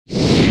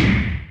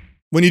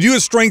When you do a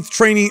strength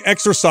training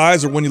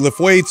exercise or when you lift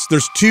weights,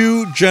 there's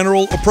two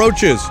general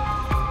approaches.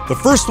 The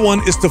first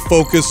one is to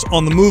focus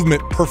on the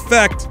movement,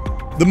 perfect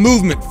the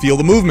movement, feel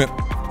the movement.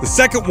 The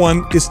second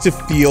one is to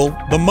feel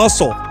the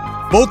muscle.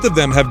 Both of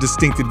them have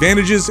distinct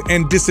advantages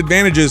and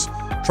disadvantages.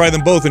 Try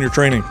them both in your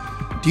training.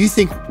 Do you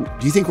think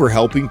we're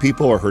helping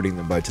people or hurting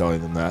them by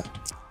telling them that?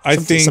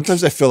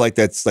 Sometimes I feel like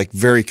that's like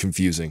very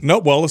confusing. No,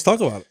 well, let's talk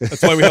about it.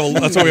 That's why we have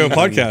a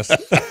podcast.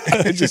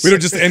 We don't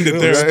just end it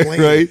there,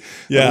 right?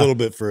 Yeah, a little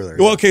bit further.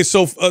 Well, okay,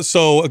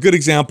 so a good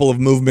example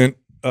of movement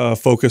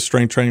focused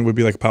strength training would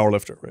be like a power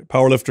lifter, right?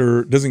 Power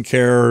lifter doesn't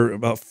care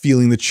about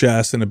feeling the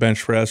chest in a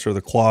bench press or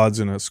the quads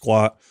in a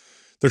squat.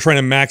 They're trying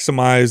to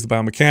maximize the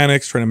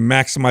biomechanics, trying to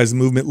maximize the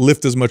movement,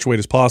 lift as much weight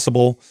as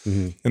possible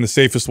in the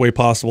safest way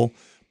possible.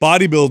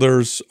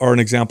 Bodybuilders are an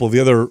example of the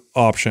other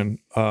option.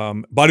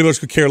 Bodybuilders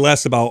could care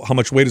less about how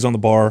much weight is on the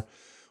bar.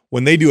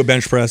 When they do a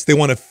bench press, they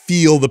want to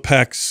feel the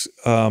pecs,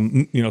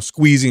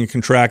 squeezing and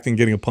contracting,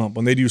 getting a pump.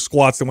 When they do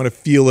squats, they want to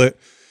feel it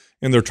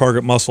in their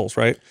target muscles,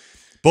 right?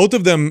 Both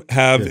of them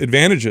have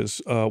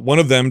advantages. One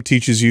of them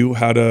teaches you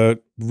how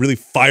to really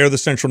fire the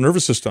central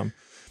nervous system.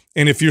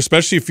 And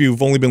especially if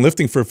you've only been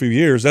lifting for a few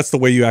years, that's the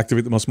way you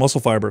activate the most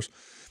muscle fibers.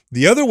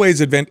 The other way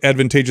is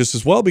advantageous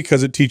as well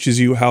because it teaches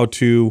you how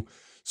to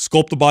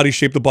sculpt the body,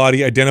 shape the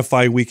body,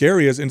 identify weak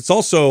areas. And it's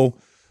also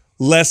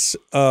less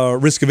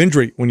risk of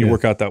injury when you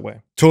work out that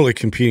way. Totally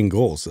competing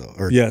goals, though.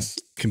 Or yes.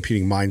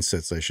 Competing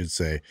mindsets, I should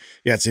say.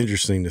 Yeah, it's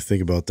interesting to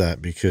think about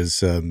that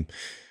because,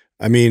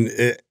 I mean,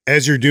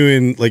 as you're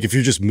doing, like if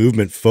you're just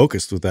movement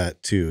focused with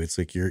that too, it's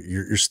like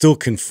you're still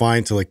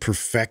confined to like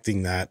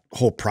perfecting that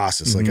whole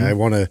process. Like I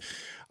want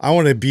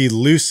to be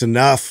loose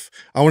enough.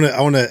 I want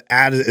to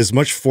add as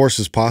much force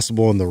as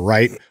possible in the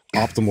right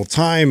optimal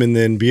time and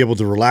then be able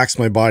to relax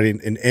my body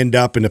and end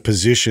up in a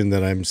position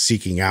that I'm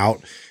seeking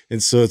out.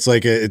 And so it's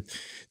like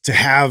to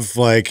have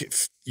like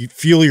you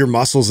feel your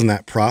muscles in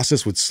that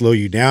process would slow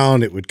you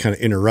down. It would kind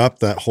of interrupt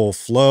that whole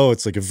flow.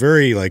 It's like a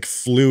very like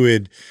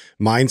fluid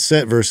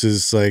mindset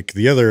versus like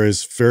the other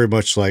is very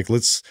much like,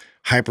 let's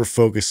hyper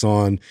focus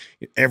on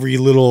every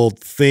little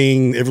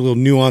thing, every little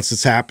nuance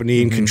that's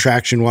happening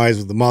contraction wise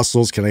with the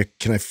muscles. Can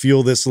I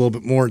feel this a little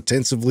bit more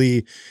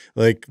intensively?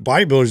 Like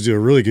bodybuilders do a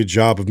really good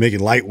job of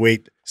making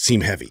lightweight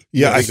seem heavy.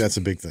 Yeah, I think that's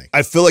a big thing.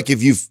 I feel like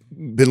if you've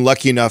been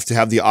lucky enough to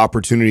have the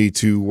opportunity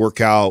to work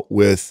out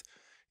with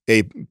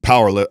a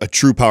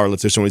true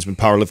powerlifter, someone who's been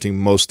powerlifting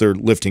most of their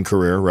lifting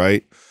career,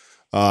 right?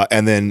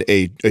 And then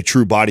a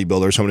true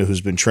bodybuilder, someone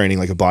who's been training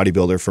like a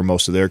bodybuilder for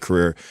most of their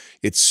career,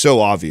 it's so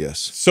obvious.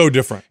 So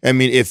different. I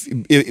mean,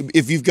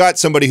 if you've got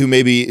somebody who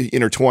maybe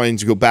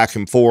intertwines, go back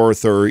and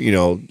forth, or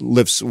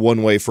lifts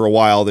one way for a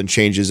while, then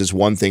changes is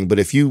one thing. But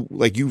if you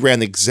ran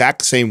the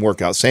exact same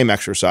workout, same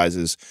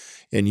exercises,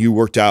 and you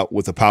worked out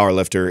with a power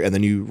lifter, and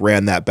then you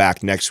ran that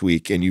back next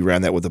week, and you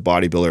ran that with a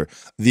bodybuilder,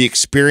 the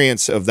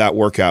experience of that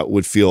workout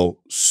would feel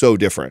so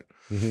different.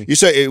 You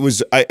say it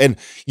was, and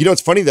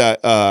it's funny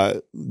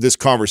that this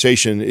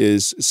conversation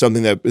is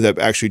something that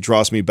actually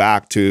draws me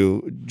back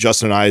to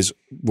Justin and I's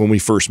when we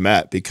first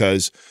met,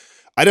 because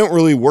I don't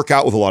really work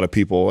out with a lot of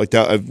people like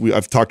that.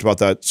 I've talked about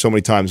that so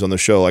many times on the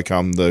show. Like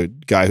I'm the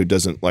guy who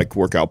doesn't like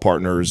workout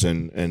partners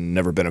and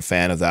never been a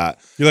fan of that.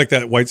 You like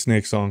that White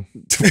Snake song?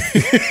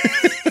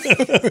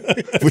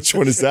 Which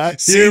one is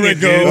that? Here we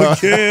go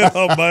again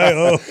on my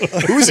own.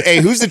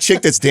 Who's the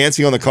chick that's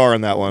dancing on the car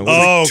on that one?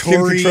 Was it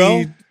Kim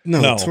Cattrall?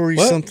 No, Tori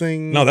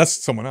something. No, that's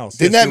someone else.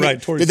 Did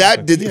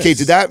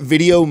that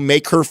video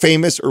make her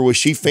famous, or was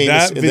she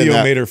famous? That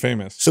video made her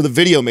famous. So the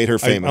video made her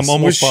famous. I'm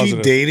almost positive.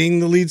 Was she dating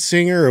the lead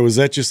singer, or was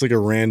that just like a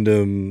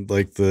random,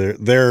 like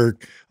their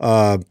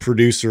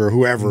producer or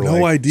whoever?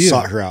 No idea.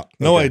 Sought her out.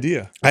 No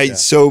idea. I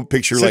so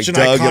picture Such like an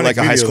Doug at like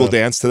a high school though.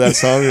 dance to that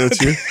song. That's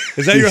you.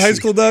 Is that your high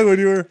school, Doug? When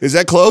you were? Is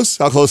that close?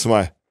 How close am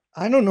I?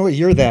 I don't know what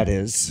year that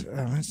is.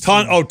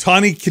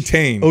 Tawny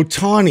Katane. Oh,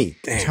 Tawny.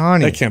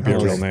 Tawny. That can't be a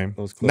real name.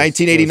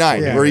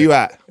 1989. Yeah. Where are you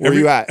at? Where are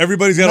you at?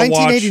 Everybody's got to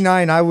watch.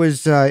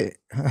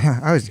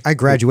 1989. I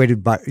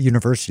graduated by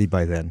university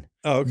by then.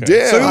 Oh, okay.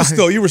 Damn.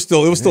 So it was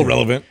still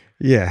relevant.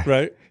 Yeah.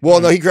 Right. Well,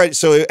 no, he graduated,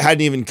 so it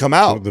hadn't even come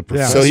out.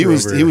 So he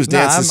was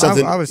dancing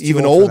something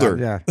even older.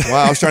 Yeah.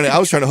 Wow, I was trying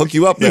to hook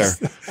you up there.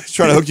 I was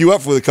trying to hook you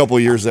up for a couple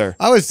of years there.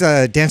 I was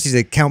dancing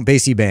to Count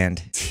Basie Band.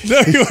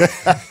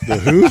 The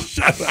who?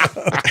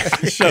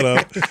 Shut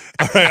up.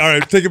 All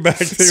right. Take it back.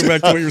 Take it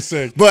back to what you were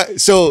saying.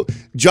 But so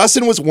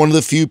Justin was one of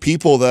the few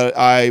people that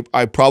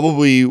I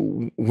probably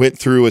went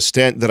through a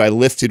stint that I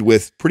lifted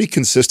with pretty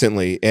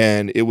consistently,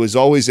 and it was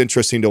always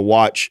interesting to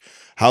watch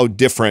how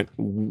different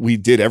we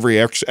did every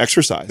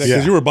exercise.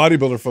 Because you were a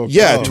bodybuilder, folks.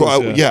 Yeah,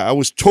 I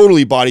was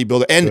totally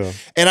bodybuilder,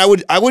 and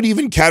I would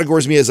even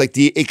categorize me as like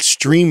the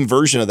extreme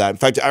version of that. In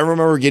fact, I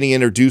remember getting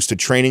introduced to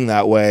training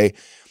that way,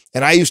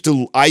 and I used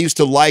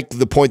to like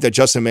the point that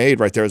Justin made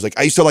right there. It was like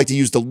I used to like to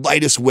use the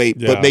lightest weight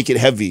but make it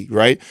heavy,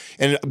 right?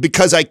 And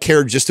because I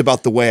cared just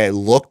about the way I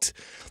looked,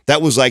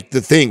 that was like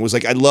the thing. Was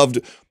like I loved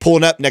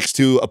pulling up next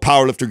to a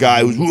powerlifter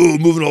guy who's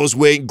moving all his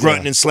weight,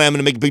 grunting and slamming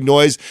to make a big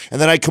noise,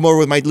 and then I'd come over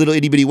with my little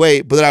itty bitty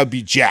weight, but then I would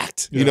be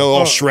jacked, you know,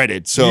 all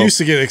shredded. So you used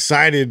to get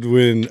excited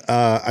when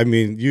I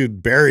mean,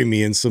 you'd bury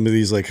me in some of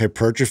these like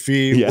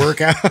hypertrophy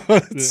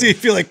workouts. See, I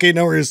feel like, okay,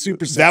 now we're in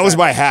superset. that was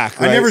my hack.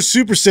 Right? I never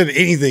superset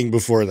anything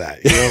before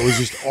that. You know, it was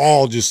just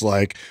all just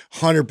like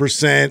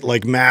 100%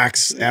 like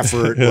max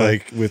effort,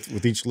 like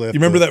with each lift. You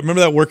remember that?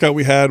 Remember that workout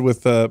we had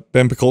with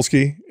Ben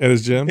Pekulski at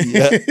his gym?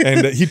 Yeah,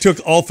 and he took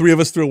all three of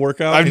us through a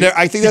workout.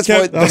 I think that's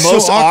the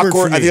most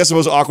awkward. I think that's the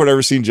most awkward I've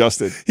ever seen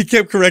Justin. He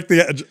kept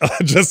correcting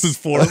Justin's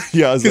form.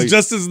 Yeah, because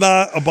Justin's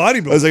not a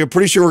bodybuilder. I was like, I'm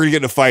pretty sure we're gonna get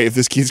in a fight if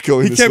this keeps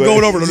going. He kept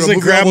going over. Just like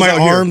grab my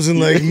arms and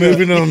like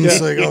moving them.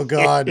 It's like, oh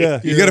god. Yeah,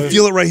 you got to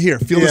feel it right here.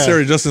 Feel this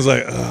area. Justin's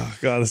like, oh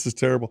god, this is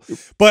terrible.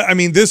 But I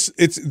mean, this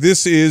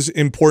is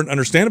important to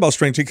understand about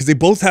strength training because they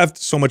both have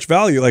so much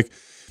value. Like,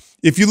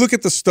 if you look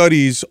at the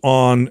studies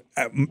on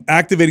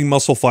activating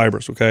muscle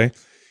fibers, okay,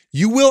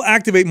 you will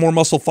activate more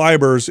muscle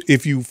fibers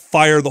if you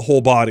fire the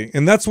whole body.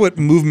 And that's what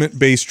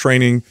movement-based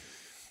training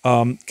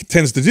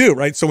tends to do,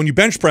 right? So when you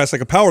bench press,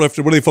 like a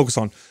powerlifter, what do they focus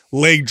on?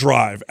 Leg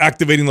drive,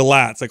 activating the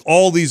lats, like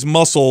all these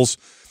muscles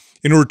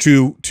in order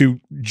to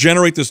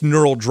generate this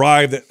neural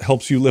drive that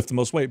helps you lift the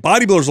most weight.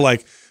 Bodybuilders are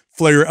like,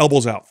 flare your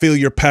elbows out, feel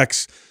your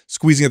pecs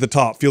squeezing at the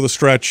top, feel the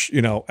stretch,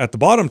 you know, at the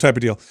bottom type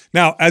of deal.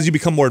 Now, as you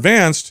become more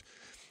advanced,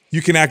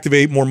 you can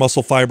activate more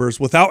muscle fibers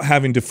without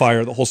having to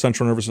fire the whole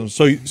central nervous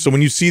system. So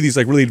when you see these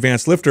like really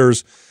advanced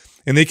lifters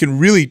and they can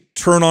really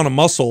turn on a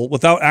muscle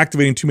without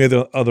activating too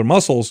many other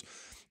muscles,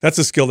 that's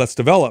a skill that's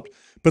developed.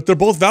 But they're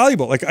both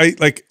valuable.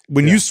 Like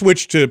when you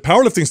switch to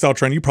powerlifting style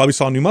training, you probably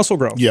saw new muscle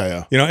growth.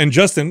 Yeah. You know, and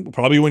Justin,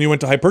 probably when you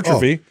went to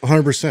hypertrophy.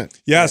 100%.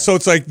 Yeah, so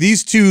it's like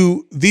these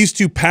two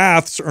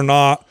paths are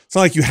not, it's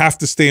not like you have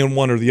to stay in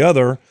one or the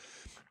other.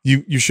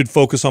 You should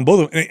focus on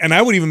both of them. And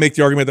I would even make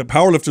the argument that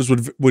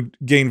powerlifters would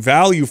gain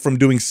value from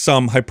doing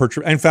some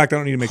hypertrophy. In fact, I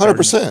don't need to make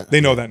 100%.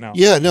 They know that now.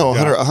 Yeah, no,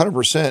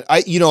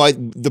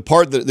 100%. The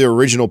part that the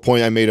original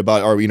point I made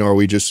about are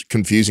we just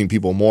confusing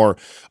people more?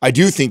 I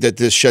do think that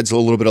this sheds a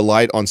little bit of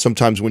light on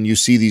sometimes when you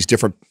see these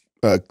different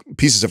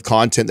pieces of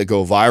content that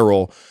go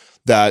viral,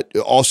 that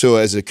also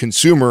as a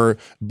consumer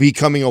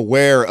becoming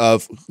aware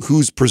of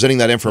who's presenting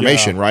that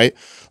information, right?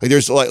 Like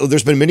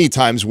there's been many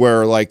times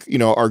where like, you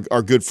know,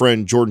 our good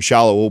friend Jordan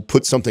Shallow will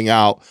put something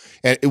out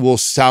and it will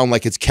sound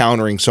like it's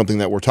countering something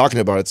that we're talking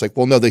about. It's like,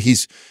 well, no, that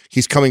he's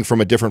coming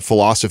from a different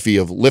philosophy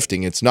of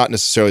lifting. It's not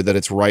necessarily that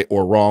it's right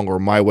or wrong or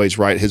my way's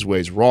right, his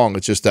way's wrong.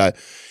 It's just that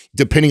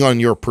depending on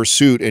your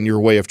pursuit and your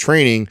way of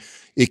training,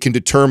 it can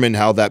determine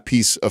how that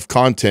piece of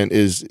content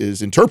is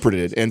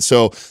interpreted. And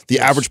so the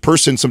average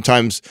person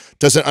sometimes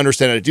doesn't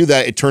understand how to do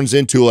that. It turns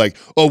into like,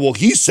 oh, well,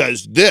 he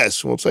says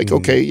this. Well, it's like,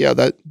 okay, yeah,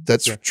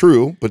 that's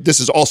true, but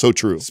this is also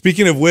true.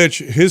 Speaking of which,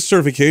 his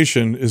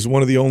certification is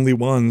one of the only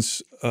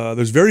ones.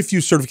 There's very few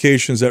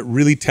certifications that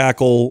really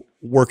tackle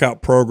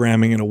workout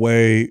programming in a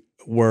way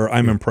where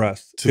I'm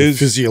impressed. To the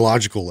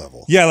physiological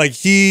level. Yeah, like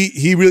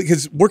he really,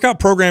 because workout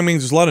programming,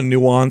 there's a lot of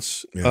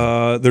nuance.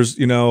 Yeah. There's,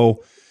 you know,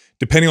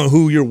 depending on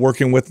who you're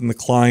working with and the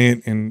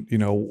client, and you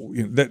know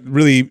that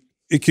really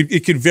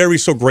it could vary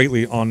so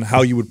greatly on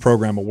how you would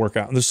program a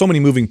workout. And there's so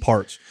many moving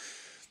parts.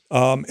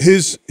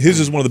 His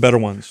is one of the better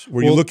ones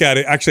where you look at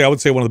it. Actually, I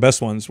would say one of the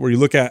best ones where you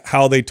look at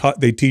how they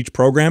teach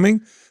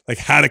programming, like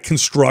how to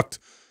construct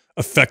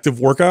effective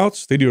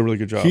workouts. They do a really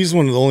good job. He's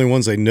one of the only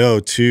ones I know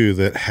too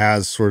that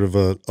has sort of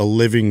a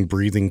living,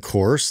 breathing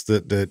course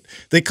that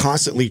they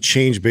constantly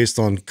change based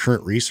on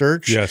current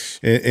research. Yes,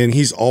 and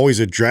he's always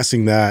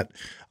addressing that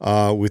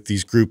with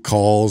these group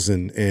calls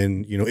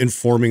and you know,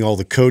 informing all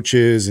the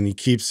coaches, and he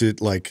keeps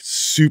it like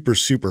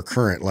super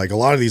current. Like a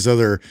lot of these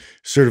other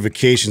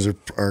certifications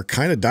are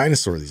kind of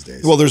dinosaur these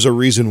days. Well, there's a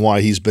reason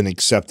why he's been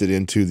accepted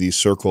into these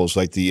circles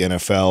like the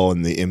NFL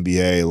and the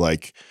NBA.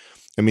 Like,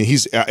 I mean,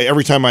 he's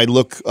every time I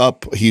look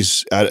up,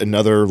 he's at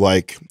another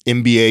like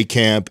NBA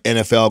camp,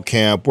 NFL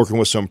camp, working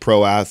with some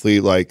pro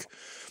athlete. Like,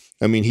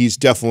 I mean, he's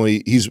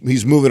definitely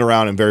he's moving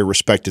around in very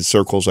respected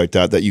circles like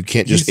that you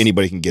can't just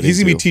anybody can get into. He's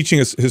gonna be teaching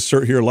his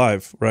cert here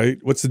live, right?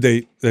 What's the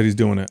date that he's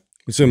doing it?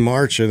 It's in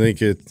March, I think.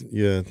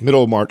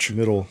 Middle of March.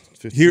 Middle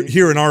 15.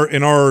 Here in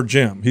our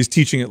gym. He's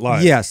teaching it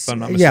live. Yes,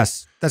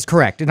 yes, that's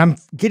correct. And I'm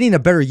getting a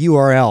better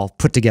URL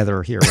put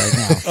together here right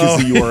now.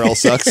 Because the URL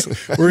sucks.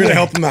 We're gonna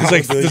help him out.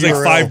 There's like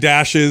 5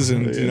 dashes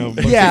and you know.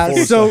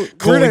 Yeah, so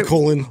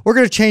colon. We're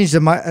gonna change the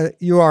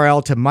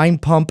URL to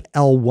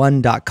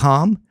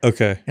mindpumpl1.com.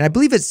 Okay, and I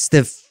believe it's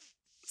the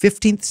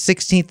 15th,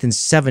 16th, and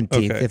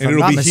 17th, if I'm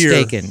not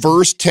mistaken.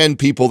 First 10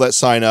 people that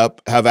sign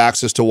up have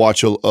access to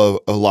watch a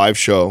live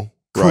show.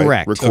 Right?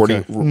 Correct.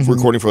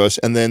 Recording for us.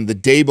 And then the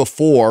day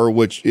before,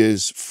 which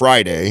is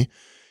Friday,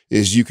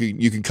 is you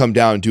can come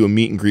down and do a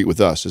meet and greet with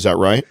us. Is that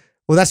right?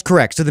 Well, that's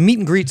correct. So the meet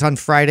and greet's on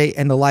Friday,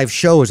 and the live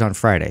show is on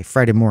Friday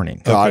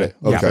morning. Got it.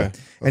 Okay. Yeah.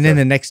 And then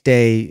the next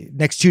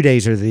 2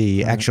 days are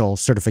the actual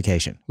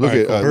certification. Look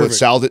at what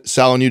Sal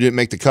and you didn't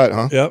make the cut,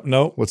 huh? Yep.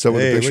 No. What's up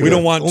with the picture? We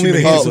don't want too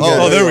many.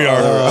 Oh, there we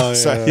are.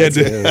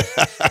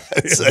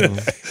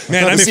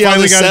 Man, I see how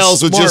the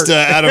sales with just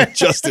Adam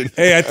Justin.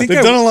 Hey, I think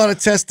they've done a lot of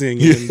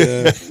testing.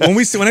 And,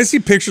 when I see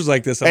pictures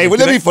like this, hey,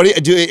 wouldn't that be funny?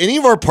 Do any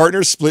of our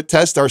partners split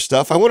test our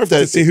stuff? I wonder if that.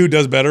 To see who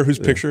does better, whose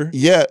picture.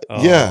 Yeah,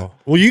 yeah.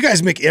 Well, you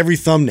guys make every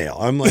thumbnail.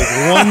 I'm like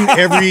one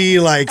every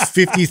like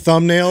 50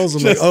 thumbnails.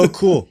 I'm like, oh,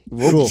 cool.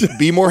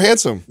 Be more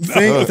handsome.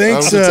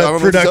 Thanks,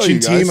 production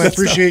team. I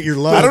appreciate your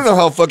love. I don't know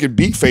how fucking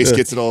Beat Face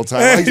gets it all the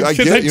time. I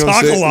get it. You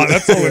talk a lot.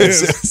 That's all it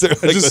is.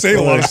 I just say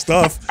a lot of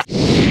stuff.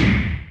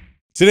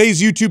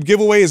 Today's YouTube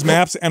giveaway is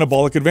Maps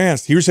Anabolic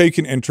Advanced. Here's how you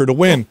can enter to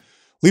win.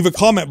 Leave a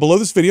comment below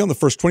this video in the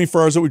first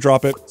 24 hours that we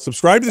drop it.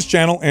 Subscribe to this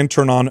channel and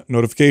turn on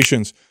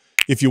notifications.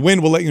 If you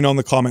win, we'll let you know in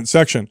the comment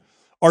section.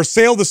 Our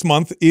sale this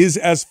month is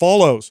as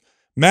follows.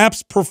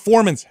 Maps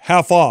Performance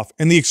half off,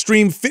 and the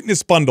Extreme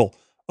Fitness Bundle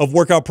of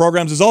workout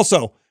programs is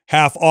also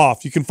half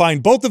off. You can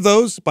find both of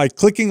those by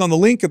clicking on the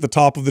link at the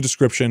top of the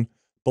description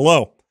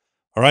below.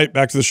 All right,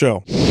 back to the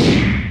show.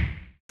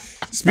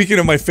 Speaking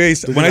of my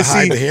face, when I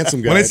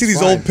see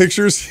these old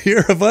pictures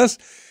here of us,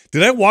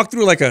 did I walk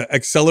through like a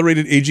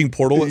accelerated aging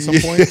portal at some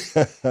point?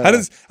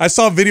 I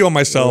saw a video of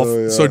myself.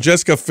 Oh, yeah. So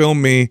Jessica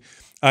filmed me.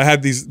 I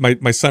had these.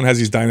 My son has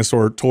these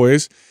dinosaur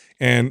toys,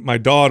 and my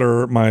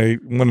daughter, my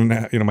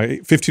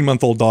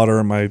 15-month-old daughter,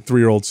 and my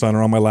 3-year-old son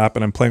are on my lap,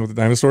 and I'm playing with the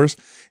dinosaurs.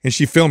 And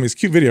she filmed me. It's a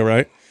cute video,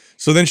 right?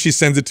 So then she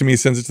sends it to me,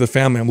 sends it to the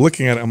family. I'm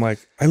looking at it. I'm like,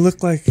 I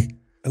look like a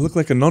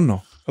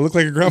nonno. I look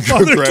like a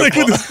grandfather, like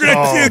with his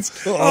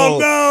grandkids. Oh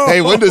no! Hey,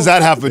 when does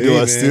that happen to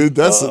us, dude?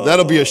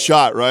 That'll be a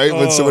shot, right?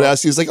 When someone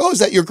asks you, it's like, "Oh, is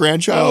that your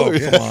grandchild?" Oh,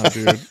 come on,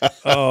 dude.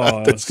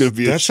 Oh, that's gonna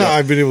be. That's how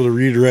I've been able to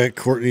redirect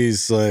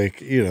Courtney's,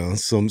 like, you know,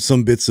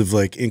 some bits of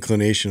like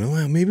inclination. Oh,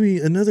 well, maybe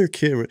another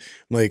kid. I'm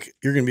like,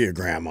 you're gonna be a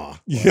grandma.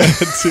 Yeah,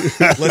 dude.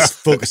 Let's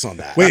focus on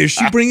that. Wait, is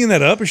she bringing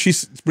that up? Is she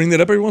bringing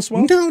that up every once in a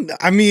while? No,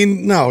 I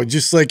mean, no.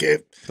 Just like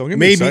don't get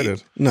me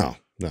excited. No.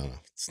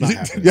 It's not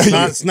happening.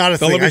 It's not a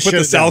thing. Let me put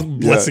the South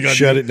blessing on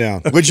shut it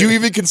down. Would you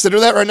even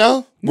consider that right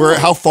now?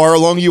 How far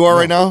along you are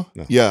right now?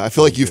 No. Yeah, I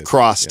feel like you've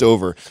crossed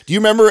over. Do you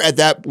remember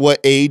at what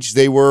age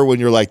they were when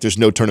you're like, there's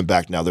no turning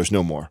back now, there's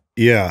no more?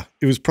 Yeah,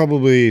 it was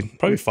probably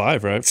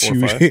 5, right? 4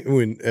 or 5.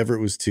 Whenever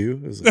it was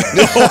 2. It was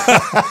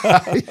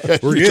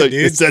like, we're good,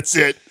 dude. That's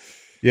it.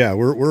 Yeah,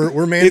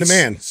 we're man to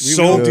man.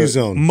 So do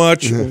zone.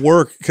 Much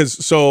work because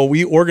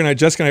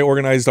Jessica and I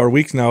organized our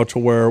weeks now to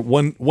where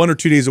one or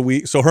 2 days a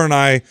week. So her and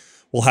I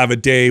will have a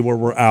day where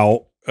we're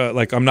out,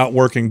 like I'm not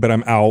working, but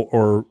I'm out,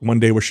 or one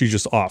day where she's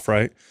just off,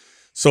 right?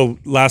 So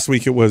last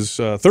week it was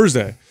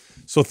Thursday.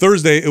 So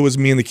Thursday it was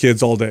me and the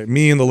kids all day,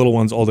 me and the little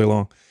ones all day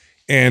long.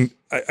 And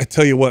I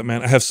tell you what,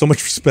 man, I have so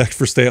much respect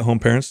for stay-at-home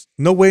parents.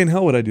 No way in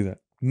hell would I do that.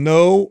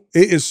 No,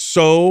 it is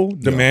so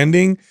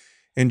demanding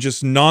and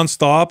just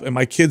nonstop, and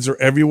my kids are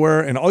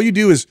everywhere, and all you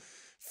do is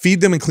feed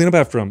them and clean up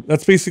after them.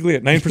 That's basically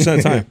it. 90%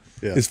 of the time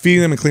is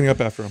feeding them and cleaning up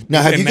after them.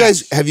 Now, have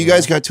you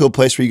guys got to a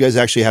place where you guys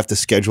actually have to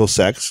schedule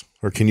sex,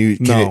 or can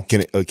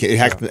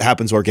it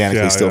happens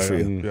organically for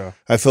you? Yeah,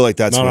 I feel like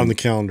that's not on the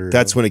calendar.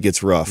 That's when it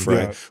gets rough,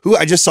 right? Who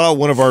I just saw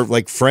one of our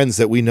like friends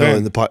that we know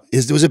in the pot.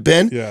 Was it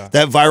Ben? Yeah,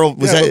 that viral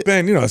was that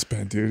Ben? You know, that's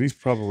Ben, dude. He's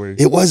probably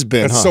it was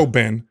Ben. That's so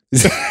Ben.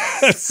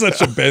 That's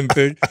such a Ben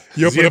thing.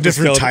 You open up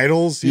different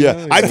titles.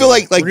 Yeah, I feel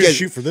like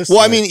shoot for this. Well,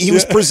 I mean, he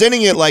was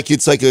presenting it like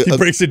it's like he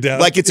breaks it down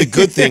like it's a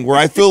good thing. Where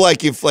I feel like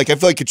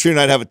Katrina and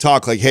I'd have a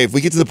talk like, hey, if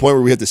we get to the point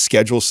where we have to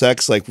schedule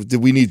sex, like, do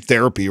we need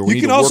therapy, or we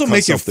need to work on something?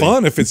 You can also make it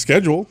fun if it's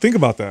scheduled. Think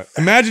about that.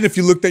 Imagine if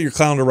you looked at your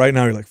calendar right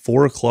now, you're like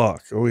 4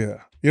 o'clock. Oh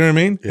yeah. You know what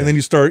I mean? Yeah. And then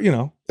you start, get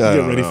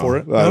ready for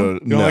it. You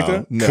don't like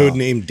that? No. Code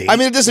name date. I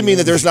mean, it doesn't mean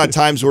that there's not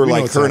times where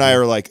like her and I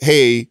are like,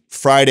 hey,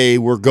 Friday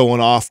we're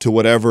going off to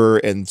whatever,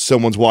 and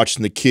someone's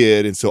watching the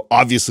kid, and so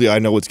obviously I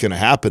know what's going to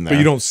happen there. But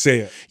you don't say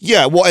it.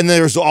 Yeah, well, and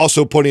there's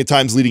also plenty of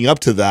times leading up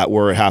to that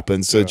where it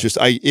happens. So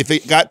if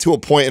it got to a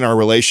point in our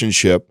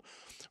relationship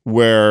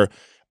where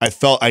I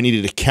felt I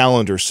needed a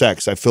calendar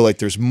sex, I feel like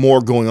there's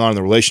more going on in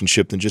the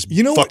relationship than just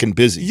fucking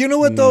busy. You know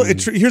what though?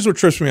 Here's what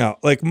trips me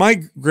out. Like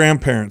my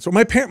grandparents or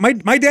my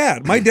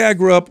dad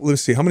grew up.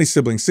 Let's see, how many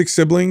siblings? 6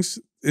 siblings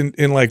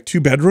in like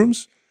 2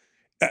 bedrooms.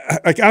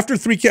 Like after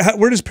 3 kids,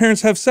 where does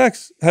parents have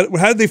sex? How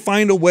did they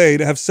find a way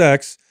to have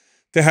sex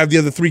to have the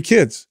other 3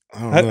 kids?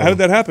 How did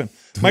that happen?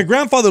 My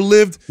grandfather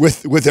lived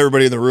with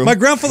everybody in the room. My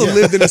grandfather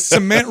lived in a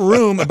cement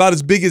room about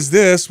as big as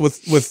this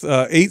with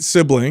 8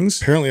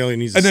 siblings. Apparently, all he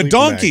needs and a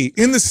donkey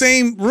in the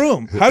same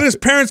room. How does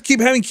parents keep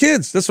having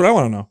kids? That's what I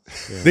want to know.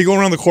 Yeah. They go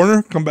around the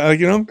corner, come back,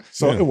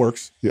 So it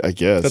works. Yeah, I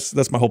guess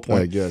that's my whole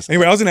point. I guess.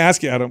 Anyway, I was going to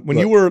ask you, Adam, when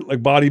you were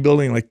like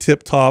bodybuilding, like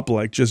tip top,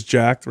 like just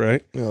jacked,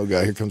 right? Oh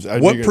god, here comes.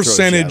 What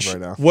percentage?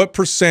 Right now. What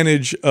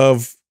percentage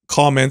of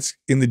comments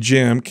in the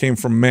gym came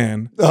from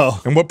men,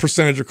 and what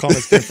percentage of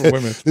comments came from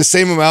women? The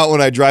same amount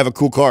when I drive a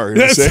cool car. You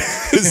know what I'm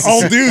saying?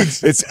 All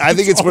dudes. I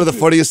think it's one of the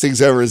funniest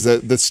things ever is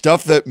that the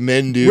stuff that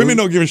men do. Women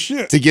don't give a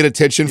shit to get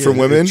attention from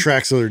women. It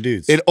attracts other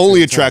dudes. It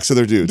only attracts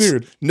other dudes.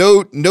 Dude.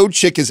 No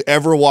chick has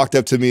ever walked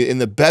up to me in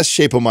the best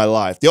shape of my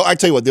life. I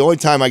tell you what, the only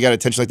time I got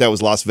attention like that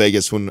was Las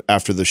Vegas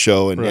after the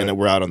show and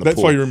we're out on the pool.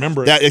 That's why you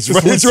remember it. It's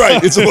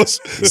right. It's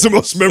the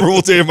most memorable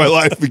day of my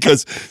life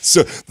because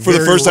for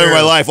the first time in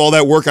my life, all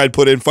that work I'd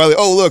put in finally,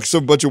 look,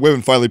 some bunch of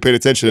women finally paid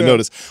attention and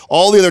noticed.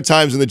 All the other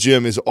times in the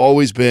gym has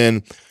always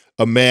been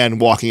a man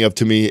walking up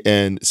to me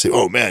and say,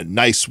 "Oh man,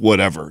 nice,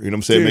 whatever." You know what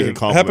I'm saying? Make a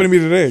compliment. Happened to me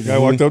today. A guy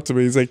walked up to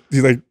me. He's like,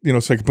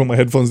 so I can put my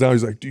headphones down.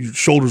 He's like, "Dude, your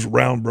shoulders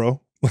round,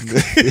 bro." Like,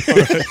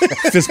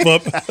 fist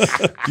bump.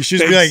 You should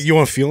just be like, "You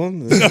want to feel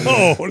them?"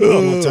 No.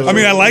 I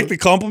mean, I like the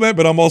compliment,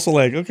 but I'm also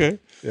like, okay.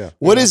 Yeah.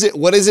 What is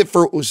it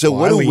for? So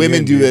what do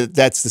women do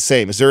that's the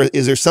same? Is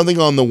there something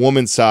on the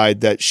woman's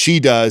side that she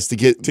does to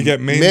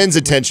get men's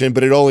attention,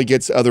 but it only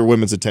gets other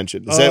women's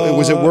attention?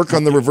 Was it work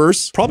on the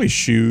reverse? Probably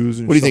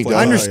shoes. What do you think? Like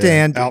I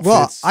understand. Yeah.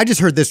 Well, I just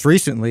heard this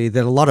recently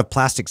that a lot of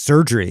plastic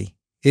surgery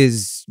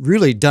is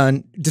really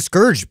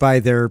discouraged by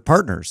their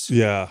partners.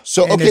 Yeah.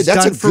 So And it's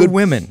that's done a for good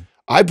women.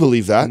 I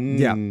believe that.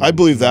 Yeah. I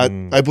believe that.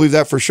 I believe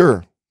that for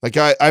sure. Like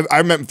I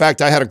remember, in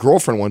fact, I had a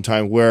girlfriend one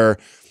time where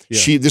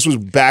this was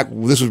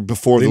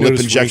before the lip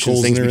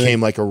injection things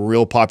became like a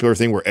real popular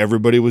thing where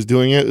everybody was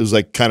doing it. It was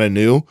like kind of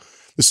new.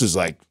 This is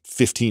like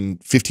 15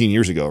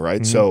 years ago,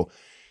 right? So,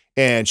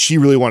 and she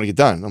really wanted to get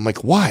done. I'm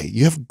like, why?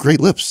 You have great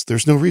lips.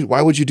 There's no reason.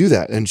 Why would you do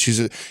that? And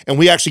and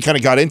we actually kind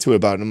of got into it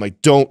about it. I'm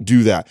like, don't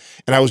do that.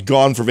 And I was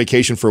gone for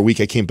vacation for a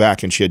week. I came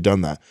back and she had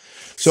done that.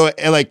 So,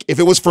 and like, if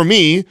it was for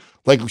me,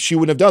 like she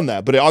wouldn't have done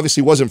that, but it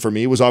obviously wasn't for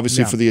me. It was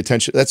obviously for the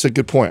attention. That's a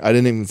good point. I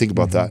didn't even think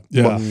about that.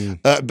 Yeah.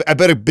 I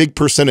bet a big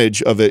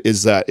percentage of it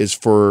is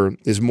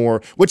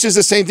more, which is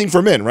the same thing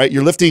for men, right?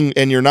 You're lifting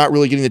and you're not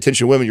really getting the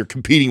attention of women. You're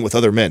competing with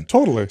other men.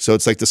 Totally. So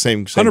it's like the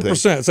same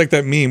 100%. thing. It's like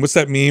that meme. What's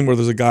that meme where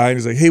there's a guy and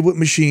he's like, "Hey, what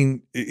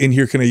machine in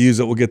here can I use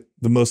that will get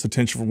the most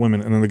attention from women?"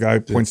 And then the guy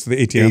points to the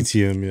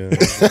ATM.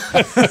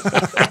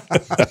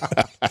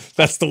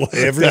 That's the one.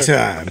 Every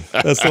time.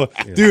 That's the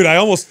one.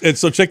 Dude,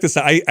 so check this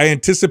out. I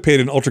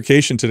anticipate an altercation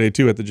today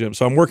too at the gym.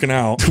 So I'm working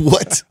out.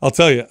 What? I'll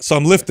tell you. So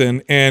I'm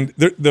lifting and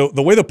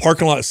the way the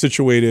parking lot is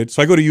situated.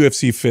 So I go to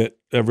UFC Fit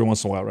every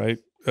once in a while, right?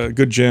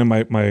 Good gym.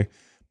 My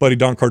buddy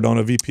Don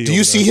Cardona, VP. Do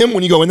you see him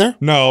when you go in there?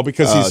 No,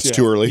 because it's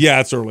too early. Yeah,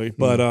 it's early.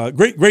 But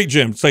great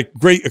gym. It's like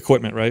great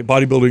equipment, right?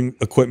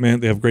 Bodybuilding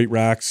equipment. They have great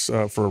racks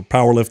for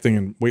powerlifting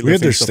and weightlifting. We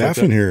had their staff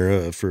in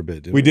here for a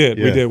bit, didn't we? We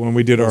did when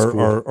we did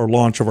our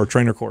launch of our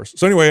trainer course.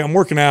 So anyway, I'm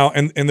working out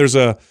and there's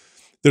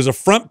a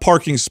front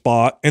parking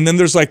spot and then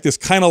there's like this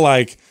kind of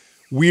like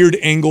weird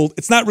angled.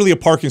 It's not really a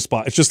parking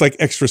spot. It's just like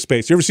extra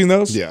space. You ever seen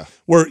those? Yeah.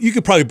 Where you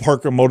could probably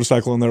park a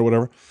motorcycle in there or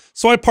whatever.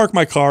 So I park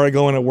my car. I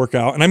go in and work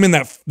out and I'm in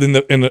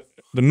the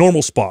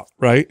normal spot,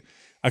 right?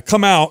 I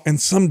come out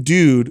and some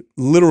dude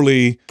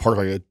literally Park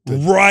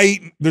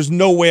like there's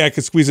no way I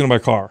could squeeze into my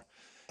car.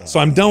 So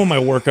I'm done with my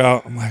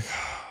workout. I'm like,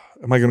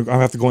 I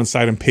have to go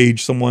inside and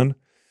page someone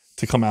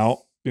to come out.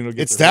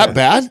 it's that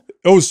bad?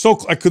 It was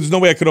there's no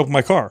way I could open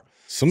my car.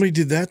 Somebody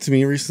did that to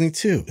me recently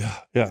too.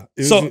 Yeah.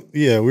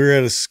 We were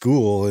at a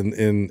school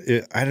and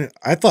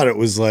I thought it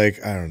was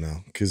like, I don't know,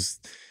 because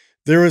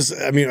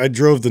I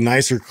drove the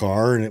nicer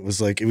car and it was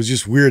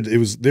just weird.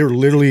 They were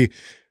literally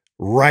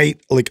right,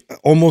 like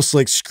almost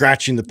like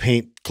scratching the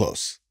paint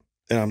close.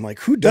 And I'm like,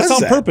 who does that?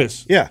 That's on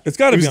purpose. Yeah. It's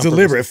got to be on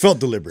deliberate. purpose. It felt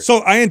deliberate. So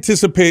I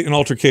anticipate an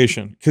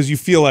altercation because you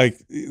feel like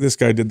this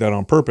guy did that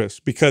on purpose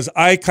because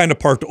I kind of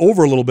parked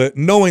over a little bit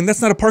knowing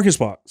that's not a parking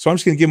spot. So I'm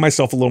just going to give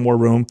myself a little more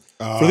room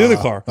for the other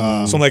car.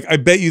 So I'm like, I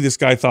bet you this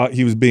guy thought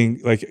he was being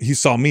like, he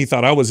saw me,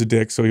 thought I was a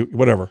dick. So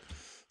whatever.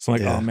 So I'm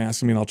like, oh man, it's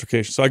going to be an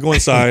altercation. So I go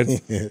inside.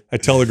 I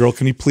tell the girl,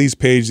 can you please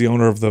page the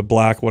owner of the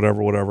black,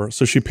 whatever.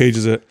 So she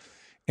pages it.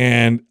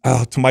 And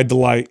to my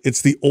delight,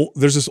 there's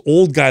this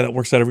old guy that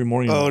works out every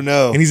morning. Oh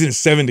no. And he's in his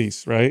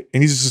 70s, right?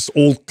 And he's just this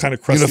old kind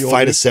of crusty. You gonna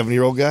fight a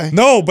 70-year-old guy?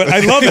 No, but I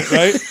love it,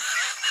 right?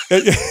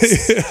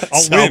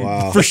 I'll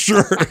win for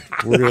sure.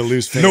 We're gonna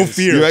lose fans. No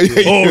fear.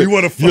 You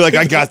want to fight? You're like,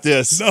 I got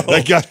this. No.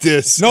 I got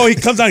this. No, he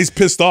comes out, he's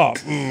pissed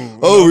off.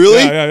 Oh,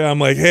 really? Yeah. I'm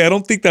like, hey, I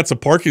don't think that's a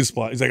parking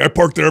spot. He's like, I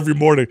park there every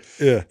morning.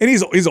 Yeah. And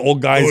he's an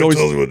old guy. He's always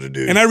tells me what to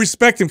do. And I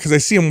respect him because I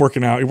see him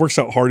working out. He works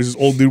out hard. He's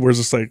this old dude, wears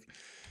this like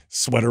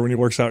sweater when he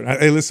works out.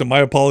 Hey, listen, my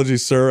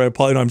apologies, sir.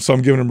 So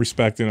I'm giving him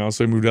respect, so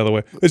he moved out of the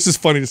way. It's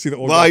just funny to see the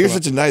old guy. Wow, you're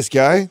such a nice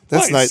guy.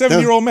 That's nice.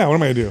 7-year-old man. What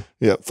am I gonna do?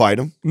 Yeah, fight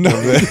him. No.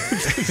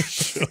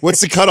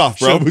 What's the cutoff,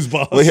 bro? Show him who's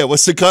boss. Well, yeah,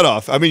 what's the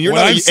cutoff? I mean, you're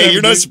not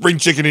a spring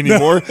chicken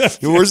anymore.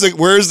 Where's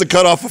the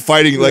cutoff of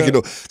fighting? Like,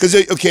 because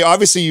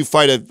obviously you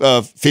fight a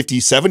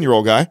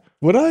 57-year-old guy.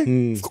 Would I?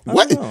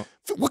 What?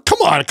 What? Come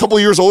on, a couple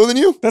of years older than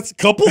you? That's a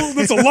couple.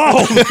 That's a lot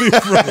older than me,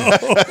 bro.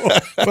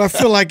 But I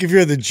feel like if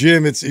you're at the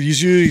gym, it's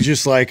usually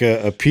just like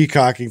a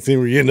peacocking thing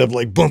where you end up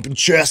like bumping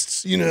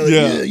chests. You know, like,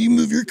 yeah, you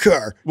move your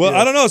car. Well,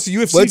 I don't know. It's a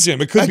UFC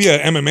gym. It could be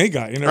an MMA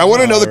guy. I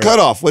want to know the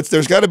cutoff.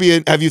 There's got to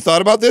be. Have you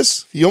thought about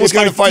this? You almost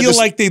got to find. I feel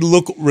like they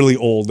look really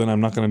old, and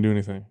I'm not going to do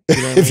anything.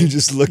 You know if you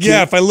just look.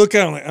 Yeah, if I look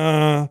at him,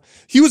 like,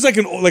 he was like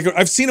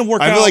I've seen him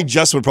work out. I feel like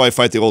Justin would probably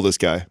fight the oldest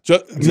guy.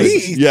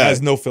 Me? Yeah,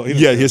 has no feel.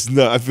 Yeah, he has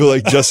no. I feel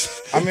like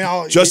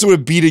Justin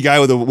would beat a guy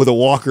with a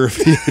walker if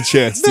he had a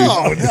chance. Dude.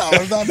 No,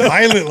 I'm not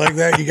violent like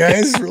that. You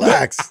guys,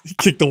 relax. He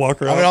kicked the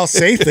walker out. I mean, I'll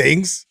say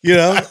things. You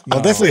know,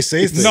 I'll definitely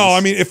say things. No,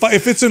 I mean, if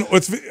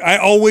I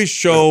always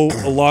show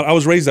a lot. I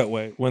was raised that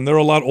way. When they're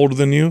a lot older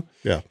than you,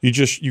 yeah,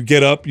 you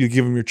get up, you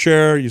give them your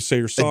chair, you say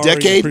you're sorry. A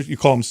decade. You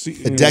call them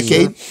a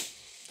decade.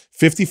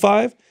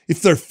 55.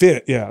 If they're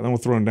fit, yeah, then we'll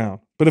throw them down.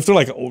 But if they're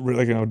like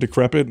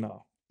decrepit,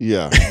 no.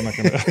 Yeah, I'm not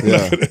gonna,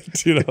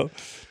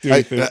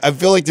 I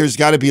feel like there's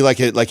got to be like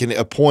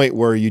a point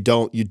where you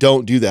don't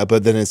do that,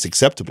 but then it's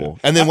acceptable.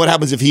 And then what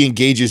happens if he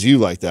engages you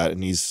like that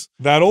and he's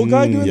that old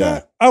guy doing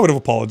that? I would have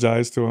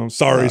apologized to him.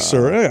 Sorry,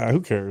 sir. Yeah, who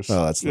cares?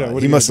 Oh, that's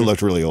not. He must have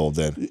looked really old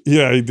then.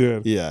 Yeah, he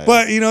did. Yeah,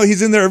 but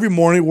he's in there every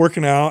morning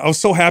working out. I was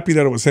so happy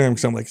that it was him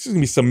because I'm like, this is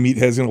gonna be some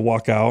meathead's gonna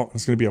walk out.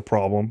 It's gonna be a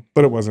problem,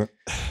 but it wasn't.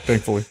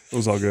 Thankfully, it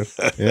was all good.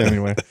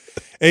 Anyway.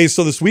 Hey,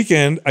 so this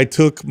weekend I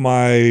took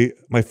my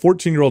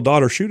 14-year-old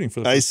daughter shooting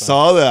for the first time. I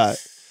saw that.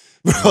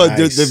 Bro,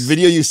 nice. the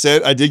video you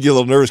sent, I did get a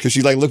little nervous because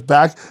she like looked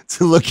back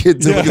to look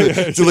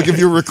if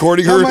you were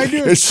recording her,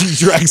 and she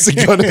drags the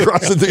gun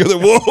across the thing. I was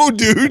like, "Whoa,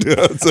 dude!"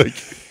 It's like,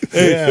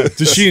 hey,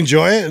 does she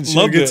enjoy it? Did she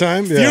have a good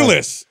time?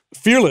 Yeah.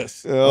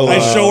 Fearless. Oh, I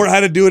show her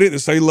how to do it.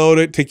 This is how you load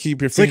it.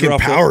 Keep your finger like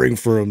empowering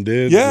for him,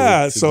 dude.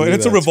 Yeah. And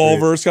it's a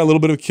revolver. It's got a little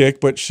bit of kick,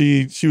 but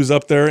she was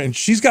up there and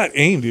she's got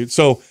aim, dude.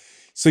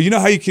 So you know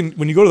how you can,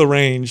 when you go to the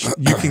range,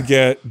 you can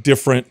get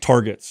different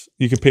targets.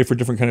 You can pay for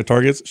different kind of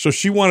targets. So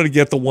she wanted to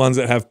get the ones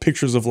that have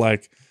pictures of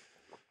like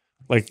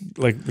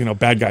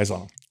bad guys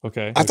on them.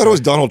 Okay. I thought it was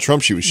Donald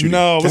Trump she was shooting.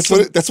 No, that's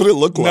what it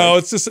looked like. No,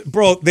 it's just,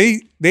 bro,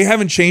 they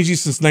haven't changed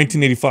these since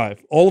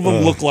 1985. All of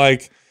them look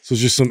like. So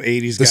it's just some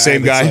 80s the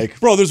same guy. Like,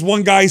 bro, there's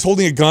one guy, he's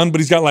holding a gun,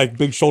 but he's got like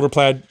big shoulder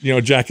plaid,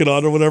 jacket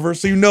on or whatever.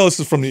 So this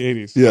is from the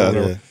 80s.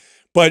 Yeah.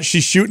 But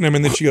she's shooting him,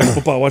 and then she goes,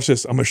 "Papa, watch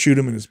this. I'm gonna shoot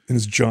him in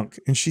his junk."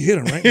 And she hit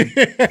him right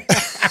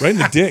in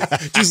the dick.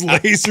 Just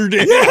lasered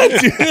it. Yeah,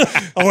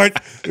 dude. I'm like,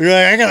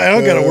 I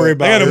don't gotta worry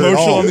about it. I got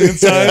emotional on the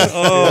inside.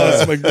 Oh,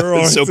 that's my girl.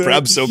 I'm so proud.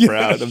 I'm so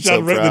proud. I'm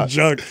so right proud. In the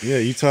junk. Yeah,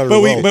 you taught her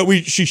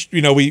we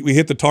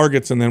hit the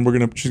targets, and then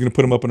she's gonna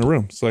put them up in a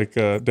room. It's like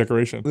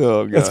decoration.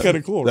 Oh, God. That's kind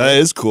of cool. Right? That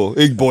is cool.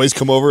 Big boys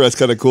come over. That's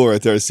kind of cool right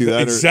there. I see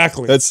that.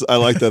 Exactly. I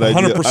like that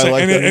idea.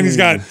 100%. And he's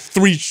got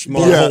 3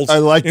 small holes. I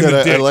like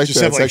that. I like just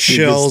that. Have like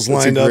shells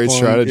lined up. That's a great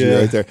strategy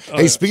right there.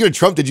 Hey, speaking of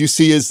Trump, did you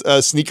see his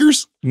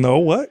sneakers? No,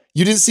 what?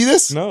 You didn't see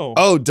this? No.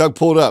 Oh, Doug,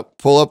 pull up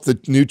the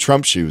new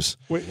Trump shoes.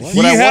 Wait,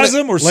 he has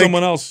them or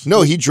someone else?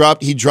 No, he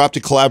dropped a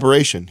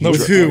collaboration.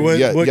 With who?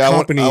 What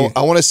company?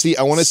 I want to see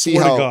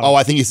how. Oh,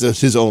 I think it's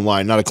his own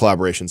line, not a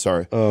collaboration.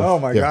 Sorry. Oh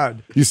my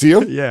God. You see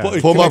him? Yeah.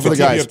 Pull him up for the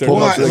guys. Pull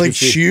him up so like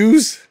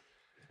shoes.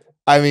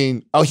 I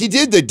mean, he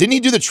did didn't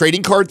he do the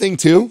trading card thing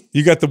too?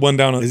 You got the one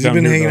down. Has he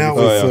been hanging out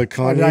with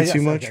Kanye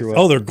too much or what?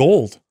 Oh, they're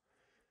gold.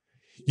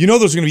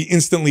 Those are going to be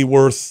instantly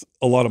worth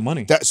a lot of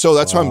money. That's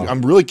why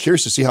I'm really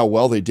curious to see how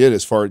well they did.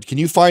 Can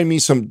you find me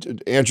some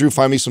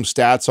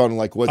stats on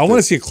like what? I want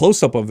to see a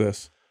close up of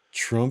this.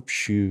 Trump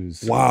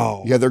shoes.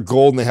 Wow. Yeah, they're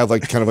gold and they have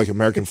like kind of like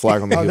American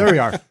flag on the. Oh, there we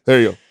are. There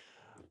you go.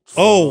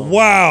 Oh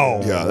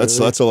wow. Yeah, that's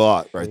a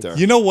lot right there.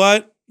 You know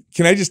what?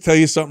 Can I just tell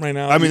you something right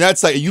now? I mean,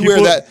 that's like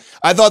wear that.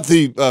 I thought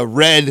the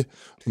red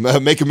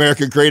 "Make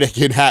America Great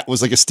Again" hat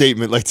was like a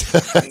statement. Like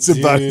that's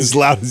about as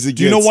loud as it gets.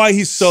 Do you know why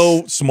he's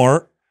so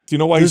smart? Do you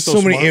know why There's he's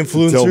so many smart?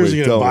 influencers are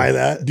going to buy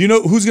that? Do you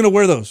know who's going to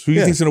wear those? Who do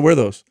you think's going to wear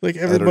those? Like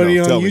everybody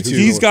on YouTube.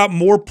 He's got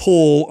more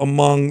pull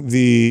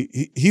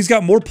he's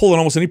got more pull than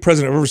almost any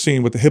president I've ever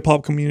seen with the hip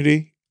hop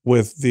community,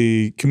 with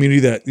the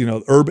community that,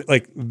 urban,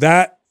 like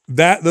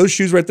those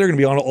shoes right there are going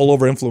to be on all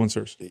over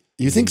influencers.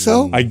 You think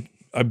so?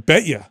 I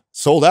bet you.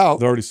 Sold out.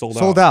 They're already sold out.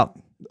 Sold out.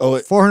 Oh,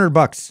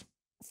 $400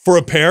 for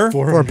a pair?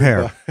 For a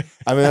pair.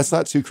 I mean, that's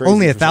not too crazy.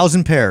 Only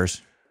 1,000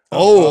 pairs.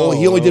 Oh,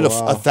 he only did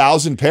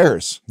 1,000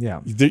 pairs. Yeah.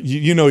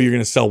 You're going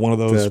to sell one of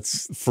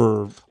those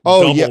for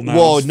double now.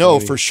 Well, no,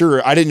 for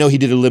sure. I didn't know he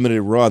did a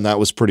limited run. That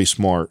was pretty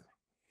smart.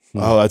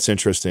 Oh, that's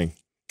interesting.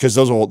 Because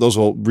those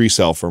will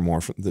resell for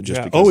more than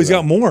just because he's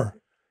got more.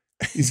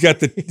 He's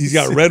got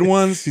red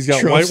ones. He's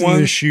got white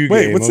ones.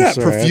 Wait, what's that?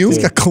 Perfume? He's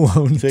got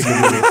cologne.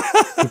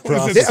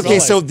 Okay,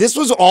 so this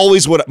was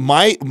always what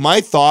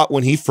my thought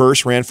when he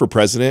first ran for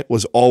president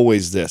was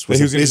always this.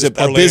 Was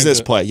a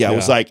business play. Yeah, it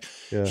was like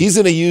he's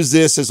going to use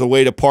this as a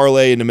way to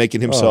parlay into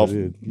making himself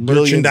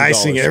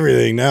merchandising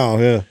everything now.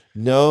 Yeah.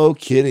 No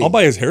kidding. I'll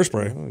buy his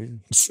hairspray.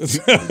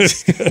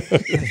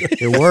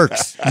 It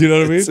works. You know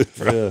what I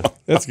mean?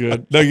 That's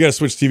good. No, you got to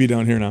switch TV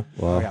down here now.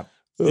 Wow.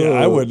 Yeah,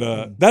 I would.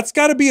 That's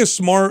got to be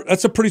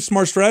that's a pretty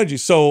smart strategy.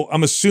 So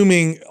I'm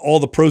assuming all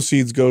the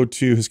proceeds go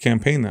to his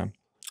campaign then.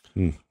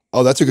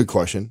 Oh, that's a good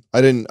question.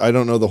 I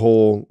don't know the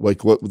whole,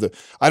 like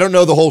I don't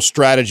know the whole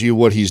strategy of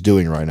what he's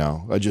doing right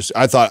now.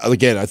 I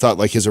thought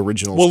like his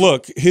original. Well,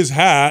 look, his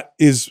hat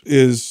is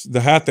the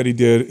hat that he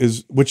did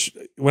is, which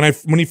when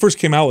he first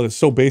came out with it's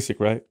so basic,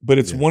 right? But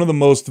it's one of the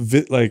most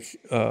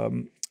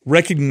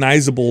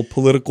recognizable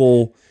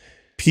political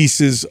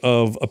pieces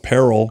of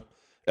apparel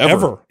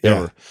ever.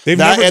 They've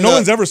no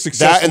one's ever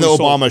successfully that and the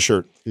sold. Obama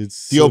shirt.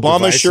 It's The so Obama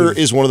divisive. shirt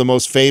is one of the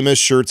most famous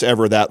shirts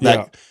ever.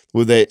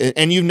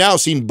 And you've now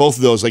seen both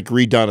of those like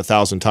redone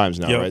 1,000 times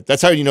now, right?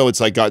 That's how you know it's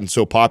like gotten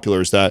so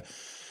popular, is that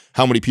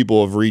how many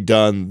people have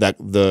redone that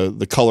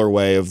the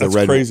colorway of the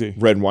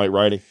red and white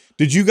writing.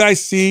 Did you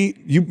guys see?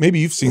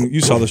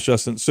 You saw this,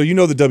 Justin. So you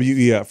know the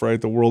WEF, right?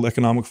 The World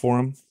Economic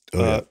Forum,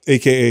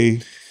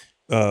 aka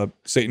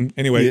Satan.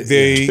 Anyway,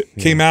 they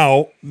came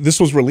out. This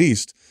was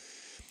released.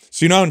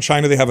 So you know, in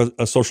China they have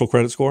a social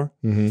credit score.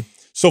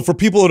 So for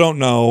people who don't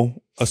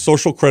know, a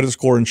social credit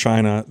score in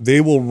China, they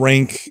will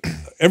rank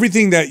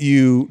everything that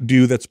you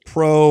do that's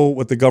pro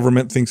what the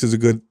government thinks is a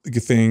good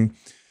thing,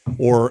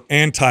 or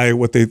anti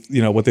what they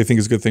think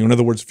is a good thing. In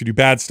other words, if you do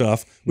bad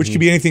stuff, which could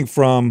be anything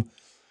from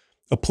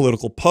a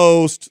political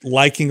post,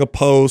 liking a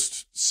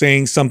post,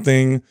 saying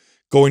something,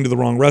 going to the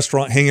wrong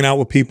restaurant, hanging out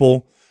with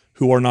people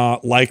who are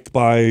not liked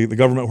by the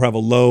government, who have a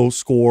low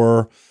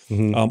score,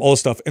 all this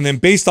stuff. And then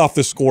based off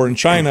this score in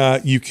China,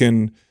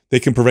 they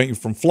can prevent you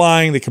from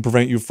flying. They can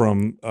prevent you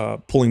from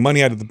pulling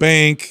money out of the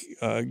bank.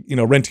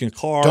 Renting a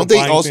car.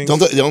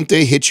 Don't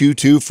they hit you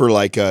too for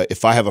like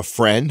if I have a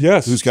friend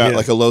who's got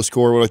like a low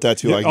score like that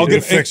too? Yeah, it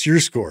affects your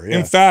score. Yeah.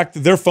 In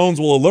fact, their phones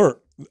will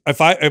alert. If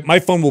my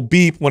phone will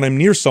beep when I'm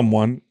near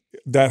someone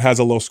that has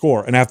a low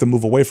score, and I have to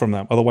move away from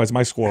them. Otherwise,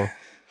 my score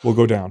will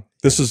go down.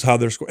 This is how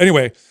their score.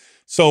 Anyway,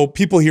 so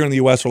people here in the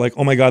U.S. are like,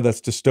 "Oh my God,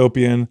 that's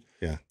dystopian.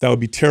 Yeah, that would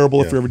be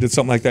terrible if we ever did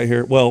something like that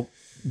here." Well,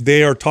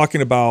 they are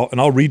talking about, and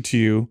I'll read to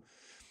you.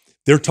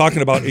 They're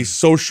talking about a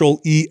social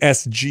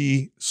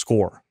ESG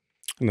score.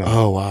 No.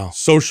 Oh, wow.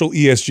 Social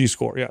ESG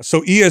score. Yeah.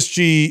 So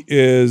ESG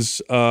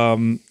is,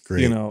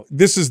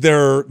 this is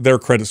their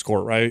credit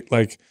score, right?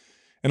 Like,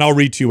 and I'll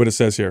read to you what it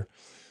says here.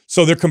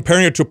 So they're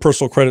comparing it to a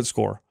personal credit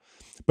score,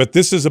 but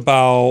this is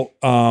about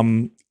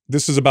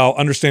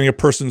understanding a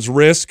person's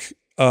risk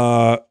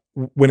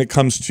when it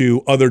comes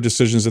to other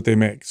decisions that they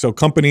make. So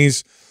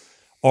companies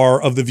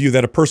are of the view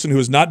that a person who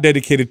is not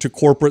dedicated to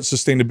corporate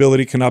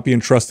sustainability cannot be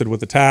entrusted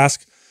with a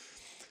task.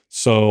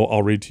 So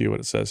I'll read to you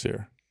what it says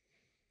here.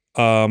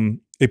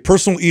 A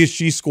personal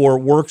ESG score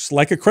works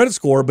like a credit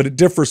score, but it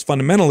differs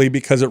fundamentally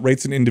because it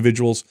rates an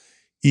individual's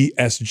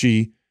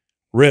ESG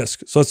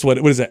risk. So that's what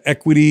is that?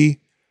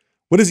 Equity.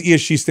 What does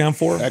ESG stand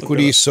for?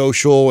 Equity,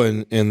 social,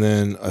 and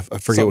then I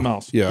forget something what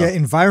else. Yeah,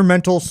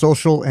 environmental,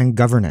 social, and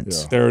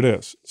governance. Yeah. There it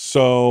is.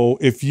 So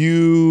if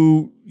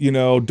you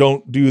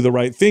don't do the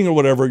right thing or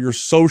whatever, your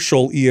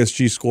social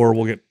ESG score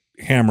will get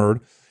hammered.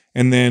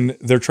 And then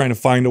they're trying to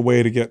find a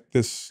way to get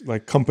this,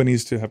 like,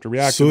 companies to have to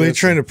react. So they're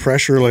trying to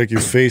pressure like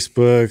your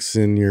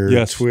Facebooks and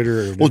your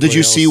Twitter. Well, did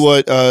you see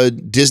what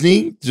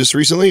Disney just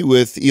recently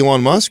with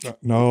Elon Musk?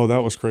 No,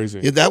 that was crazy.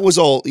 Yeah, that was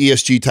all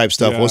ESG type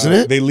stuff, wasn't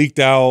it? They leaked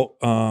out,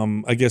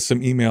 I guess, some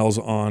emails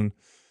on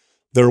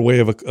their way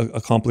of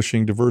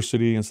accomplishing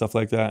diversity and stuff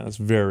like that. And it's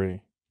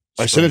very.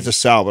 I sent it to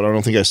Sal, but I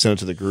don't think I sent it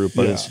to the group.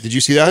 But did you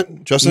see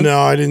that, Justin?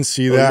 No, I didn't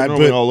see that. You're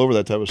normally all over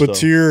that type of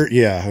stuff.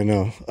 I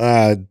know.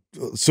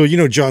 So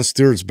Jon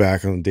Stewart's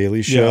back on the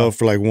Daily Show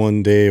for like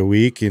one day a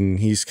week, and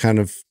he's kind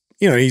of,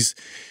 he's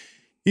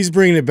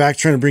bringing it back,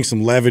 trying to bring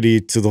some levity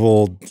to the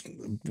whole.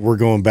 We're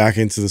going back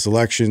into this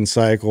election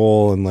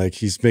cycle, and like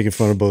he's making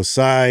fun of both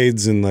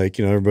sides, and like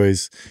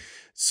everybody's.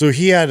 So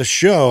he had a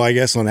show, I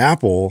guess, on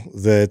Apple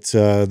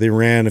that they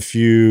ran a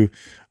few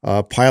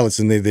pilots,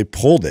 and they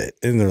pulled it,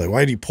 and they're like,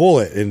 "Why did you pull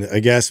it?" And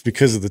I guess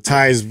because of the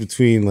ties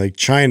between like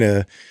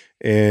China.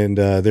 And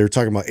they were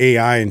talking about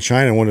AI in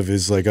China in one of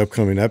his like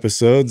upcoming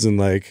episodes, and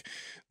like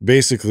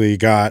basically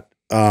got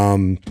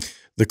the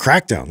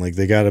crackdown. Like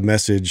they got a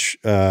message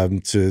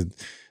to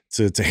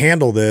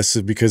handle this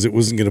because it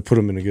wasn't going to put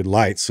him in a good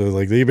light. So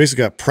like they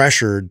basically got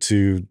pressured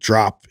to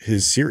drop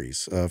his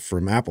series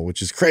from Apple,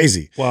 which is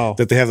crazy. Wow,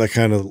 that they have that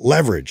kind of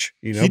leverage,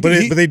 but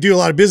they do a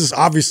lot of business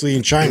obviously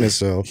in China.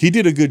 So he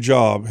did a good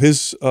job.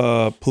 His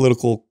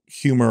political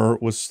humor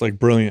was like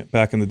brilliant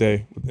back in the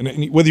day,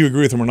 and whether you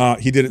agree with him or not,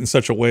 he did it in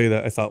such a way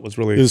that I thought was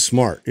really. It was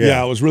smart.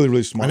 Yeah, it was really,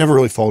 really smart. I never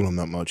really followed him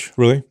that much.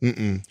 Really?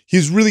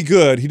 He's really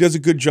good. He does a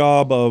good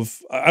job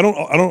of. I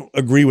don't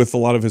agree with a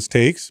lot of his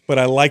takes, but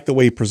I like the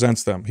way he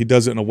presents them. He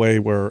does it in a way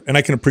where, and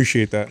I can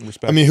appreciate that and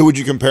respect. I mean, who would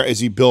you compare? Is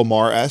he Bill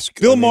Maher-esque?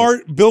 Bill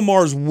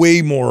Maher's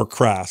way more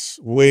crass,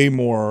 way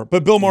more.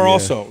 But Bill Maher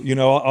also,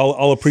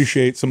 I'll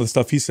appreciate some of the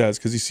stuff he says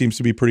because he seems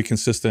to be pretty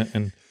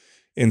consistent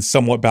and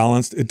somewhat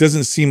balanced. It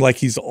doesn't seem like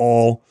he's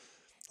all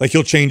like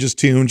he'll change his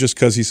tune just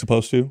because he's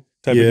supposed to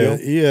type of deal.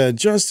 Yeah,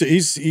 just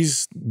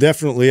he's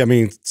definitely, I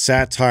mean,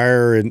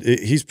 satire, and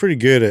he's pretty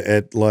good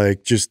at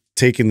like just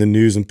taking the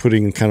news and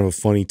putting kind of a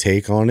funny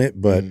take on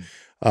it. But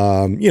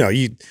You know,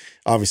 he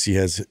obviously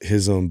has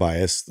his own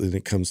bias and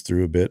it comes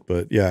through a bit,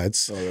 but yeah,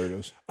 it's. Oh, there it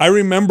is. I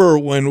remember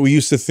when we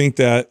used to think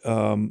that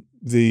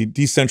the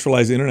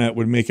decentralized internet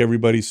would make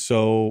everybody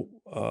so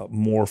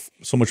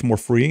much more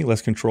free,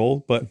 less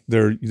controlled, but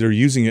they're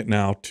using it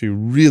now to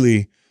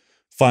really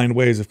find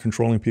ways of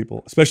controlling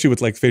people, especially with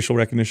like facial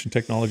recognition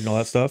technology and all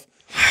that stuff.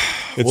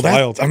 It's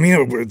wild. I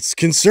mean, it's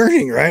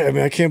concerning, right? I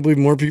mean, I can't believe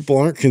more people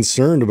aren't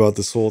concerned about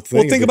this whole thing.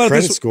 Well, think about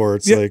credit this score.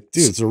 It's yeah, like,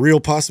 dude, it's a real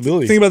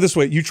possibility. Think about it this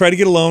way: you try to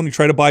get a loan, you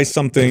try to buy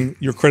something,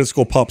 your credit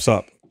score pops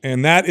up,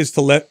 and that is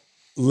to let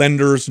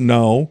lenders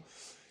know.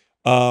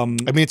 I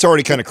mean, it's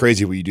already kind of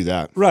crazy when you do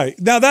that. Right.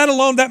 Now that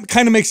alone, that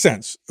kind of makes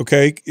sense.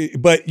 Okay.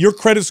 But your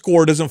credit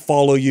score doesn't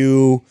follow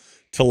you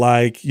to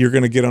like, you're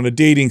going to get on a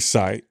dating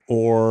site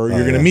or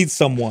you're going to meet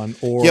someone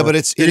or yeah, but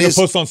it is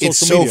post on social it's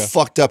so media.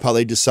 fucked up how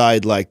they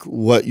decide like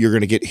what you're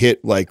going to get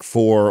hit like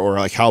for or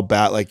like how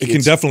bad, like it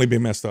can definitely be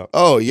messed up.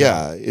 Oh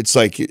yeah. It's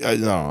like,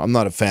 no, I'm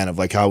not a fan of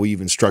like how we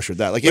even structured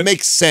that. Like it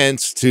makes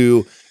sense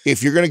to,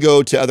 if you're going to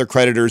go to other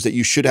creditors that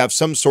you should have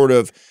some sort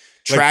of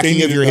tracking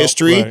like of your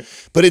history,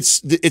 right. But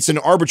it's an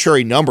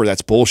arbitrary number.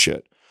 That's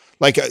bullshit.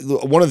 Like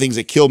one of the things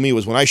that killed me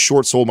was when I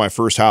short sold my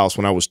first house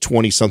when I was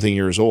 20 something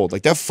years old.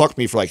 Like that fucked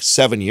me for like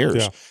 7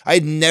 years. Yeah. I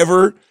had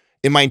never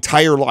in my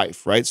entire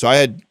life, right? So I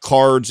had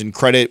cards and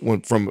credit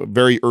from a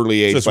very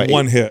early age. Just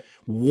one hit.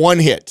 One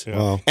hit. Yeah.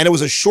 Wow. And it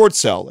was a short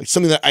sell, like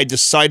something that I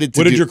decided to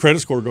What do. did your credit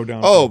score go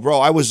down? Oh, bro,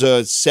 I was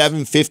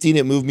 750 and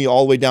it moved me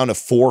all the way down to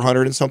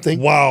 400 and something.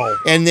 Wow.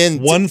 And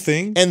then one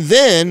thing. And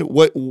then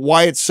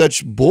why it's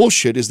such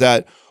bullshit is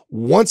that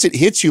once it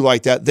hits you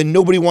like that, then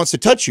nobody wants to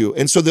touch you.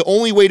 And so the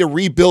only way to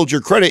rebuild your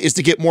credit is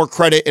to get more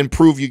credit and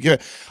prove you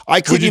get. I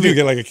couldn't even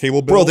get like a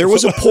cable bill. Bro, there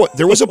was a point.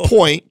 There was a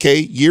point. Okay,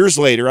 years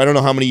later. I don't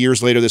know how many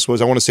years later this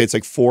was. I want to say it's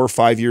like 4 or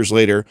 5 years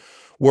later,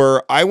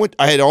 where I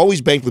had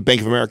always banked with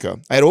Bank of America.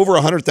 I had over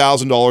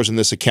 $100,000 in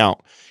this account,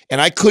 and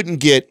I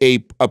couldn't get a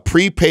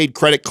prepaid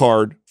credit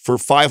card for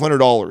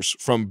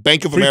 $500 from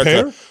Bank of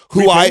America.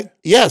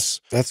 Yes.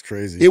 That's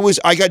crazy. It was,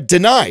 I got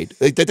denied.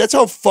 Like that's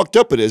how fucked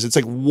up it is. It's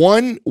like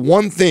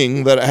one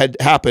thing that had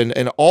happened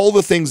and all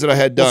the things that I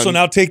had done. Well, so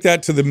now take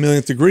that to the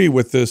millionth degree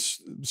with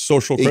this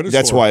social credit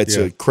That's score. why it's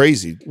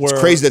crazy. It's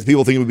crazy that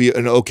people think it would be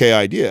an okay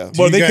idea.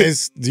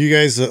 Do you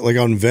guys like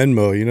on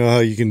Venmo, you know how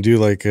you can do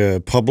like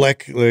a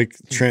public like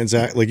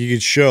transact, like you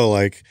could show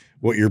like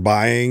what you're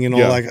buying and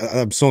all that.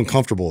 I'm so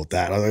uncomfortable with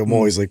that. I'm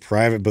always like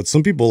private, but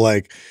some people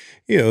like,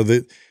 you know,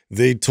 that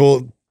they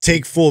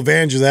take full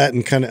advantage of that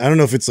and kind of, I don't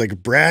know if it's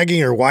like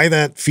bragging or why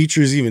that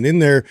feature is even in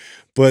there,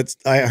 but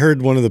I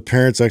heard one of the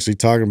parents actually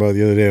talking about it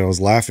the other day and I was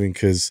laughing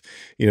because,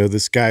 you know,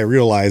 this guy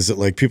realized that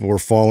like people were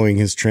following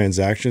his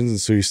transactions.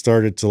 And so he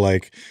started to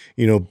like,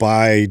 you know,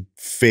 buy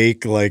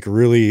fake, like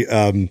really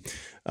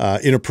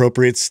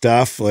inappropriate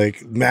stuff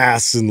like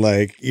masks and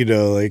like, you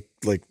know, like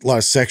a lot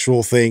of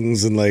sexual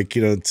things and like,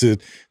 you know,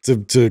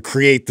 to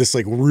create this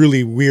like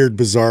really weird,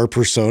 bizarre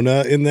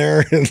persona in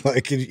there. And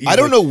like, I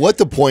don't know what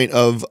the point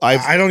of,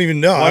 I don't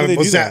even know. Why would they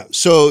do that?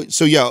 So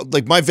yeah,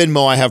 like my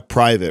Venmo, I have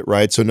private,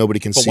 right? So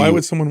nobody can see. Why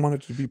would someone want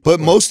it to be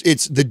public? But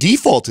the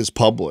default is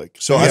public.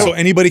 So so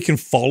anybody can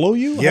follow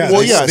you? Yeah.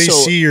 Well, they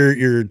see your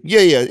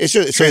It's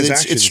just, so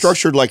it's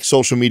structured like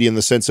social media in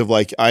the sense of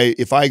like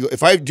if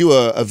I do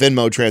a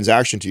Venmo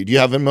transaction to you, do you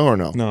have Venmo or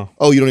no? No.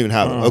 Oh, you don't even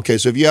have it. Okay,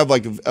 so if you have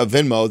like a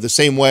Venmo, the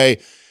same way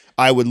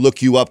I would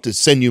look you up to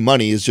send you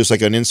money is just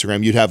like on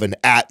Instagram. You'd have an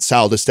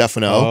 @Sal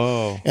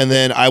DiStefano, and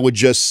then I would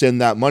just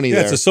send that money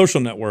there. It's a social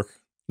network.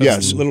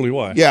 That's literally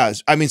why. Yeah,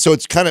 I mean, so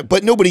it's kind of,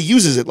 but nobody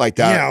uses it like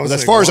that. Yeah,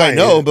 as far as I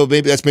know, but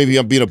maybe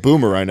I'm being a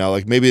boomer right now.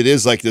 Like maybe it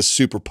is like this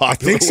super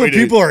popular. I think some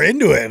people are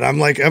into it. I'm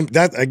like,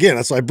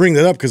 that's why I bring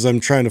that up because I'm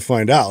trying to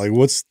find out like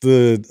what's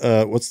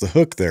the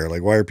hook there?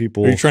 Like why are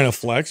people? Are you trying to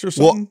flex or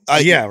something?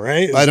 Well, yeah,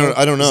 right. I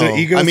don't know.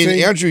 I mean,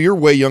 Andrew, you're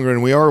way younger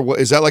than we are.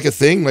 Is that like a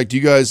thing? Like, do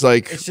you guys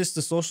like? It's just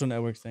the social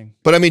network thing.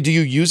 But I mean, do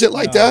you use it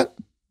like that?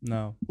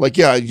 No. Like,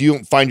 yeah, you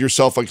don't find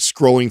yourself like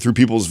scrolling through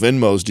people's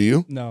Venmos, do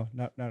you? No,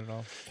 not at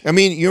all. I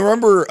mean, you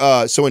remember?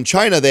 So in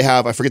China, they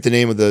have, I forget the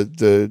name of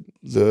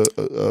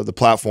the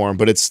platform,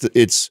 but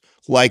it's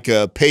like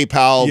a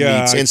PayPal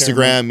meets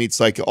Instagram meets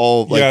like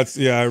all. Like,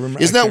 I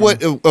remember. Isn't that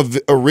what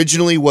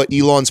originally what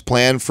Elon's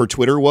plan for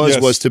Twitter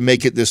was to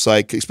make it this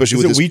like, especially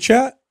with this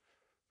WeChat?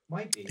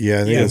 Might be.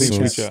 Yeah, I think it's it's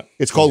WeChat.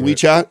 It's called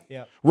WeChat.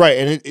 Yeah.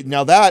 Right, and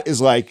now that is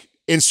like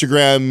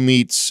Instagram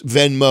meets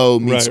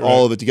Venmo meets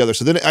all of it together.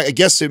 So then I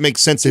guess it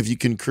makes sense if you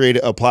can create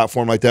a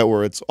platform like that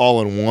where it's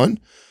all in one.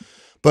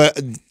 But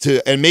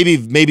maybe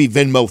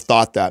Venmo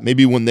thought that.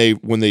 Maybe when they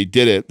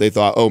did it, they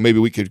thought, oh, maybe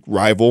we could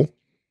rival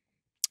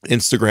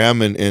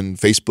Instagram and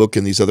Facebook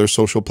and these other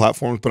social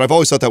platforms. But I've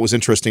always thought that was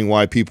interesting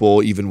why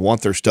people even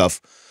want their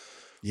stuff.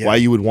 Yeah. Why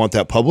you would want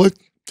that public.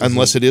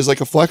 Unless it is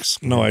like a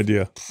flex. No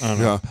idea. I don't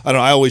know. Yeah. I don't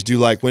know. I always do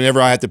like whenever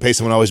I have to pay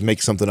someone, I always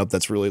make something up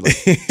that's really like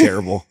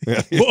terrible.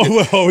 Yeah.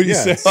 What do you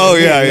say? Oh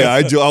yeah.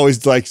 I do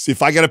always like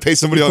if I gotta pay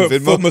somebody on Put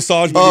Venmo. foot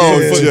massage. But Oh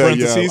you put foot in yeah.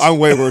 parentheses. I'm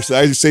way worse.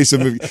 I just say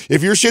something.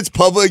 If your shit's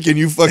public and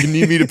you fucking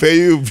need me to pay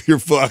you, you're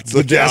fucked.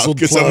 Look out, Bedazzled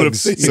because I'm gonna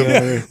plugs, say some you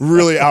know?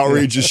 really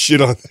outrageous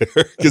shit on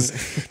there. Because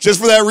just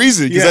for that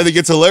reason, because I think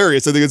it's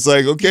hilarious. I think it's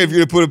like, okay, if you're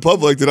gonna put it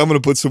public, then I'm gonna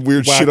put some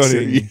weird shit on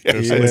Waxing. it.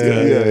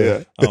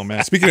 Yeah. Oh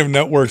man. Speaking of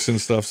networks and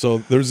stuff, so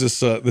there's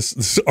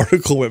this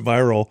article went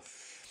viral.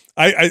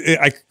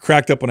 I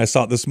cracked up when I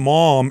saw it. This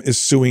mom is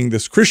suing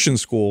this Christian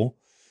school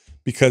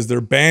because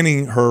they're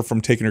banning her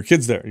from taking her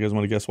kids there. You guys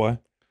want to guess why?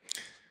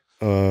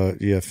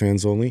 Yeah,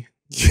 fans only.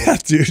 Yeah,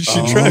 dude. She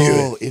Oh,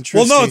 drives. interesting.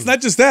 Well, no, it's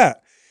not just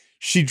that.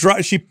 She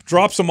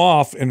drops them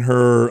off in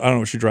her, I don't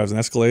know, she drives an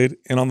Escalade,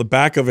 and on the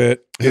back of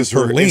it is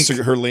her link,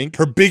 Her link.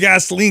 her big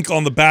ass link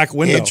on the back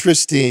window.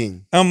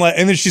 Interesting. I'm like,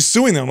 and then she's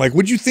suing them. Like,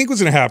 what do you think was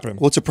going to happen?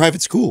 Well, it's a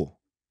private school.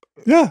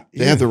 Yeah,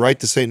 They have the right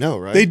to say no,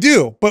 right? they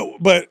do. But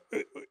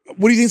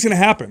what do you think's going to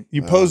happen?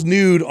 You pose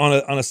nude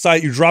on a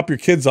site, you drop your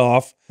kids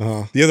off.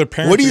 The other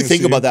parents. What do you are gonna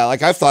think see about that?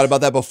 Like I've thought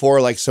about that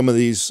before. Like some of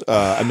these.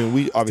 I mean,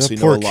 we obviously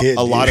That know poor kid,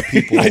 a lot of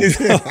people. I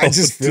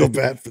just feel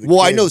bad for the Well,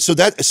 I kid. know.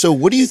 So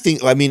what do you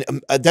think? I mean,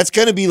 that's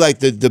going to be like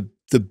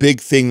the big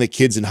thing that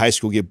kids in high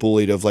school get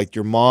bullied of, like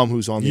your mom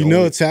who's on the. You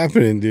know it's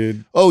happening,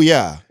 dude. Oh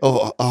yeah.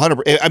 Oh,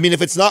 100%. I mean,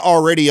 if it's not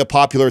already a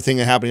popular thing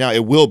that happening now,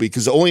 it will be,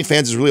 because the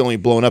OnlyFans is really only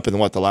blown up in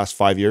the last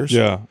 5 years.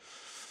 Yeah.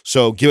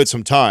 So give it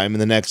some time in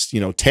the next,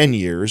 10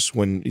 years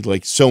when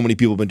like so many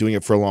people have been doing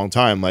it for a long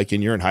time. Like,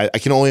 and you're in high, I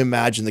can only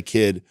imagine the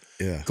kid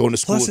going to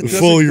school. Plus, it doesn't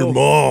Fool your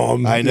go-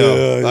 mom. I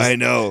know. Yeah, I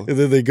know. And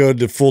then they go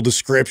into full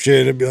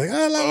description and be like,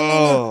 ah, la, la, la,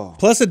 la. Oh.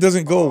 Plus, it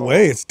doesn't go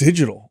away. It's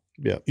digital.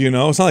 Yeah. You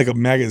know, it's not like a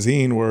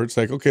magazine where it's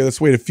like, okay, let's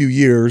wait a few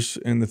years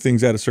and the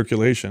thing's out of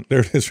circulation.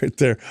 There it is right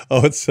there.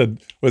 Oh, it said,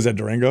 what is that,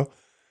 Durango?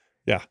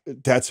 Yeah.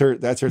 That's her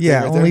Yeah, thing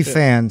right there?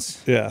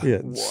 OnlyFans. Yeah.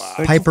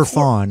 Yeah. Piper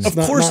Fawn. Of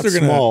Not- course not they're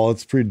gonna- small.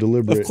 It's pretty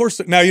deliberate. Of course.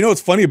 Now, you know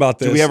what's funny about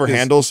this? Do we have her is-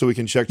 handle so we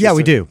can check? Yeah, just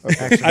we to- do.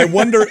 I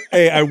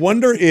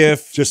wonder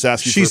if Just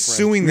ask you she's for a friend.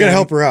 suing We them. gotta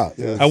help her out.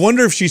 Yeah. I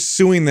wonder if she's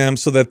suing them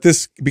so that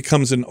this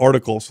becomes an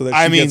article so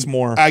that she gets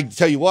more. I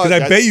tell you what.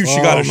 Because I bet you she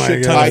got a Oh my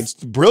shit God. ton of. It's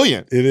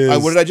brilliant. It is.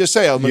 What did I just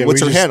say? I mean, Yeah,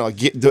 what's we her just-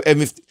 handle?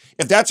 And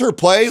if that's her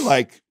play,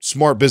 like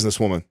smart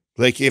businesswoman.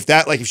 Like if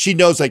she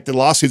knows like the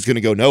lawsuit's going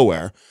to go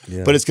nowhere,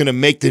 Yeah. but it's going to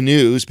make the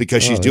news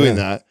because she's doing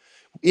that.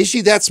 Is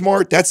she that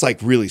smart? That's like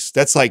 3D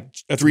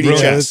brilliant.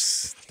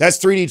 chess. That's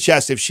 3D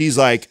chess. If she's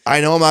like,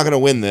 I know I'm not going to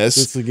win That's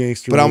this, the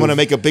gangster. but I'm going to move.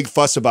 make a big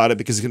fuss about it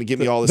because it's going to get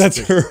me all this. That's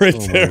her right Oh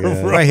my there,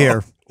 God. bro. Right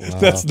here.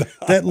 That's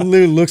That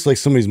literally looks like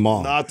somebody's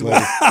mom. not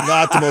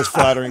the most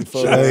flattering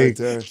photo right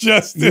there.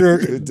 Justin. You're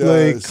It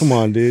like, does. come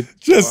on, dude.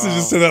 Justin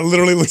just said that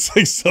literally looks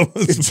like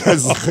someone's. It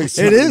does look like It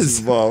somebody's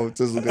is. mom. It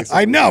does look like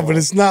I somebody's know, mom. but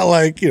it's not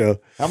like,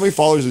 How many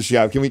followers does she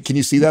have? Can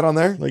you see that on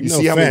there? Like, you no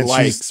see how many offense,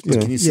 likes, she's, but you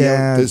can know. you see?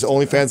 Yeah. Does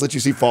OnlyFans let you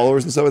see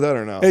followers and stuff like that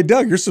or no? Hey,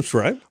 Doug, you're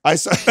subscribed. I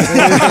saw.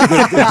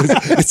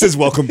 It says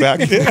welcome back,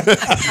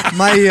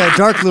 My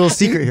dark little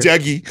secret here.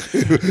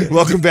 Dougie.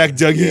 Welcome back,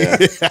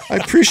 Dougie. I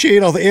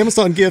appreciate all the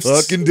Amazon gifts.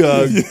 Fucking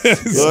Doug.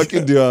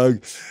 Fucking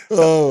Doug.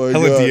 Oh my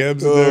Hella god.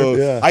 DMs in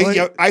there.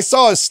 Yeah. I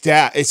saw a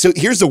stat. And so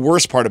here's the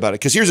worst part about it.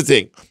 Because here's the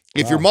thing.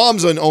 If your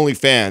mom's on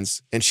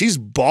OnlyFans and she's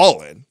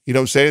balling, you know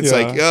what I'm saying? It's Yeah.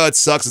 like, oh, it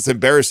sucks. It's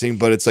embarrassing.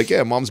 But it's like,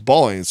 yeah, mom's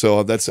balling.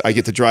 So I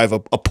get to drive a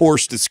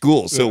Porsche to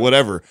school. So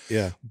whatever.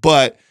 Yeah.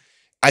 But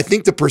I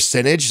think the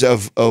percentage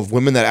of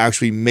women that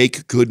actually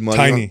make good money,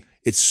 Tiny.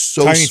 it's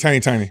so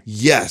Tiny.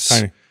 Yes.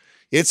 Tiny.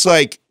 It's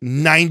like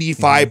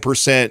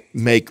 95%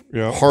 make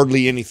Yeah.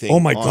 hardly anything. Oh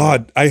my on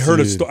God. I heard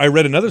a Dude. story. I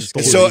read another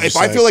story. it. So Just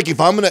if I like- feel like if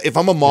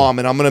I'm a mom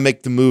and I'm gonna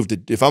make the move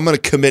if I'm gonna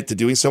commit to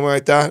doing something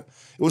like that,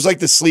 it was like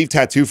the sleeve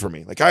tattoo for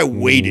me. Like I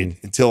waited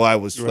until I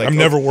was like, I'm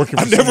never working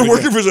for I'm never somebody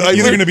working like for that. somebody.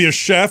 You're either going to be a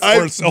chef or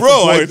Bro,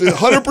 self-employed.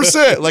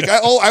 100%. Like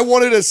I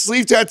wanted a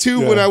sleeve tattoo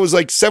when I was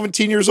like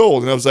 17 years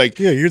old, and I was like,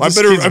 Yeah, you're I this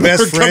better kid's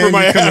best cover friend.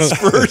 my You're coming ass up-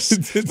 first,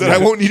 that I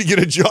won't need to get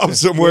a job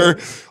somewhere.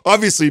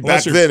 Obviously, back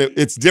Unless you're- then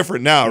it's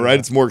different now, right?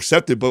 It's more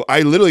accepted, but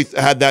I literally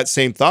had that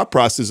same thought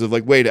process of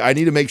like, wait, I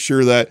need to make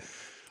sure that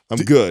I'm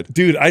good.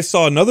 Dude, I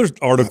saw another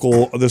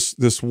article.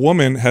 This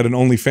woman had an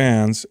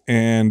OnlyFans,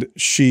 and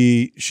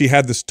she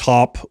had this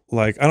top,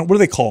 like, what do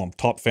they call him?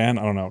 Top fan?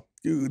 I don't know.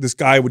 This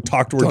guy would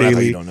talk to her Don't act like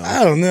daily. you don't know.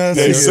 I don't know.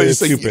 Yeah, It's so like-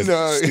 it's like,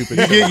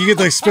 stupid. you get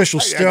like special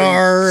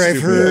star.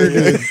 I've heard.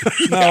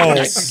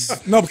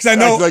 No, because I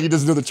know. Act like he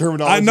doesn't know the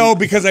terminology. I know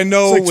because I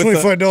know It's like with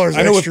 $25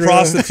 I know with extra.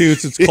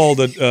 prostitutes, it's called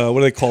a what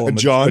do they call them?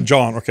 John? A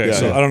John. Okay, Yeah,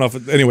 so yeah. I don't know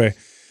if anyway.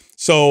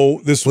 So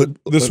this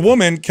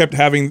woman kept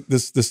having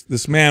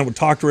this man would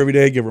talk to her every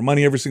day, give her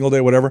money every single day,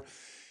 whatever.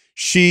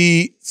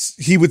 He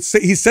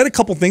said a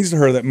couple things to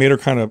her that made her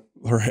kind of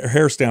her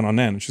hair stand on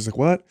end. And she's like,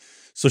 "What?"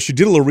 So she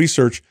did a little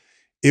research.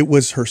 It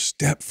was her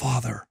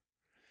stepfather.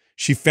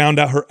 she found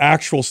out her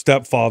actual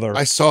stepfather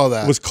I saw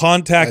that. was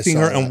contacting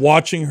I her saw and that.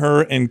 watching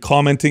her and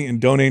commenting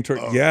and donating to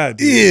her. Yeah,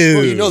 dude. Ew.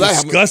 Bro, you know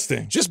that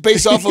Disgusting. just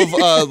based off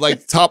of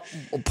like top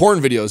porn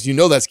videos, you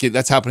know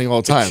that's happening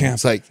all the time. can't-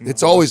 It's like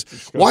it's always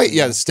why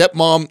yeah, the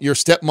stepmom, your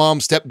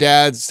stepmom,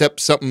 stepdad,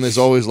 something is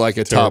always like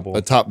a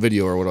Terrible. top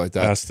video or whatever like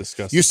that. That's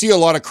disgusting. You see a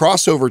lot of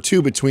crossover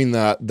too between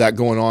that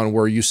going on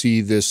where you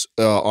see this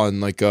on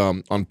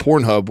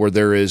Pornhub where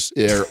there are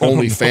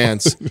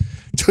OnlyFans.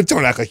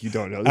 Don't act like you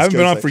don't know. This I haven't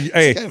been guy's on for like,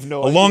 hey, I have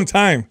no a idea. long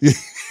time.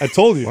 I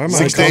told you. Why am I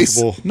 6 days?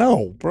 uncomfortable?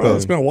 No, bro,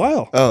 it's been a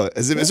while. Oh,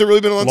 has it really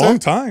been a long, Long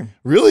time? time.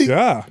 Really?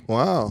 Yeah,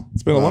 Wow.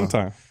 it's been a long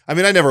time. I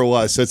mean, I never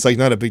was, so it's like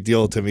not a big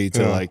deal to me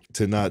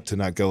to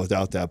not go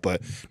without that.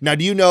 But now,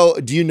 do you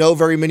know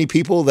very many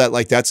people that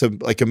like that's a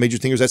major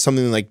thing, or is that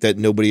something like that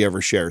nobody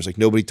ever shares? Like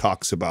nobody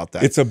talks about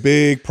that. It's a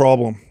big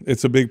problem.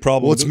 It's a big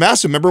problem. Well, it's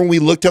massive. Remember when we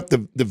looked up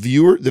the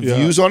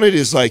views on it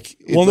is like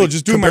Well, no, like,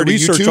 just doing my compared to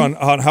research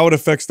YouTube? on how it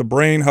affects the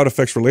brain, how it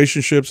affects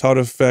relationships, how it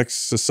affects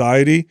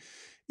society.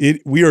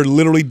 We are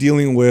literally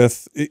dealing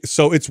with,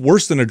 so it's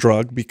worse than a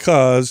drug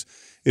because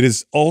it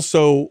is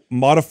also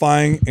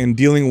modifying and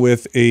dealing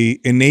with a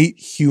innate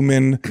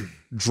human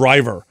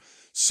driver.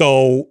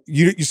 So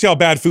you see how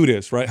bad food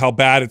is, right? How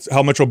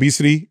how much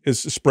obesity is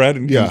spread,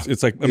 and Yeah.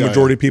 it's like a Yeah,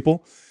 majority of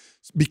people.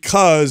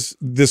 Because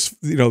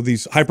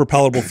these hyper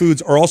palatable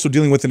foods are also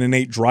dealing with an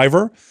innate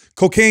driver.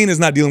 Cocaine is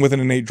not dealing with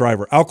an innate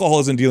driver. Alcohol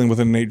isn't dealing with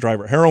an innate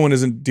driver. Heroin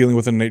isn't dealing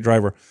with an innate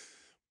driver.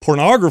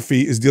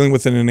 Pornography is dealing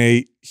with an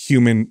innate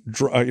human,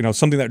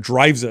 something that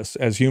drives us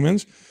as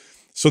humans.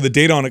 So the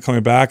data on it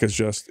coming back is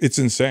it's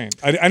insane.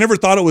 I never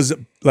thought it was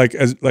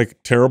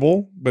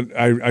terrible, but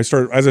as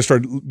I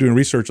started doing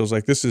research, I was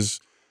like, this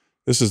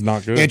is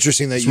not good.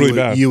 Interesting that It's really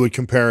bad. you would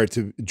compare it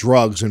to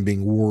drugs and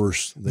being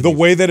worse. Than The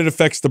way that it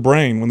affects the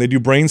brain when they do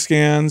brain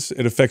scans,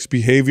 it affects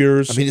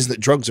behaviors. I mean, isn't it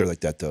drugs are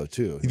like that though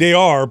too? They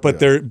are,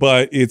 but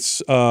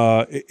it's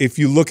if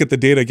you look at the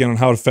data again on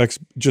how it affects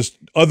just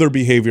other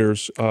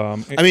behaviors. I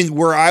mean,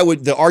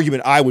 the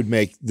argument I would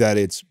make that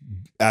it's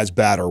as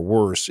bad or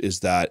worse is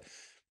that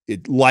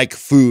it, like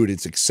food,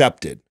 it's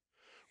accepted,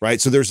 right?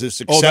 So there's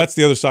this. That's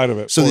the other side of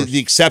it. So the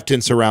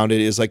acceptance around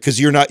it is like because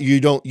you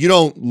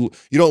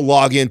don't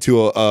log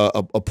into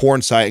a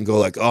porn site and go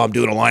like, oh, I'm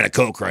doing a line of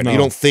coke right now. You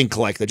don't think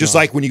like that. Just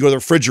like when you go to the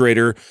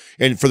refrigerator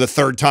and for the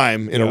third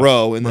time in a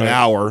row in an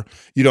hour,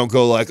 you don't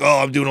go like, oh,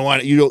 I'm doing a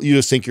line. You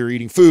just think you're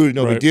eating food,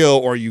 no big deal,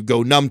 or you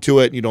go numb to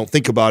it and you don't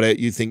think about it.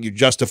 You think you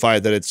justify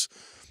that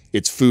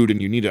it's food and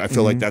you need it. I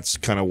feel like that's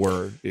kind of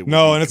where it would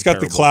No, be and it's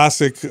got the comparable.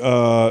 classic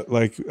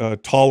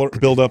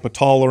build up a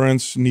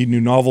tolerance, need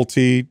new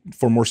novelty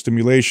for more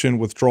stimulation,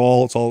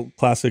 withdrawal. It's all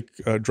classic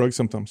drug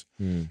symptoms.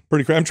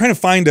 Pretty crazy. I'm trying to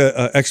find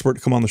a expert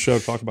to come on the show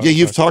to talk about. Yeah, it.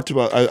 you've talked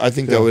about. I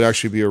think that would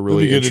actually be a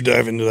really It'd be good to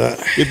dive into that.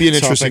 It'd be an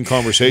interesting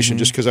conversation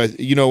just because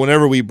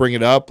whenever we bring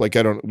it up, like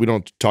we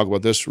don't talk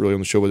about this really on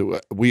the show,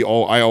 but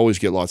I always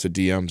get lots of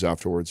DMs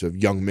afterwards of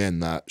young men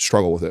that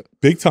struggle with it.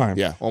 Big time.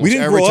 Yeah, we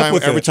didn't grow up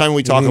with every it. time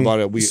we talk about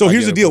it, So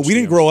here's the deal: we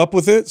didn't grow up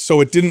with it, so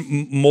it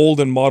didn't mold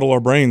and model our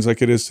brains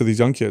like it is to these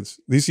young kids.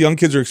 These young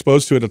kids are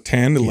exposed to it at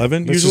 10,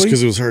 11, That's just usually.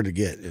 because it was hard to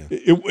get. Yeah.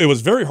 It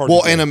was very hard.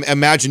 Well, to get. and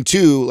imagine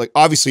too, like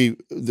obviously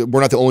we're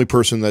not the only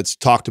person that's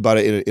talked about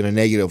it in a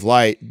negative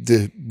light.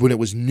 When it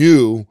was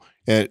new,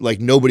 and like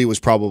nobody was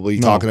probably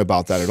talking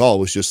about that at all. It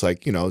was just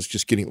like it's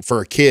just getting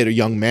for a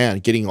young man,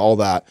 getting all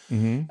that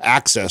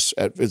access.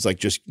 It's like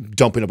just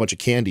dumping a bunch of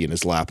candy in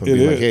his lap and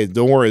being like, "Hey,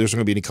 don't worry, there's not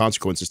going to be any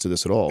consequences to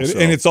this at all."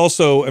 And it's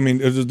also, I mean,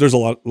 there's a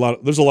lot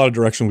of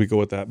direction we go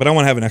with that. But I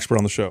want to have an expert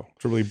on the show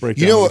to really break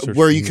down.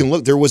 Where you can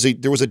look. There was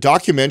a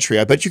documentary.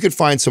 I bet you could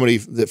find somebody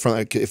that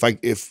from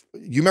if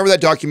you remember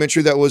that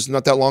documentary that was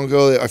not that long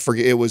ago. I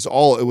forget. It was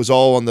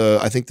all on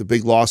I think the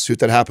big lawsuit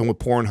that happened with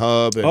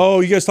Pornhub.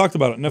 And, you guys talked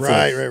about it.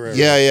 Netflix. Right.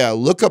 Yeah.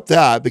 Look up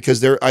that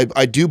because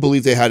I do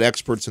believe they had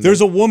experts in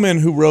There's a woman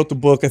who wrote the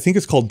book. I think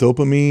it's called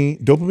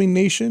Dopamine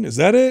Nation. Is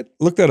that it?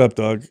 Look that up,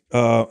 Doug.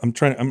 I'm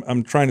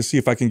trying to see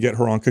if I can get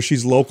her on because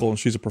she's local and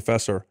she's a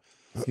professor.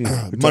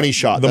 Money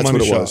Shot. That's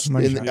what it was.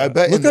 I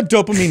bet Look up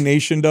Dopamine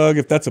Nation, Doug.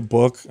 If that's a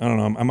book, I don't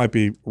know. I might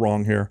be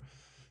wrong here,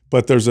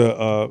 but there's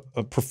a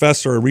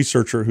professor, a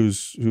researcher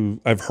who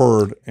I've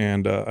heard,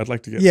 and I'd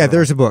like to get. Yeah, her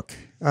there's a book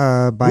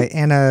by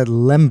Anna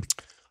Lem.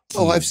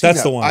 Oh, I've seen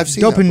That's that. the one. I've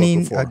seen that book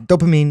Dopamine before.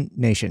 Dopamine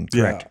Nation.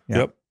 Correct.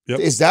 Yeah. Yep.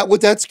 Is that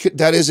what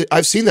that is?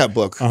 I've seen that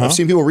book. I've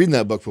seen people reading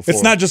that book before.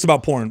 It's not just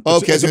about porn. Okay, I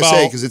was it's going to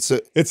say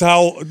because it's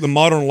how the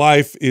modern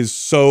life is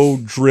so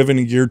driven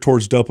and geared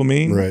towards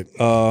dopamine, Right.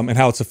 And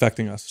how it's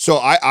affecting us. So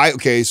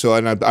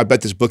I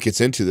bet this book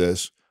gets into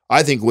this.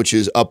 I think which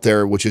is up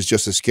there, which is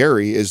just as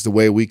scary, is the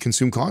way we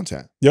consume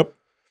content. Yep.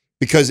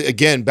 Because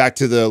again, back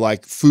to the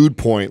like food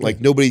point,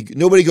 like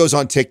nobody goes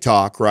on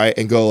TikTok, right,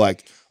 and go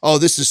like, oh,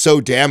 this is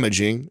so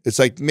damaging. It's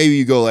like maybe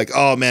you go like,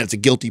 oh man, it's a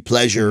guilty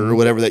pleasure or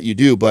whatever that you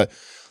do. But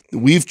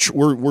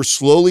we're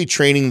slowly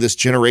training this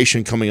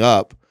generation coming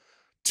up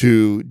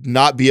to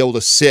not be able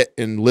to sit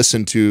and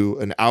listen to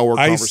an hour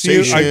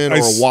conversation or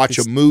watch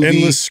a movie.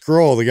 Endless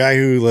scroll. The guy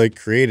who like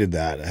created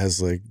that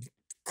has like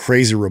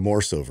crazy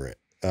remorse over it.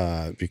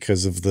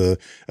 because of the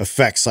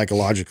effects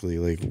psychologically,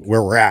 like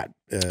where we're at.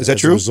 Is that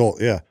as true? A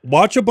result, yeah.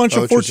 Watch a bunch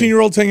of interesting.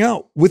 14-year-olds hang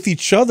out with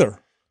each other.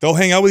 They'll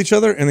hang out with each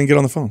other and then get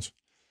on the phones.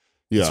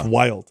 Yeah. It's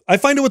wild. I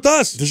find it with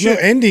us. There's no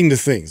ending to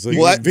things. Like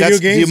Well, video that's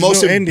games, the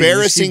most there's no ending. You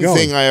just keep embarrassing going.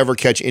 thing I ever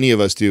catch any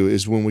of us do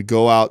is when we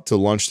go out to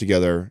lunch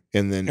together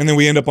and then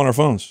we end up on our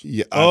phones.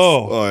 yeah,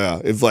 Oh. yeah,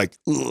 it's like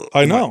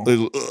I know.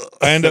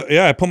 I end up,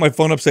 I put my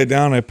phone upside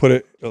down. I put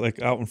it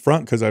like out in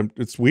front because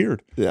it's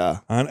weird. yeah.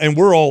 And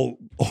we're all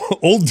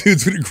old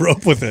dudes who grew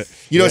up with it.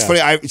 You know, it's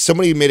funny.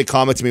 Somebody made a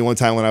comment to me one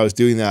time when I was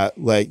doing that,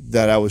 like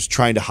that I was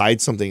trying to hide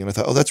something, and I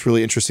thought, oh, that's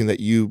really interesting that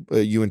you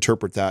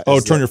interpret that. Oh,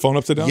 as turn that. your phone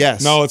upside down?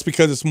 Yes. No, it's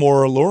because it's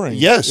more alluring.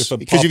 Yes,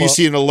 because if you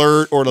see an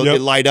alert or it'll Yep.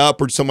 get light up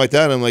or something like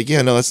that, I'm like,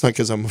 yeah, no, that's not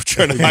because I'm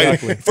trying to hide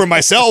Exactly. it for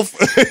myself.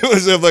 It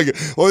was like,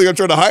 the only thing I'm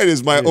trying to hide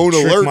is my own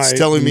trick alerts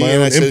telling me, my and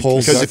own I said,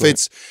 impulse. because Exactly.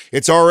 if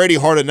it's already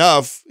hard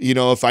enough, you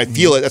know, if I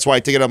feel it, that's why I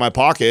take it out of my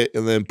pocket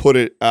and then put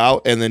it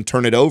out and then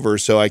turn it over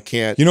so I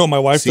can't. You know what my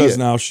wife see does it.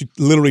 now? She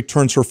literally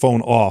turns her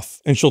phone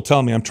off, and she'll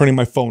tell me, I'm turning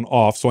my phone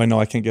off so I know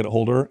I can't get a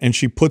hold of her. And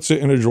she puts it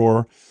in a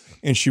drawer,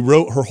 and she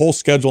wrote her whole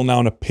schedule now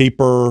in a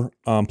paper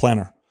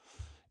planner.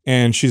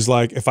 And she's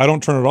like, if I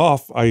don't turn it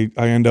off, I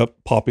end up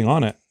popping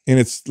on it. And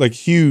it's like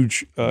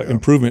huge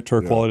improvement to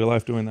her quality of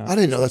life doing that. I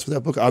didn't know that's what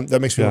that book. That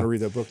makes me Yeah. want to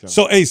read that book now.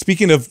 So, hey,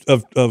 speaking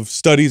of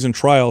studies and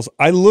trials,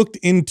 I looked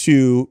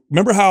into,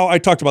 remember how I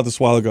talked about this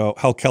a while ago,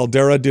 how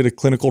Caldera did a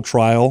clinical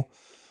trial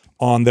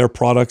on their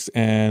products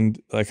and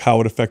like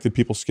how it affected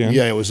people's skin?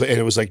 yeah, it was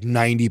like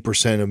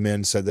 90% of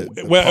men said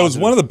that. Well, it was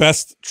one of the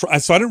best. So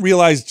I didn't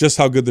realize just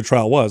how good the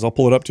trial was. I'll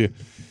pull it up to you.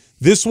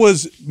 This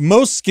was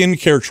most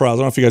skincare trials.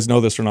 I don't know if you guys know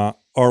this or not.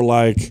 Are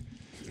like,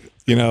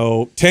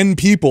 10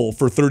 people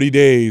for 30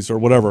 days or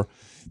whatever.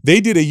 They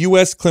did a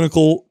U.S.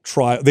 clinical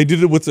trial. They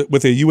did it with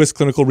a U.S.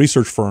 clinical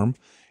research firm.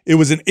 It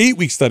was an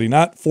 8-week study,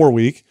 not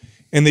 4-week,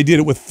 and they did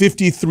it with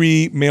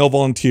 53 male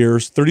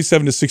volunteers,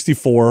 37 to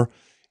 64,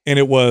 and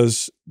it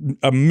was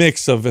a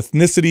mix of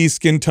ethnicity,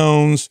 skin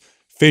tones,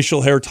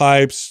 facial hair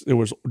types. It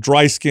was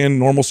dry skin,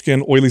 normal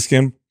skin, oily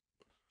skin.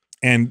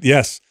 And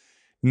yes,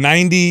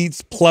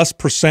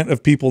 90+%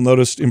 of people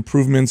noticed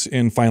improvements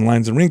in fine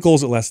lines and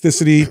wrinkles,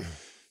 elasticity,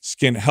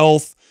 skin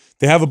health.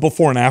 They have a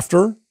before and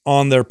after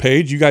on their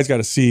page. You guys got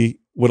to see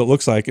what it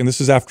looks like. And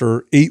this is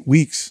after 8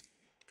 weeks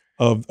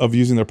of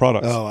using their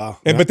products. Oh, wow.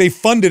 But they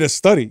funded a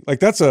study.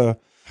 Like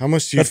How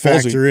much do you That's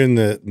ballsy. factor in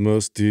that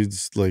most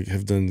dudes like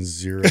have done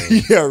zero?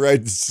 Yeah, right.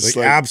 It's just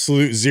like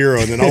absolute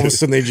zero, and then all of a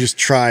sudden they just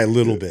try a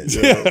little bit.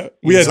 yeah.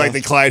 it's like the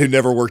client who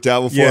never worked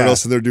out before, and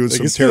also they're doing like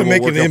some it's gonna terrible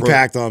make an workout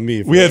impact on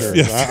me. For We had- sure.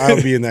 yeah.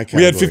 I'll be in that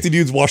We category. had 50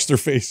 dudes wash their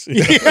face.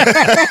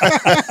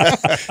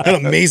 Had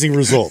amazing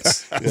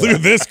results. Look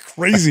at this,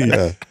 crazy.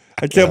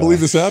 I can't believe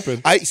this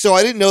happened. I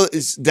didn't know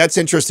that's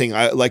interesting.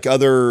 I like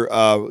other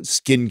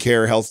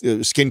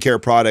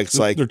skincare products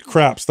like They're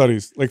crap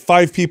studies. Like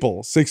 5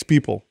 people, 6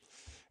 people.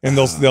 And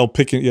they'll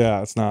pick it.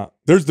 Yeah, it's not.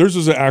 Theirs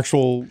was an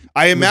actual.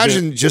 I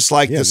imagine just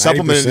like Yeah, the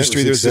supplement 90%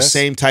 industry, there's the success.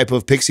 same type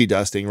of pixie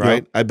dusting,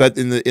 right? Yep. I bet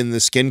in the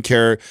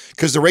skincare,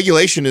 because the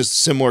regulation is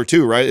similar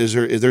too, right?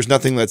 There's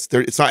nothing that's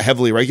there. It's not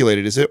heavily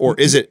regulated, is it? Or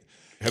is it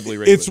heavily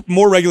regulated? It's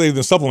more regulated than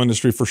the supplement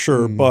industry for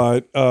sure,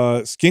 but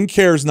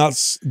skincare is not.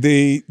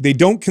 They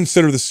don't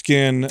consider the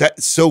skin.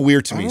 That's so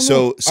weird to me.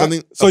 So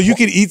something. So you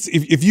could eat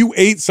if you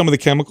ate some of the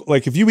chemical.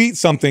 Like if you eat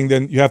something,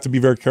 then you have to be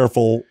very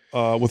careful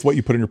with what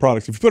you put in your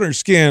products. If you put it on your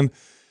skin,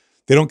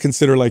 they don't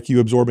consider like you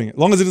absorbing it, as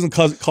long as it doesn't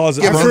cause.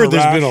 I've burn or heard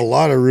there's rash. been a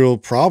lot of real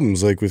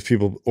problems, like with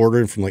people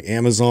ordering from like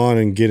Amazon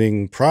and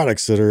getting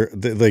products that are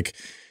like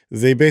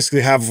they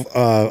basically have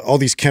all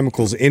these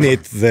chemicals in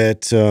it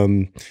that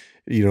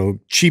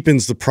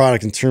cheapens the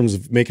product in terms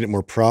of making it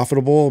more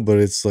profitable, but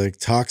it's like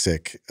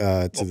toxic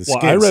to the Well,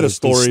 skin. I read a it's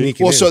been story-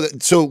 sneaking Well, in.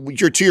 so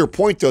you're to your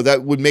point though,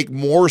 that would make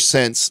more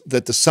sense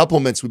that the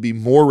supplements would be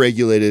more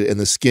regulated and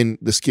the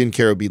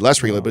skincare would be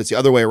less regulated. But it's the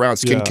other way around.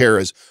 Skincare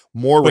is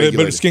more But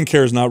regulated.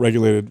 skincare is not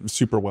regulated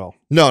super well.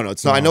 No,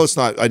 it's not. I know it's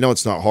not. I know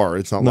it's not hard.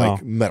 It's not No.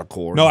 like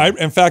medical. Or No,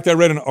 in fact, I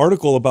read an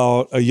article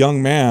about a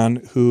young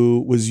man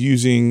who was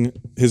using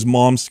his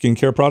mom's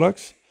skincare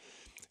products.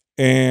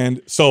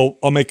 And so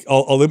let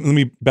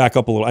me back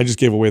up a little. I just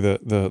gave away the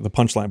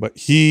punchline, but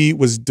he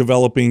was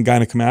developing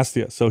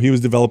gynecomastia. So he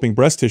was developing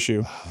breast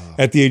tissue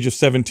at the age of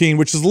 17,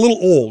 which is a little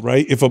old,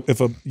 right? If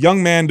a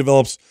young man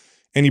develops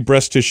any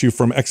breast tissue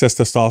from excess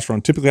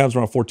testosterone, typically happens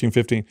around 14,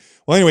 15.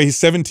 Well, anyway, he's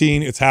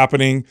 17. It's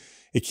happening.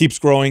 It keeps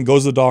growing,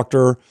 goes to the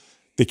doctor.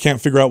 They can't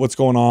figure out what's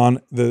going on.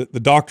 The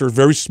doctor,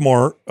 very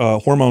smart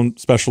hormone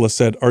specialist,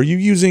 said, "Are you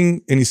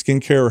using any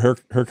skincare or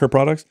hair care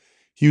products?"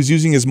 He was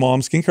using his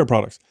mom's skincare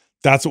products.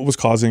 That's what was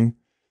causing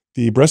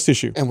the breast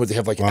tissue. And would they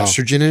have like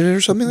estrogen in it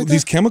or something like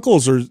These that?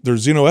 chemicals they're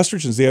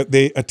xenoestrogens.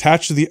 They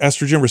attach to the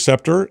estrogen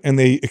receptor, and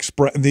the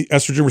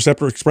estrogen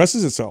receptor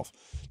expresses itself.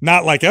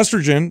 Not like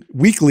estrogen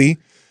weakly.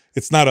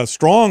 It's not a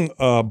strong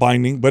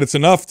binding, but it's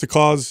enough to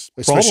cause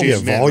Especially problems.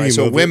 in men, volume right?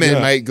 So of it, women yeah.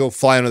 might go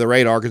fly under the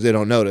radar because they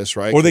don't notice,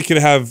 right? Or they could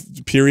have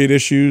period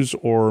issues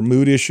or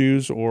mood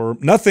issues or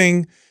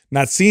nothing,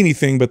 not see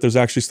anything, but there's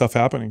actually stuff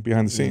happening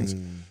behind the scenes.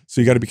 So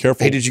you got to be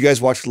careful. Hey, did you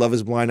guys watch Love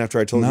Is Blind after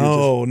I told you?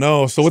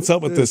 No. So what's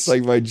up with It's this?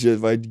 like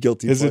my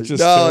guilty. Is it pleasure.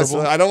 just no?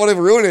 terrible? I don't want to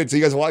ruin it. So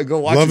you guys go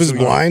watch. Love it Is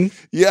sometime. Blind?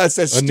 Yes,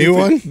 that's A stupid. new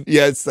one?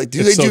 Yeah, it's like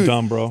it's so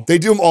dumb, bro. They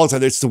do them all the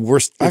time. It's the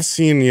worst. I've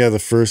seen the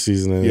first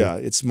season. I think. Yeah,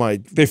 it's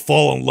my. They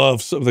fall in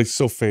love. So like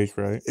so fake,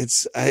 right?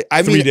 It's I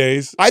 3 mean,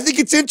 days. I think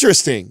it's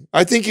interesting.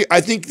 I think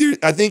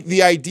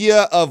the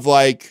idea of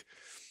like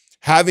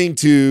having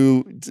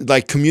to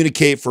like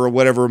communicate for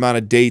whatever amount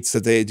of dates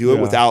that they do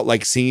it without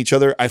like seeing each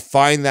other. I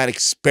find that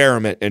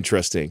experiment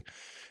interesting.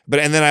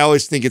 And then I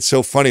always think it's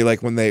so funny,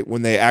 like when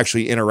they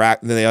actually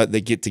interact, and then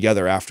they get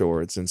together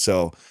afterwards. And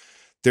so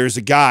there's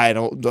a guy, I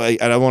don't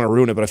want to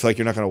ruin it, but I feel like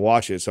you're not going to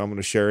watch it, so I'm going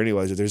to share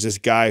anyways. There's this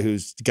guy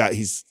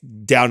he's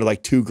down to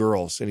like 2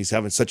 girls, and he's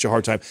having such a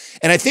hard time.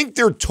 And I think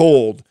they're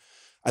told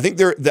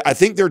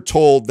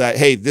that,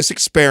 hey, this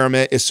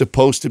experiment is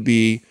supposed to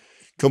be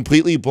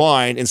completely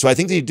blind, and so I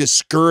think they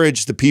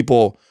discourage the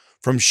people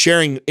from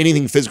sharing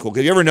anything physical.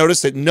 Because you ever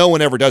notice that no one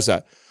ever does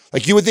that?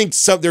 Like you would think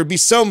there'd be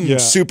some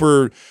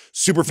superficial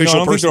I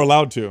don't think they're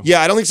allowed to.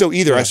 Yeah, I don't think so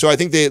either. Yeah. So I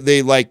think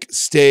they like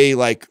stay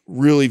like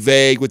really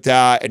vague with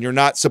that, and you're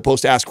not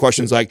supposed to ask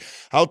questions like,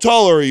 "How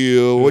tall are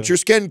you? What's your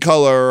skin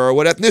color? Or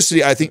what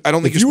ethnicity?" I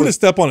don't think If you were to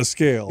step on a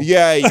scale.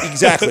 Yeah,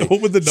 exactly.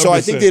 What would the so I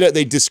numbers think say?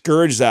 they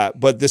discourage that.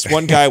 But this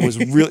one guy was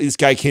really. This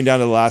guy came down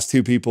to the last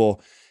 2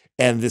 people.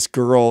 And this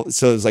girl,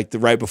 so it was like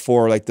right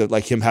before,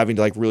 like him having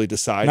to like really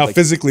decide. Now, like,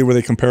 physically, were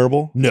they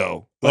comparable?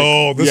 no.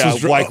 Oh, this yeah,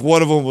 was like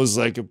one of them was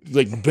like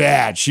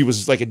bad. She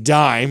was like a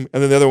dime,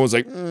 and then the other one was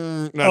like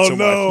not so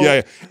much. Yeah,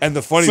 yeah. And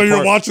the funny So part,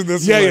 you're watching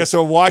this? Yeah, like, yeah.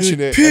 So I'm watching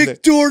it.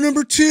 Pick door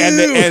number 2.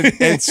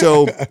 And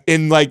so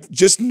in like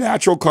just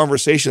natural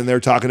conversation,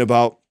 they're talking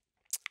about.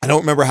 I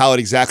don't remember how it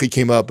exactly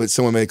came up, but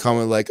someone made a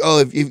comment like,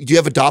 "Oh, do you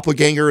have a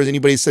doppelganger? Or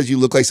anybody says you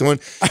look like someone?"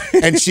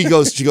 And she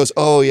goes,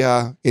 "Oh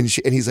yeah," and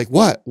he's like,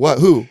 "What?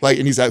 Who?" Like,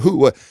 and he's like, "Who?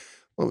 What?"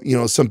 Well, you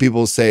know, some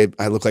people say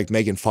I look like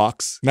Megan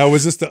Fox. Now,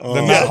 was this the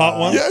not hot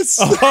one? Yes,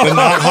 the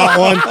not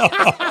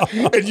hot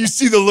one. And you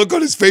see the look on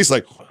his face,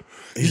 like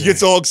he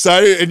gets all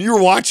excited, and you're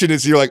watching it,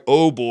 so you're like,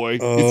 "Oh boy!"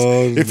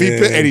 If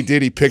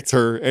he picked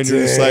her, and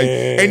you're just like,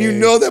 and you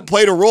know that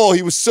played a role.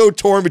 He was so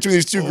torn between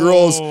these 2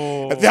 girls.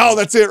 Now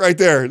that's it right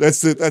there.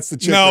 That's the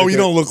chick. No, right you there.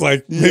 don't look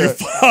like Megan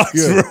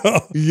Fox, bro.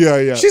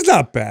 Yeah. She's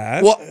not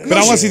bad. Well, but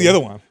I want to see the other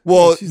one.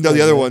 Well, no,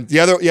 the other one. The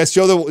other, yeah,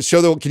 show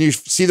the. Can you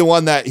see the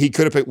one that he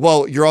could have picked?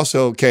 Well, you're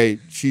also okay.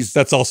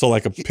 That's also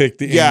like a pick.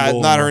 The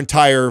angle not her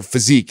entire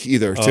physique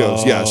either, too.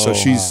 Yeah, so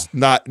she's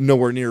not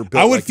nowhere near.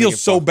 Built I would like feel Megan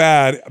so Fox.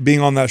 bad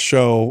being on that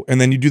show, and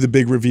then you do the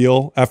big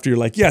reveal after you're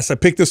like, "Yes, I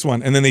picked this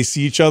one," and then they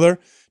see each other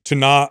to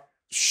not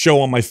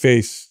show on my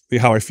face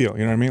how I feel.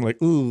 You know what I mean?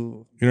 Like,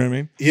 ooh, you know what I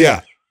mean?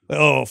 Yeah.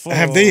 Oh, fuck.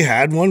 Have they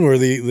had one where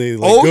they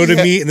like go to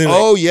meet and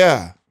then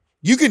yeah.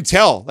 You can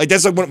tell. Like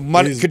that's like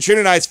Katrina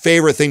and I's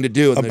favorite thing to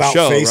do in the About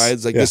show, face? right?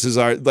 It's like Yeah. this is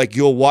our like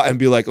you'll watch and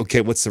be like, okay,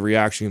 what's the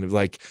reaction of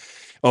like,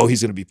 oh,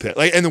 he's gonna be pissed.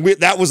 Like, and then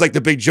that was like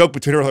the big joke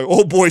between her. Like,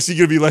 oh boy, is he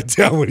gonna be let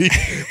down when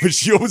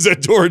she opens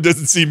that door and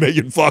doesn't see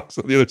Megan Fox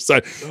on the other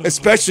side.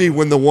 Especially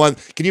when the one.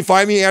 Can you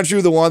find me,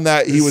 Andrew, the one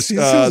that he was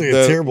sounds like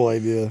a terrible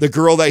idea. the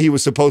girl that he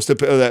was supposed to.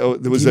 That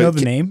was Do you know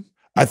the name?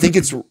 I think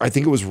it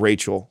was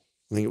Rachel.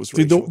 I think it was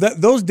Dude, Rachel.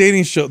 those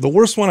dating shows, the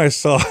worst one I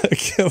saw.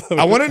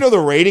 I want to know the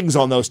ratings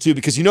on those too,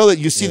 because you know that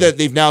you see that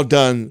they've now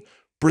done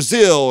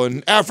Brazil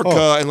and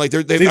Africa, and like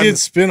they did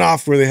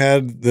spin-off where they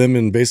had them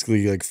in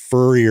basically like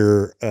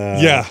furrier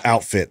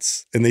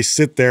outfits, and they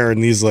sit there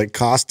in these like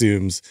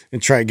costumes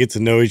and try and get to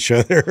know each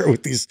other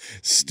with these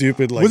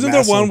stupid like. Wasn't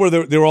there one where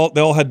they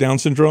all had Down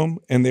syndrome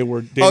and they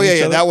were dating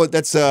each other?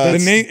 That's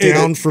the name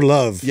Down for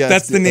Love. Yeah,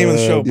 that's the name of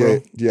the show,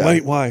 bro. yeah.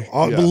 Why?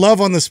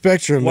 Love on the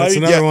Spectrum. That's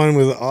another one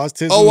with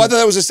autism. Oh, I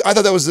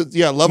thought that was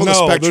Love on the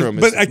Spectrum.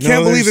 But I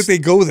can't believe that they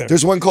go there.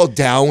 There's one called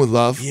Down with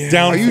Love. Yeah.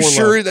 Down Are you for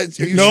sure Love.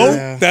 that?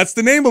 No, that's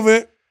the name of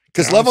it.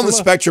 Because Love on the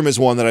Spectrum is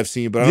one that I've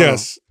seen, but I don't know.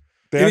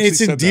 They And actually it's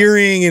said that.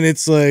 endearing and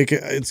it's like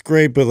it's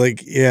great, but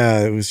like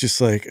it was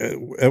just like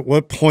at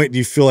what point do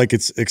you feel like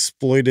it's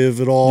exploitive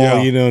at all?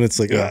 Yeah. You know, and it's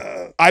like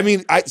I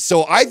mean, I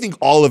think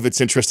all of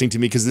it's interesting to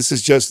me because this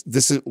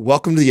is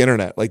welcome to the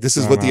internet. Like this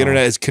is what the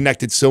internet has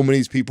connected so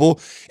many people,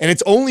 and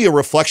it's only a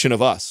reflection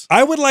of us.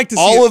 I would like to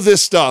see All of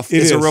this stuff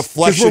is a 'cause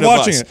reflection we're of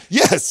watching us. it.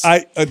 Yes.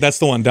 That's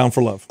the one. Down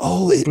for Love.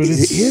 Oh, it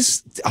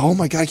is. Oh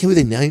my God! I can't believe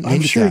they named I'm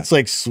it sure that. it's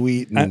like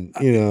sweet and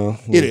you know,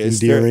 It is.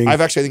 endearing. I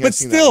think But I've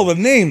seen still, that.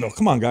 the name though.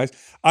 Come on, guys.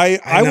 I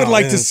would know,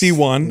 like to yes. see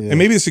one, Yeah. and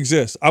maybe this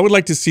exists. I would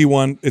like to see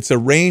one. It's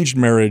arranged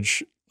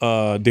marriage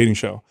dating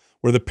show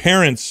where the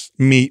parents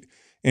meet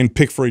and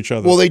pick for each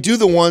other. Well, they do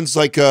the ones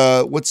like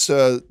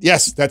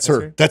yes, that's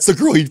her. That's the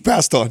girl he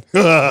passed on.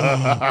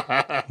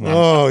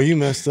 Oh, you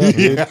messed up,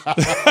 dude.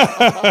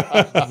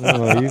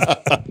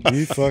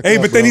 You fucked hey,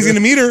 up, but then he's brother. gonna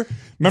meet her.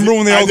 Remember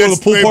when they all go to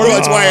the pool party?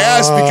 That's why I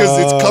asked because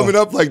it's coming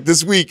up like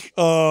this week.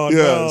 Oh Yeah,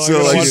 no! so, I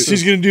gotta like, watch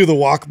She's gonna do the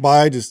walk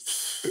by, just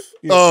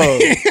Oh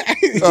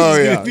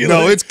yeah, be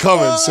no, like, it's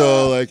coming.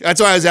 So like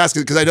that's why I was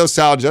asking because I know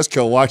Sal and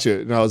Jessica will watch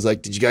it, and I was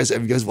like, have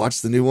you guys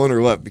watched the new one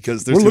or what?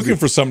 Because We're looking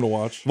for something to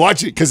watch.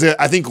 watch it because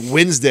I think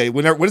Wednesday.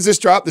 When does this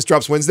drop? This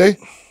drops Wednesday.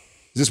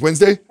 Is this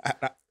Wednesday?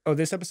 Oh,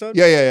 this episode?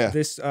 Yeah.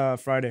 This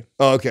Friday.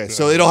 Oh, okay.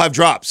 So it'll have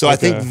dropped. So I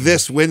think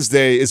this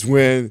Wednesday is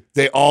when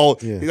they all,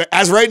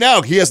 as right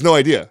now, he has no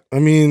idea. I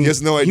mean, he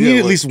has no idea. You need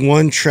at least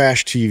one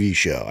trash TV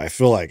show. I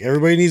feel like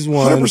everybody needs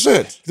one.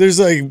 100%. There's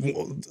like,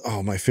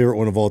 my favorite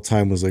one of all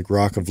time was like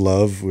Rock of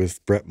Love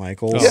with Bret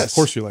Michaels. Oh, of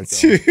course you like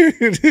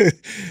that.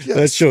 Dude,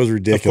 that show was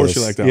ridiculous. Of course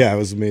you like that. Yeah, it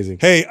was amazing.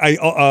 Hey,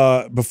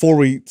 before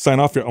we sign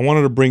off here, I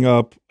wanted to bring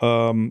up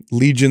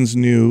Legion's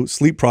new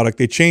sleep product.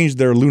 They changed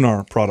their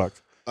Lunar product.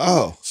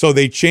 Oh. So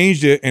they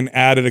changed it and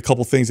added a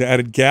couple things. They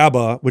added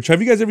GABA, which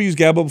have you guys ever used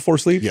GABA before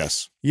sleep?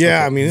 Yes. Yeah,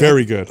 okay. I mean,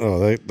 very good. Oh,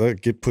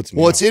 that puts me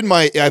Well, out. it's in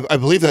my, I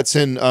believe that's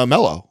in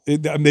Mellow.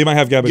 They might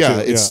have GABA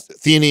too. It's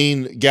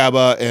theanine,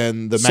 GABA,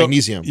 and the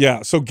magnesium.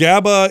 Yeah. So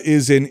GABA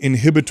is an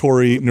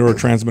inhibitory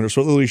neurotransmitter.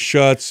 So it literally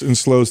shuts and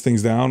slows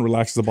things down,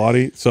 relaxes the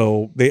body.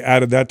 So they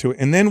added that to it.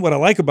 And then what I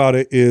like about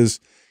it is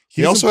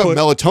he also have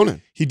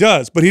melatonin. He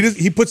does, but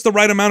he puts the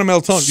right amount of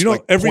melatonin. You know,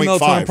 like every 0.5,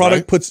 melatonin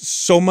product right? puts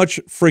so much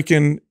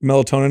freaking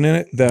melatonin in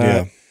it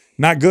that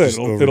not good.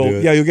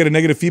 You'll get a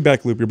negative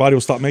feedback loop. Your body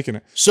will stop making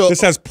it. So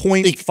this has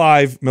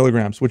 0.5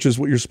 milligrams, which is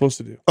what you're supposed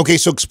to do. Okay,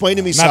 so explain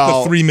to me, not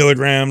Sal, the 3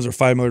 milligrams or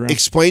 5 milligrams.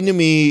 Explain to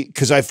me,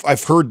 because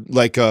I've heard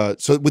like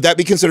so would that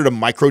be considered a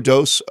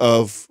microdose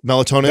of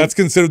melatonin? That's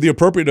considered the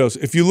appropriate dose.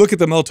 If you look at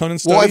the melatonin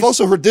studies, well, I've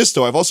also heard this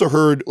though. I've also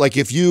heard like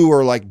if you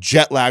are like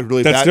jet lagged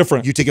really bad,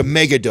 different. You take a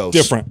mega dose.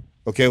 Different.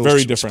 Okay, well,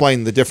 very different.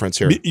 Explain the difference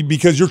here.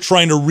 Because you're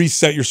trying to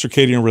reset your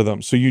circadian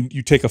rhythm. So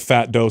you take a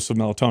fat dose of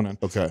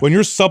melatonin. Okay. When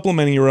you're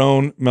supplementing your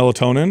own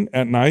melatonin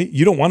at night,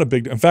 you don't want a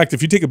big, in fact,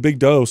 if you take a big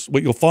dose,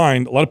 what you'll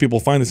find, a lot of people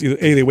find this either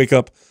A, they wake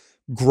up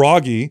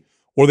groggy,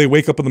 or they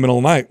wake up in the middle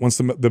of the night once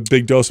the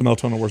big dose of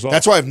melatonin wears off.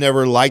 That's why I've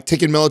never liked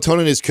taking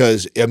melatonin, is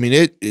because, I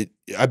mean,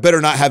 I better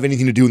not have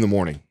anything to do in the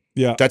morning.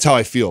 Yeah, that's how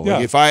I feel. Yeah.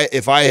 Like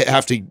if I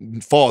have to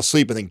fall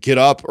asleep and then get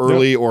up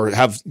early or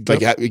have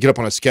get up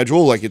on a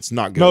schedule, like it's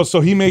not good. No,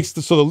 so he makes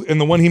and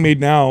the one he made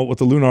now with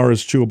the Lunar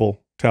is chewable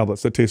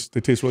tablets. They taste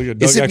really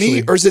good. Is it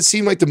me, or does it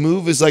seem like the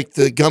move is like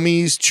the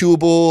gummies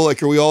chewable?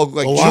 Like, are we all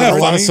like a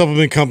lot of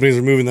supplement companies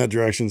are moving that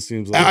direction?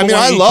 Seems like. I mean,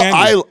 I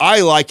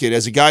like it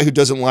as a guy who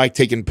doesn't like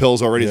taking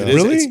pills already. Yeah. As it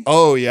is.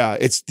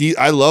 Really?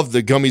 I love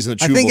the gummies and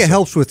the chewable. I think it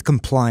helps with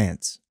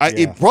compliance.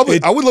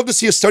 I would love to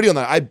see a study on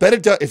that. I bet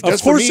it does.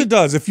 Of course it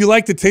does. If you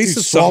like the taste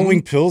of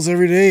swallowing pills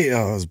every day, it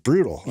was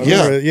brutal. I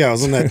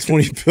was on that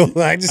 20 pill.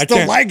 I just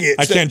don't like it.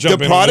 I can't jump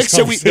the in products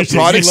that we've had,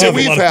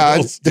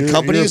 the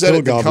companies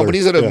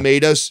that have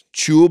made us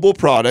chewable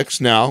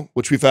products now,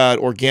 which we've had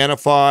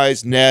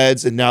Organifi's,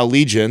 Neds, and now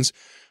Legions.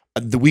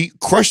 We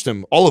crushed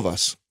them, all of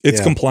us. It's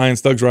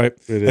compliance. Doug's right.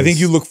 I think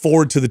you look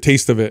forward to the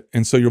taste of it,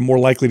 and so you're more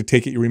likely to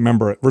take it. You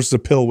remember it versus a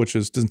pill, which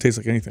doesn't taste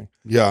like anything.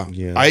 Yeah.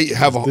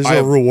 There's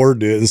a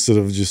reward to it instead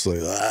of just like.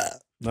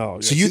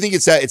 No. So you think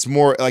it's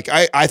more like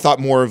I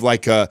thought more of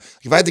like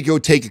if I had to go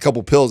take a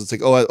couple pills, it's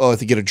like I have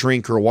to get a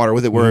drink or water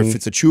with it. Where if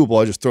it's a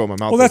chewable, I just throw it in my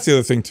mouth. Well, that's the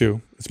other thing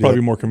too. It's probably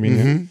more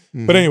convenient.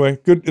 But anyway,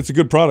 good. It's a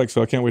good product,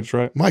 so I can't wait to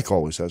try it. Mike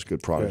always has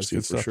good products,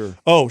 for sure.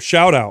 Oh,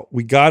 shout out!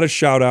 We got to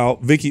shout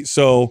out Vicky.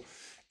 So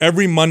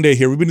every Monday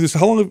here, we've been doing this.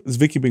 How long has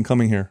Vicky been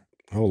coming here?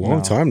 Oh, a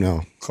long time now.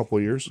 A couple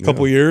of years. 2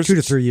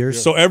 to 3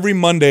 years. So every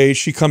Monday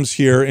she comes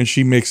here and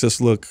she makes us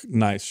look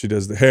nice. She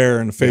does the hair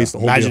and the face. The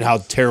whole Imagine deal. how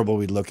terrible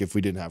we'd look if we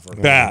didn't have her.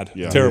 Bad.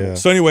 Terrible. Yeah.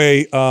 So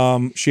anyway,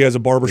 she has a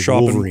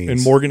barbershop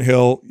in Morgan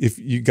Hill. If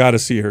you got to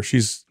see her,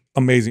 she's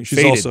amazing.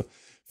 She's also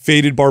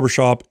Faded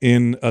Barbershop so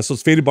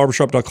it's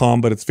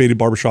fadedbarbershop.com, but it's Faded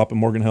Barbershop in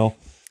Morgan Hill.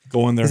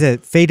 Go in there. Is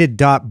it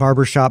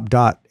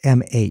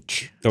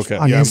faded.barbershop.mh? Okay.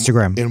 On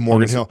Instagram. In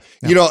Morgan Hill.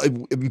 Yeah. You know,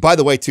 by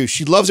the way, too,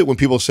 she loves it when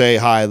people say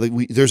hi.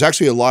 Like there's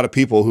actually a lot of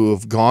people who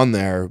have gone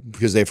there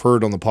because they've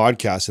heard on the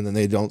podcast, and then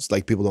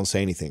people don't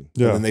say anything.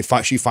 Yeah. And then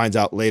she finds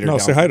out later down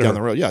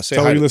the road. Yeah,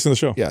 Tell her you listen to the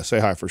show. Yeah,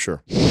 say hi for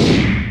sure.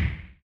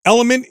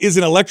 Element is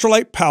an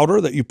electrolyte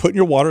powder that you put in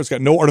your water. It's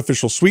got no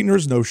artificial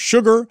sweeteners, no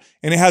sugar,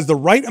 and it has the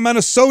right amount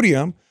of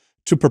sodium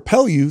to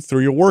propel you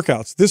through your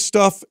workouts. This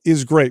stuff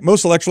is great.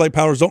 Most electrolyte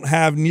powders don't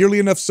have nearly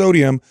enough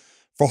sodium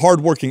for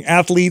hardworking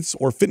athletes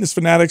or fitness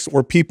fanatics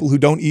or people who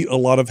don't eat a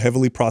lot of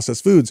heavily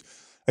processed foods.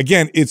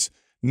 Again, it's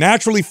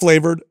naturally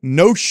flavored,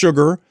 no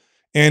sugar,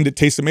 and it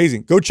tastes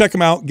amazing. Go check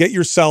them out. Get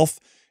yourself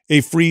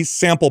a free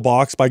sample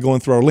box by going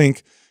through our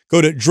link.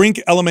 Go to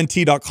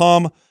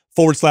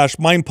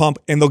drinklmnt.com/mindpump,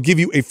 and they'll give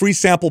you a free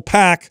sample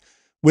pack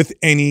with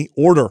any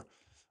order.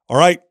 All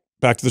right,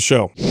 back to the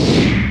show.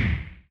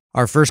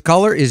 Our first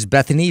caller is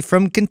Bethany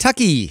from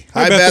Kentucky.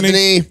 Hi,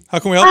 Bethany. How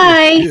can we help you?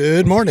 Hi.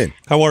 Good morning.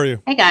 How are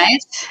you? Hey,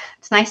 guys.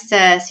 It's nice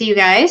to see you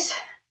guys.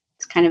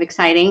 It's kind of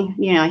exciting.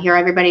 You know, I hear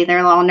everybody,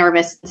 they're all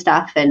nervous and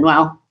stuff. And,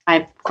 well,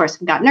 I, of course,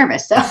 got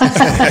nervous. So.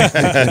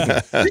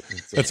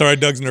 That's all right.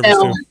 Doug's nervous,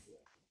 too.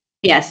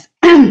 Yes.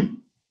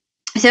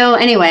 So,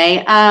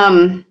 anyway,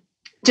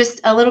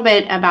 just a little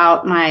bit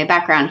about my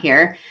background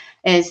here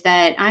is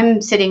that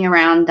I'm sitting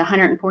around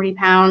 140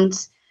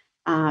 pounds.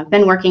 I've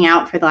been working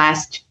out for the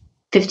last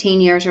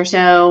 15 years or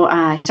so.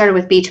 I started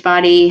with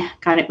Beachbody,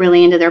 got it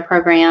really into their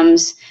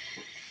programs,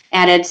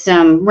 added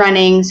some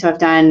running. So I've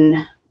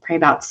done probably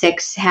about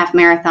 6 half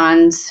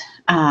marathons.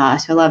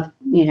 So I love,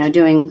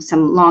 doing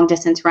some long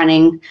distance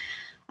running.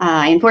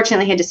 I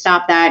unfortunately had to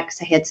stop that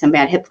because I had some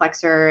bad hip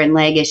flexor and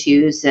leg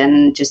issues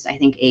and just, I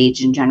think,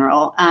 age in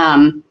general.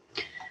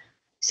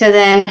 So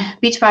then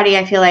Beachbody,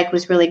 I feel like,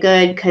 was really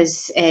good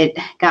because it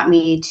got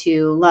me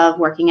to love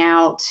working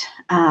out.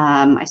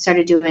 I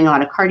started doing a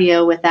lot of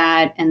cardio with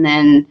that, and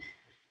then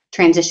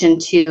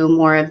transitioned to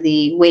more of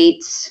the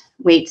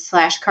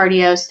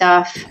weight/cardio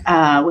stuff.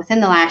 Within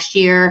the last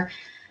year,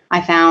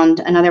 I found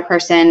another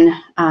person,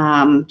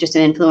 just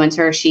an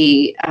influencer.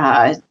 She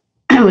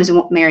was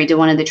married to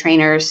one of the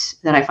trainers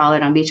that I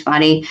followed on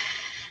Beachbody.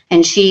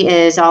 And she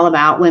is all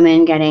about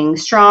women getting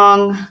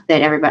strong,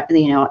 that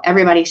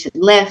everybody should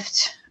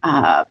lift.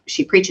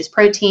 She preaches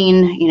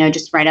protein,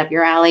 just right up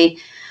your alley.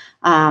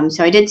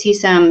 So I did see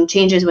some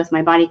changes with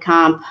my body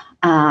comp,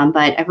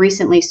 but I've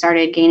recently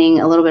started gaining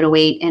a little bit of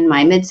weight in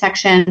my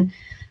midsection.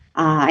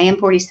 I am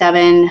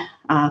 47,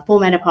 full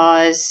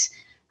menopause.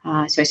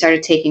 So I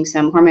started taking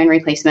some hormone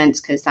replacements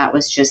because that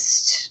was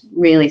just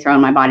really throwing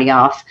my body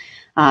off.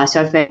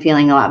 So I've been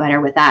feeling a lot better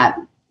with that.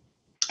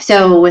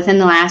 So within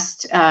the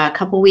last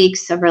couple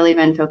weeks, I've really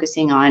been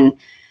focusing on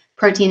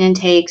protein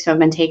intake. So I've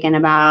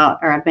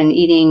been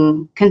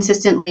eating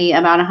consistently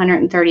about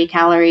 130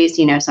 calories.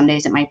 Some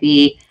days it might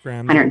be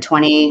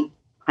 120,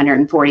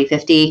 140,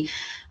 50.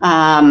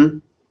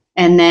 And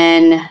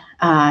then,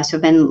 so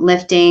I've been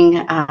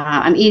lifting.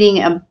 I'm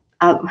eating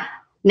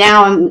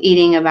now I'm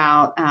eating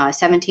about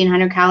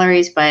 1,700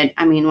 calories. But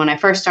I mean, when I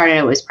first started,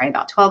 it was probably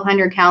about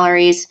 1,200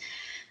 calories.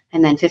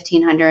 And then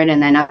 1,500,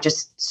 and then I've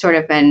just sort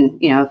of been,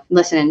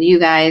 listening to you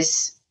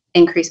guys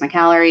increase my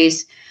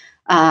calories.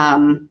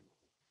 And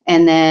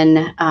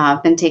then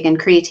I've been taking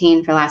creatine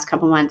for the last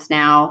couple months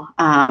now.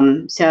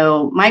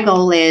 So my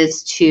goal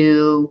is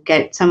to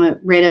get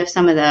rid of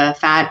some of the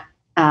fat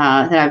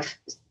that I've,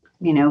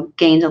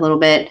 gained a little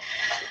bit.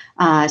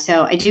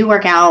 So I do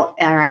work out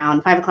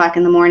around 5 o'clock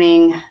in the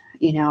morning.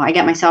 I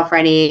get myself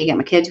ready, get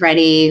my kids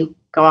ready,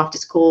 go off to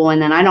school, and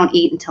then I don't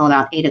eat until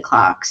about 8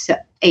 o'clock.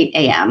 8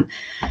 a.m.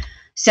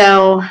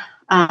 So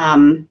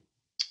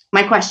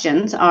my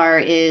questions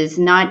is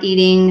not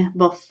eating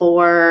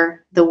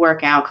before the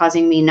workout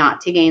causing me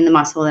not to gain the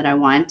muscle that I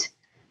want?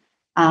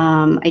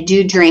 I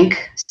do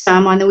drink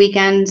some on the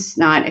weekends,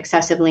 not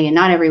excessively and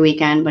not every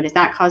weekend, but is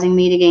that causing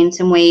me to gain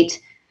some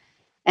weight?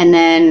 And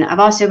then I've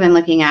also been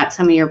looking at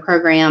some of your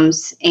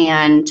programs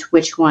and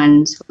which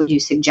ones would you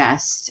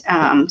suggest?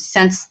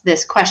 Since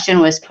this question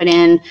was put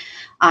in,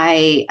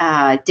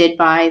 I did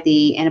buy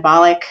the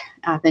anabolic.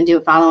 I've been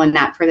following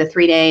that for the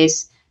 3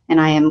 days, and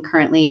I am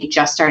currently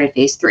just started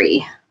phase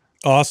 3.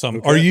 Awesome.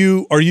 Okay.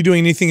 Are you doing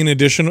anything in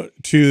addition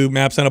to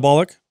MAPS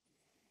Anabolic?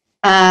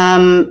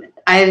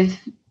 I've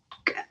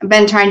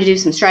been trying to do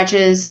some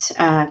stretches.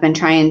 I've been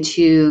trying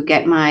to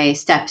get my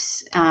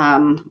steps.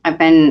 I'm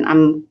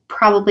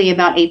probably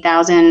about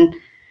 8,000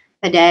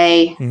 a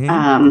day,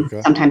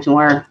 Okay. sometimes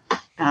more.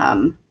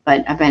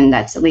 But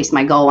that's at least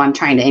my goal. I'm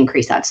trying to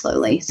increase that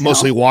slowly. So.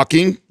 Mostly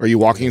walking. Are you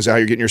walking? Is that how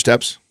you're getting your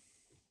steps?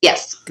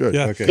 Yes. Good.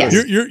 Yeah. Okay. Yes.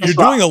 You're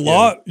doing a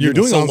lot. Yeah. You're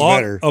doing a Sounds lot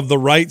better. of the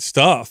right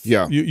stuff.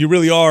 Yeah. You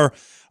really are.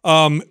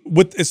 Let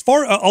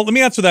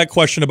me answer that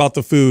question about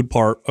the food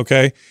part.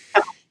 Okay.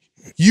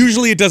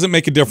 Usually it doesn't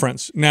make a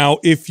difference. Now,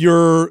 if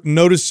you're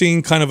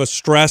noticing kind of a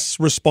stress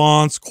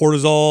response,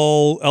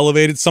 cortisol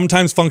elevated,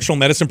 sometimes functional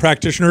medicine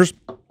practitioners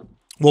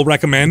will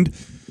recommend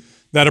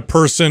that a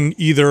person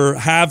either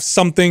have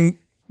something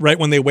right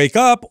when they wake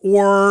up,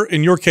 or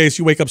in your case,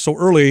 you wake up so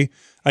early.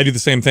 I do the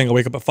same thing. I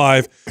wake up at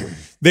 5.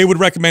 They would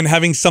recommend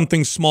having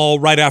something small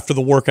right after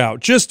the workout,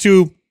 just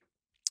to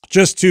kind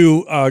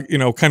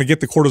of get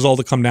the cortisol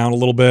to come down a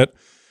little bit.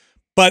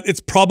 But it's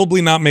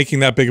probably not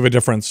making that big of a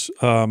difference.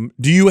 Now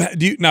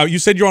you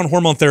said you're on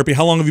hormone therapy.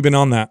 How long have you been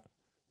on that?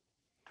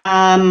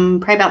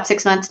 Probably about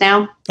 6 months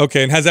now.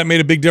 Okay. And has that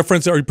made a big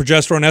difference? Are you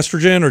progesterone,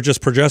 estrogen, or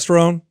just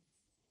progesterone?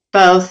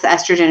 Both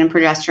estrogen and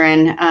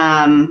progesterone.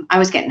 I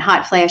was getting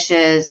hot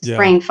flashes,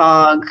 brain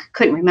fog,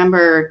 couldn't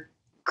remember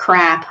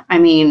crap. I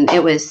mean,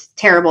 it was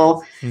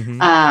terrible.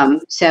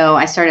 So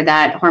I started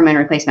that hormone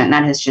replacement, and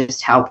that has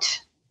just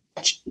helped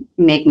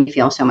make me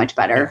feel so much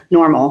better.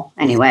 Normal,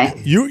 anyway.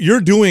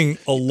 You're doing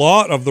a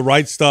lot of the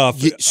right stuff.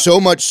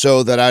 So much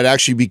so that I'd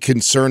actually be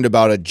concerned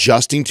about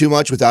adjusting too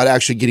much without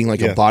actually getting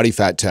like a body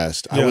fat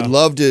test. I would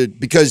love to,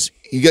 because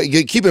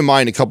you keep in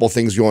mind a couple of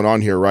things going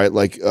on here, right?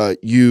 Like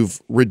you've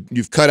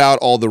cut out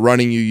all the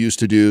running you used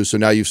to do, so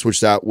now you've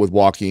switched that with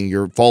walking.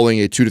 You're following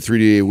a 2 to 3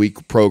 day a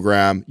week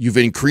program. You've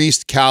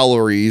increased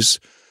calories.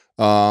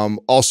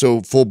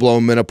 Also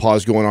full-blown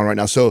menopause going on right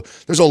now. So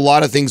there's a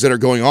lot of things that are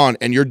going on,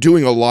 and you're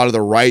doing a lot of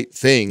the right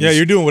things. Yeah,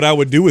 you're doing what I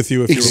would do with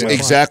you if you were my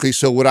exactly.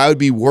 So what I would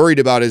be worried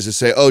about is to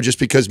say, oh, just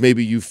because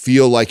maybe you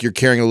feel like you're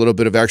carrying a little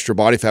bit of extra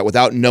body fat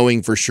without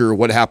knowing for sure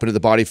what happened to the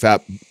body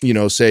fat,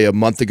 say a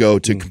month ago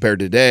to compare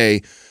to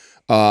today,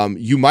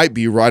 you might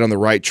be right on the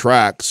right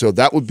track. So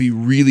that would be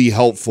really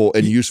helpful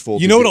and useful.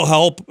 You know what'll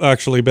help,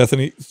 actually,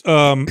 Bethany?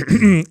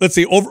 Let's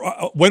see.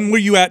 When were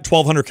you at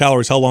 1,200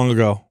 calories? How long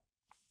ago?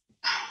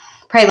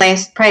 Probably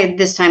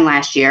this time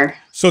last year.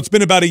 So it's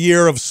been about a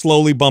year of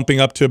slowly bumping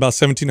up to about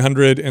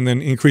 1,700 and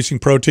then increasing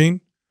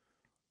protein?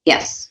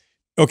 Yes.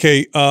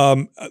 Okay.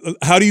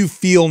 How do you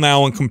feel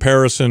now in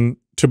comparison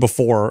to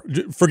before?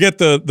 Forget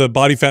the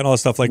body fat and all that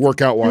stuff. Like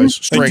workout wise,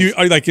 strength.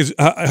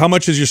 How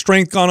much has your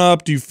strength gone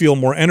up? Do you feel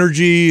more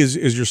energy?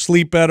 Is your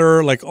sleep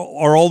better? Like,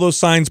 are all those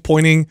signs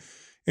pointing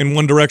in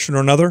one direction or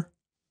another?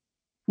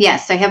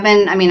 Yes, I have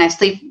been. I mean, I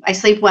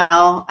sleep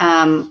well.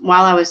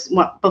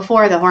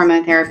 Before the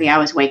hormone therapy, I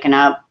was waking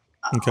up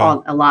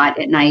a lot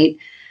at night.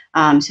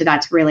 So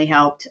that's really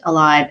helped a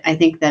lot. I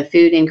think the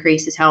food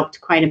increase has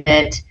helped quite a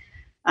bit.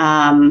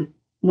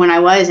 When I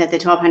was at the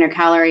 1,200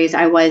 calories,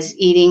 I was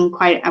eating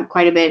quite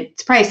a bit.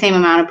 It's probably the same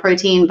amount of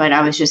protein, but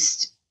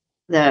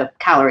the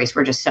calories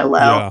were just so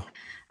low.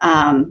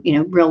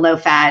 Yeah. Real low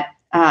fat,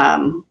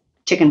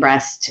 chicken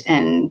breast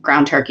and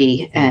ground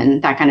turkey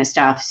and that kind of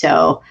stuff.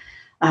 So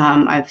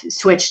I've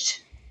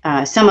switched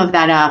some of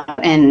that up,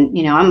 and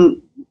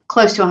I'm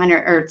close to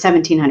 100 or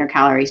 1,700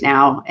 calories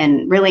now,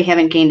 and really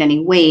haven't gained any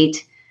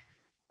weight.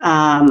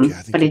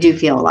 But I do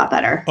feel a lot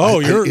better.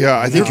 Oh,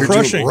 I think you're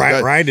crushing.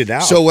 Ride it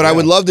out. So what I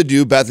would love to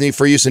do, Bethany,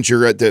 for you, since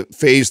you're at the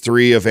phase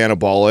 3 of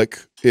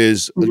anabolic,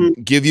 is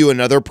give you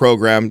another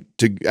program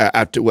to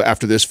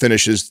after this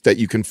finishes that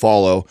you can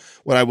follow.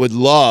 What I would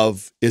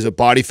love is a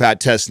body fat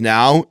test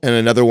now and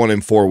another one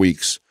in 4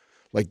 weeks.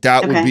 Like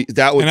that would be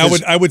that would.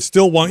 And I would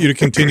still want you to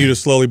continue to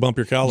slowly bump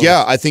your calories.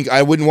 Yeah, I think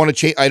I wouldn't want to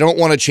change. I don't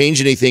want to change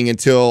anything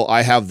until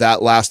I have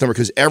that last number,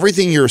 because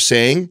everything you're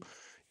saying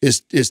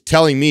is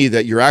telling me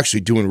that you're actually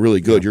doing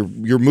really good.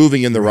 You're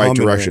moving in the right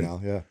direction.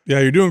 Right now, yeah,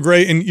 you're doing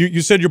great. And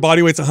you said your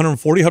body weight's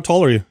 140. How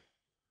tall are you?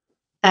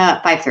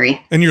 5'3".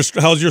 And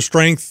how's your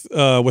strength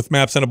with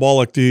MAPS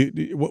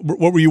Anabolic?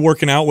 What were you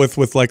working out with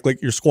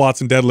like your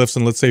squats and deadlifts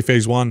in, let's say,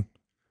 phase 1?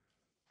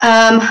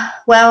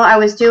 Well, I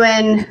was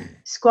doing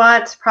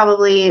squats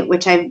probably,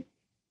 which I'm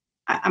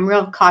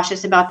real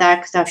cautious about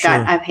that because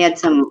I've had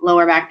some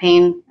lower back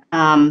pain.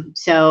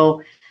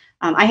 So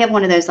I have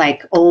one of those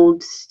like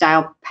old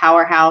style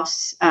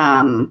powerhouse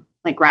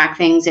like rack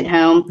things at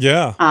home.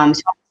 Yeah.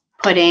 So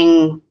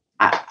putting,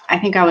 I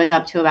think I was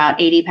up to about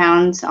 80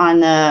 pounds on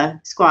the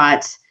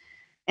squats,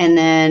 and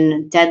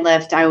then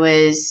deadlift I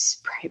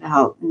was probably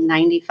about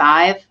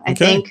 95, I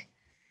think.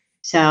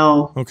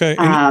 So okay,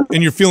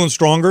 and you're feeling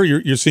stronger.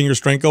 You're seeing your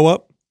strength go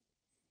up.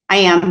 I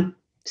am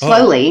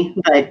slowly,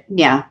 but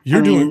yeah,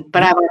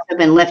 But I've also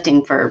been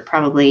lifting for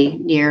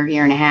probably year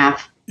and a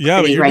half.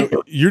 Yeah, but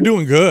you're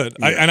doing good.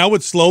 Yeah. I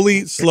would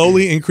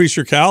slowly increase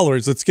your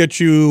calories. Let's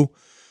get you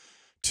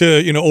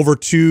to over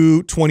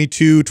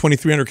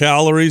 2,200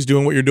 calories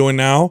doing what you're doing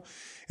now,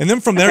 and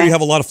then from there you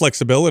have a lot of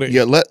flexibility.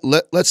 Yeah, let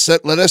us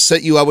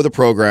set you up with a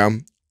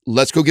program.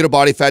 Let's go get a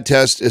body fat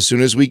test as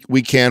soon as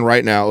we can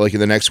right now, like in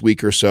the next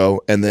week or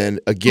so, and then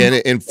again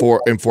in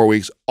 4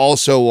 weeks.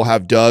 Also, we'll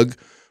have Doug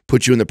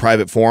put you in the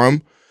private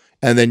forum,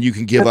 and then you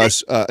can give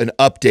us an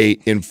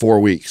update in 4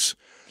 weeks.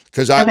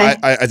 Because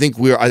I think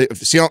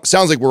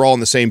sounds like we're all on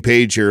the same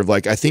page here. Of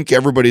like, I think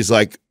everybody's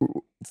like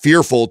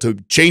fearful to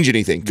change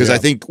anything, because I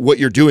think what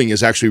you're doing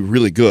is actually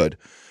really good.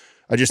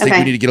 I just think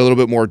we need to get a little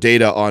bit more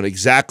data on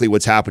exactly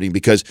what's happening,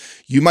 because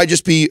you might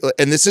just be,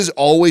 and this is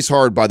always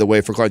hard, by the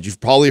way, for clients. You've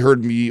probably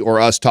heard me or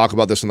us talk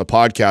about this on the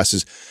podcast,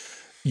 is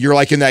you're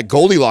like in that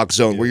Goldilocks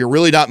zone where you're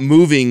really not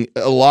moving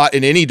a lot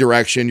in any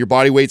direction. Your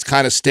body weight's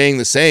kind of staying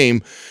the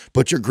same,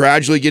 but you're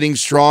gradually getting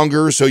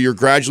stronger. So you're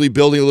gradually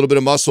building a little bit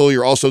of muscle.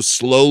 You're also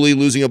slowly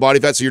losing a body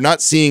fat. So you're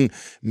not seeing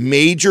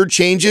major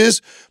changes,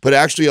 but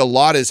actually a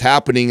lot is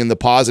happening in the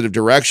positive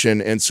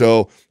direction. And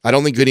so I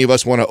don't think any of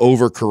us want to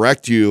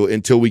overcorrect you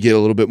until we get a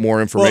little bit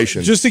more information.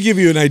 Well, just to give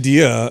you an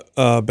idea,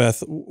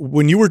 Beth,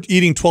 when you were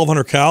eating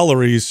 1,200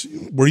 calories,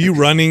 were you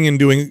running and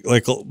doing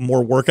like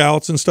more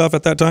workouts and stuff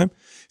at that time?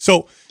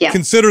 So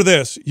consider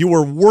this. You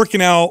were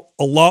working out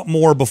a lot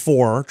more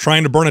before,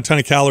 trying to burn a ton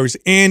of calories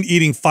and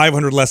eating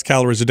 500 less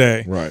calories a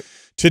day. Right.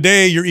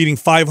 Today, you're eating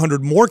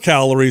 500 more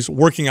calories,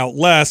 working out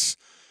less,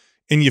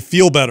 and you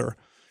feel better.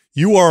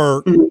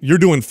 You're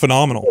doing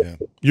phenomenal. Yeah.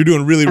 You're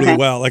doing really, really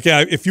well. Like,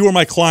 if you were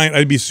my client,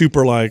 I'd be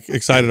super like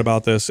excited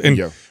about this.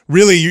 And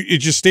really, you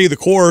just stay the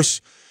course,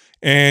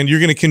 and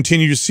you're going to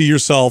continue to see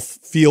yourself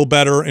feel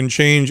better and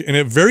change in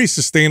a very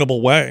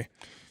sustainable way.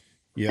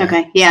 Yeah.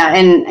 Okay. Yeah.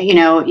 And,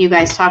 you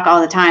guys talk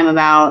all the time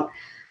about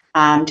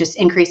just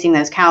increasing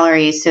those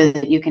calories so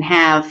that you can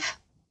have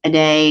a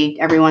day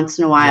every once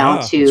in a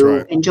while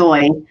to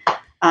enjoy.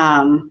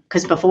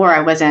 Because before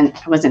I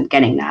wasn't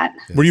getting that.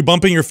 Were you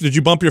did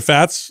you bump your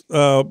fats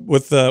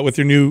with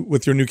your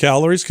new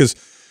calories? Because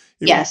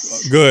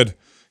yes. Good.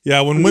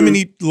 Yeah. When women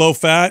eat low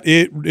fat,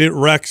 it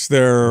wrecks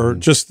their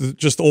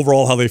just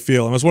overall how they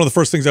feel. And it's one of the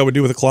first things I would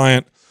do with a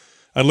client.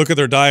 I'd look at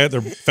their diet, their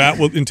fat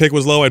intake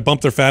was low. I'd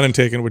bump their fat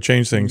intake, and it would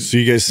change things. So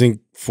you guys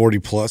think 40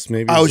 plus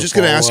maybe? I was just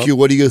going to ask you,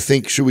 what do you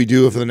think should we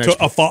do for the next?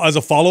 As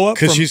a follow up,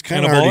 because she's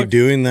kind of already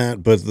doing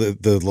that, but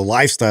the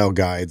lifestyle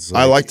guides.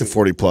 I like the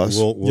 40 plus.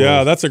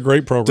 Yeah, that's a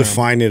great program.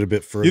 Define it a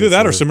bit further. Either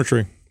that or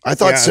symmetry. I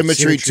thought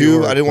symmetry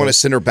too. I didn't want to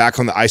send her back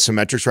on the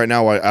isometrics right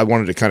now. I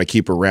wanted to kind of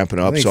keep her ramping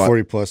up. I think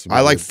 40 plus.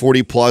 I like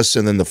 40 plus,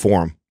 and then the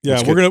forum. Yeah,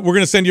 That's we're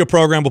gonna send you a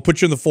program. We'll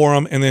put you in the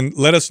forum, and then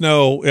let us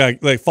know. Yeah,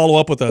 like follow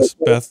up with us,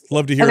 Beth.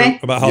 Love to hear Okay.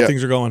 about how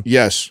things are going.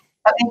 Yes.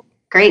 Okay,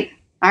 great.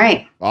 All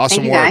right. Awesome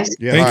Thank you, work. guys.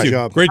 Yeah, Thank nice you.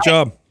 job. Great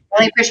job.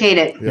 Really appreciate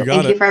it. You got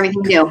Thank you it. for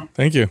everything you do.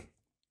 Thank you.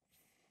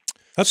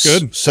 That's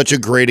good. Such a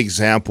great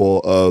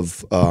example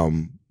of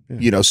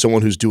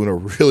someone who's doing a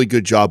really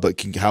good job, but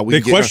how we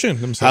They can get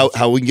question themselves.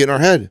 how we can get in our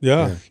head.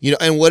 Yeah.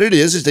 And what it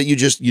is that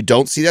you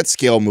don't see that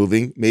scale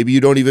moving. Maybe you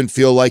don't even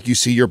feel like you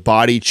see your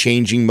body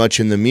changing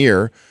much in the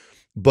mirror,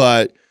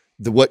 but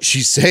what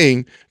she's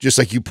saying, just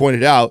like you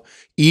pointed out,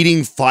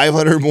 eating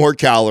 500 more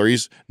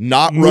calories,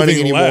 not Moving running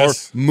anymore,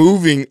 less.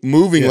 moving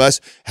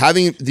less,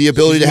 having the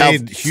ability She's to have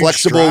made huge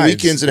flexible strides.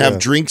 weekends and Yeah. have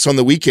drinks on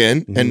the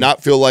weekend and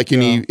not feel like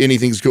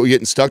anything's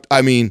getting stuck.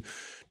 I mean,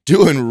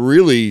 doing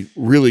really,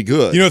 really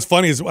good. You know, what's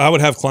funny is I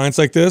would have clients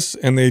like this,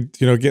 and they,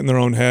 get in their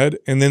own head,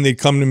 and then they'd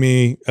come to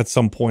me at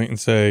some point and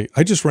say,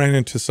 "I just ran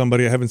into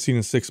somebody I haven't seen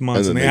in 6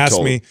 months," And and then they they asked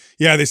told- me,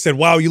 "Yeah," they said,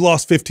 "Wow, you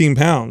lost 15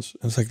 pounds."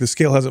 I was like, "The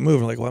scale hasn't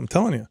moved." I'm like, "Well, I'm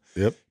telling you,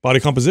 Yep. body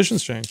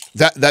composition's changed."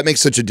 That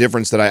makes such a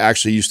difference that I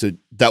actually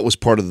that was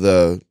part of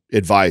the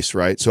advice,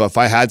 right? So if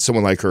I had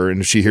someone like her and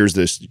if she hears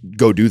this,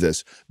 go do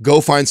this. Go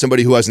find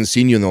somebody who hasn't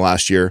seen you in the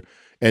last year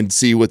and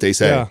see what they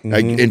say. Yeah.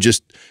 And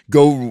just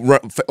go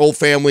old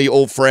family,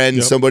 old friend,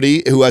 Yep.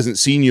 somebody who hasn't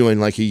seen you in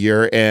like a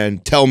year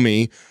and tell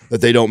me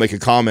that they don't make a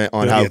comment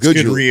on how It's good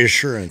good you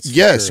reassurance. for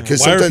Yes, sure.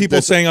 because Why are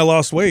people saying I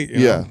lost weight? you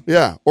know?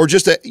 yeah. Or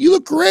just that you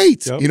look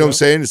great. Yep, you know what I'm yep.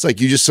 saying? It's like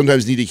you just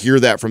sometimes need to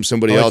hear that from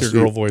somebody I like else.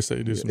 your girl voice that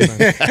you do sometimes.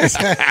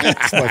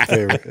 It's my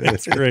favorite.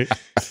 That's great.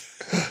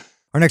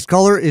 Our next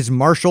caller is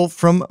Marshall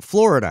from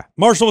Florida.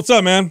 Marshall, what's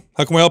up, man?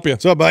 How can we help you?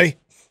 What's up, buddy?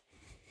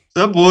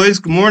 What's up, boys?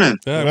 Good morning.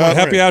 Yeah, Well,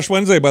 happy Ash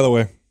Wednesday, by the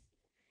way.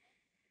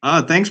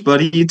 Thanks,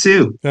 buddy. You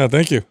too. Yeah,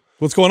 thank you.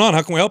 What's going on?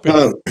 How can we help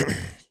you?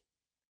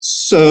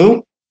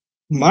 So,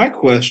 my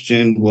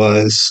question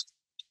was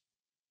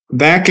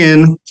back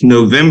in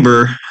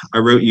November, I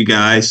wrote you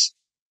guys.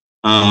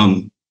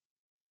 I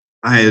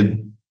had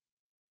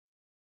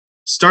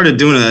started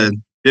doing a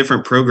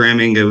different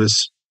programming. It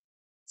was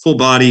full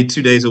body,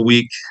 2 days a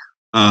week,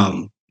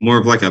 more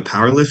of like a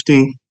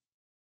powerlifting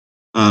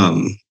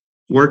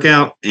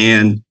workout.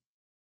 And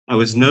I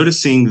was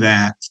noticing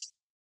that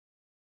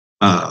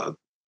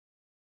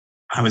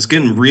I was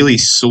getting really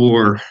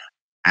sore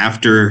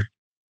after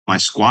my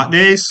squat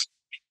days,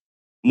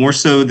 more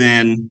so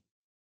than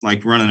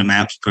like running a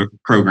MAPS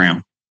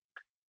program.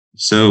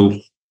 So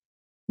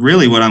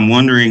really what I'm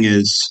wondering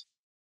is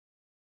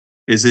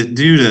it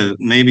due to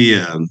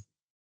maybe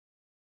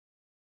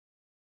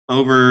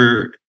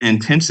over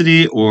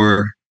intensity,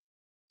 or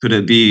could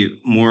it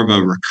be more of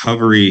a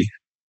recovery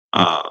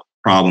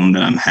problem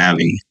that I'm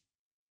having?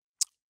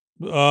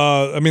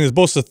 I mean, it's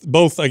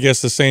both, I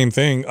guess, the same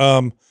thing.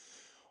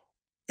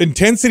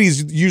 Intensity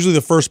is usually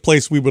the first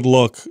place we would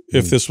look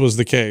if this was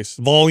the case.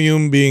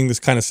 Volume being this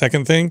kind of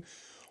second thing.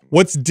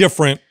 What's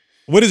different?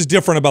 What is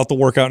different about the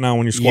workout now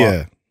when you squat?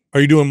 Yeah. Are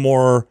you doing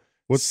more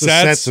What's the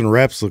sets and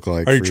reps look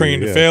like? Are you for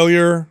training to Yeah.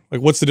 failure? Like,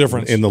 what's the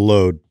difference? in the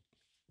load?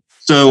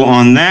 So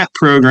on that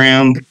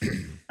program,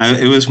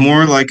 it was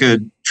more like a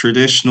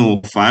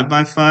traditional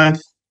 5x5.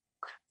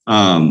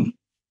 I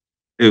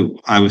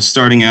was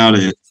starting out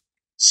at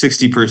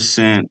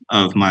 60%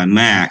 of my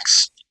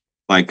max,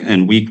 like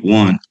in week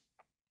 1.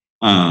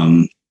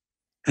 And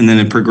then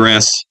it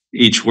progressed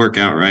each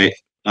workout, right?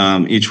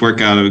 Each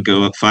workout it would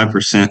go up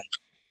 5%.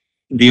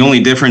 The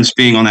only difference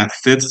being on that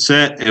 5th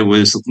set, it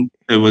was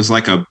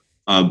like a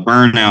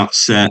burnout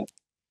set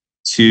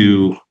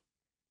to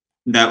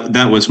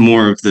that was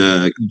more of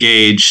the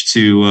gauge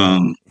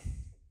to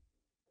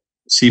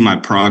see my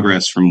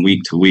progress from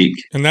week to week.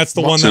 And that's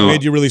the one that So-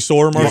 made you really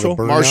sore, Marshall?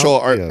 Burnout?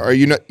 Marshall, Yeah. are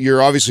you not?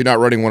 You're obviously not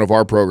running one of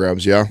our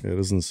programs, yeah? It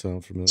doesn't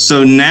sound familiar.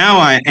 So now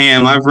I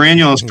am. I've ran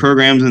y'all's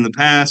programs in the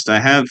past. I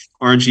have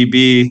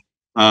RGB.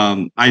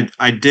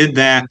 I did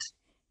that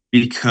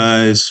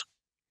because,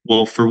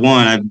 well, for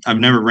one, I've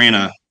never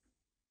ran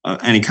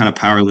any kind of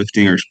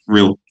powerlifting or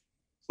real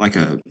like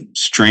a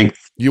strength.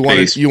 You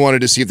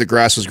wanted to see if the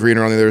grass was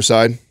greener on the other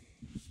side?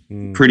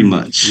 Pretty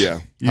much. Yeah.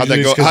 Usually How'd that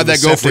it's go? 'cause How'd of the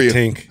that go for septic you?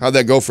 tank. How'd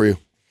that go for you?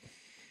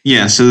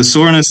 Yeah. So the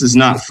soreness is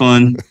not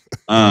fun.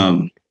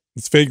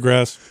 It's fake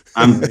grass.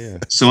 I'm Yeah.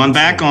 so I'm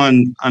back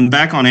on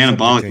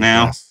anabolic Septic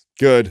now. tank.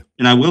 Good.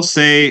 And I will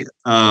say,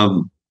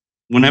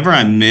 whenever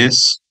I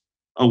miss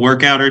a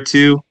workout or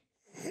two,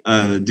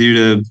 due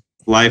to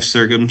life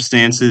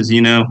circumstances,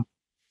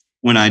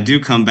 when I do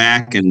come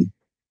back and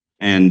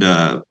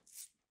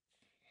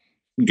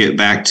get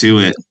back to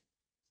it,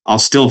 I'll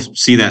still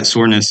see that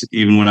soreness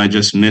even when I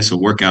just miss a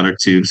workout or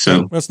two.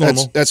 So That's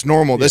normal. That's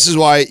normal. This is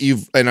why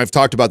and I've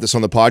talked about this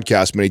on the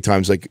podcast many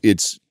times. Like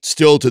it's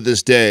still to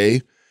this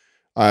day.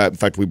 In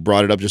fact, we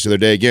brought it up just the other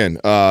day again.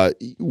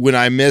 When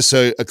I miss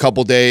a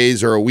couple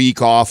days or a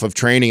week off of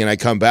training and I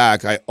come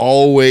back, I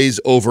always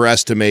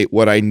overestimate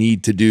what I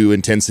need to do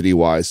intensity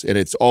wise, and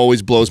it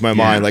always blows my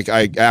mind. Like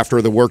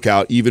after the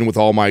workout, even with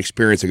all my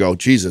experience, I go,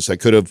 Jesus, I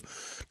could have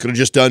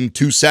just done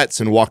 2 sets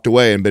and walked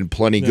away and been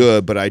plenty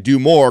good, but I do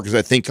more because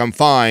I think I'm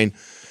fine.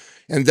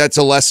 And that's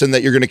a lesson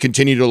that you're going to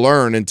continue to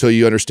learn until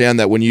you understand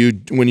that when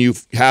you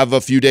have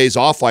a few days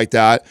off like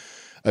that,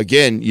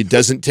 again, it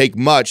doesn't take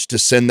much to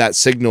send that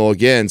signal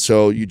again.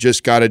 So you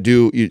just got to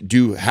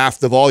do half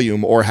the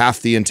volume or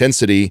half the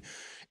intensity,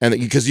 and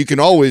because you can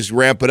always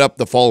ramp it up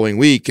the following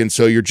week. And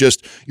so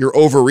you're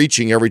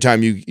overreaching every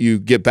time you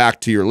get back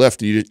to your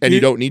lift, you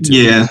don't need to.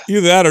 Yeah.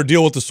 Either that or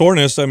deal with the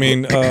soreness. I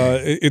mean,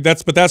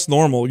 that's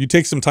normal. You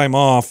take some time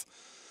off.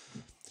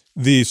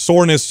 The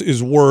soreness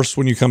is worse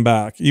when you come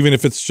back, even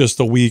if it's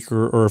just a week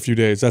or a few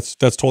days. That's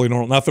totally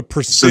normal. Now, if it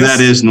persists, So that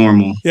is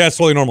normal. yeah, it's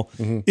totally normal.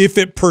 If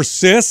it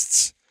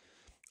persists,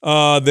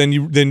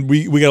 then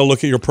we got to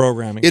look at your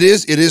programming. It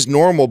is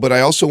normal, but I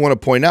also want to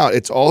point out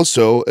it's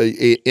also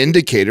a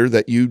indicator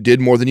that you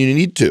did more than you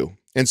need to.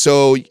 And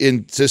so,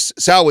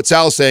 what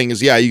Sal's saying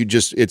is,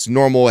 it's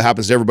normal. It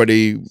happens to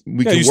everybody.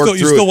 We can work through it.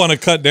 You still want to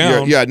cut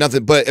down. Yeah,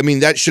 nothing. But I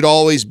mean, that should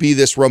always be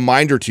this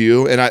reminder to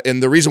you.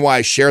 And the reason why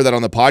I share that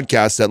on the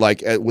podcast, that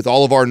like with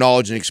all of our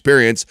knowledge and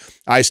experience,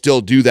 I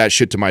still do that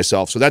shit to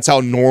myself. So that's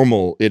how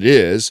normal it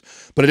is.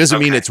 But it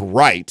doesn't mean it's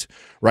right.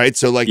 Right.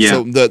 So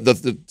so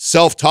the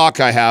self-talk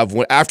I have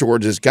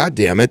afterwards is, God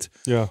damn it.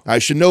 Yeah. I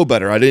should know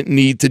better. I didn't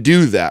need to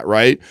do that.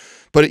 Right.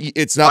 But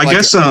it's not I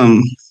guess,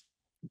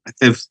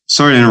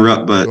 sorry to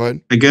interrupt, but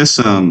I guess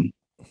a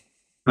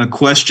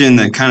question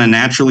that kind of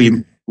naturally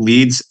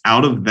leads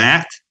out of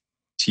that,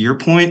 to your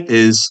point,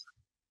 is,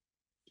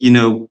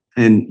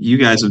 and you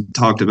guys have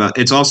talked about,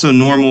 it's also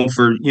normal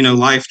for,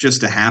 life just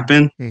to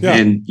happen,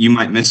 and you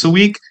might miss a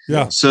week.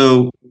 Yeah.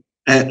 So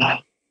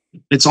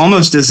it's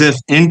almost as if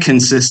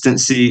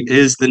inconsistency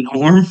is the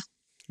norm.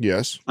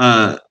 Yes.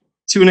 To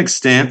an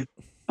extent.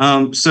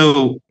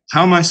 So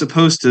how am I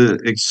supposed to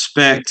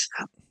expect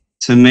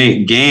to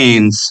make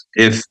gains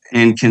if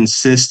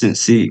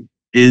inconsistency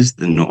is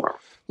the norm?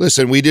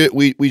 Listen,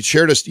 we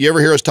shared us. You ever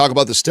hear us talk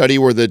about the study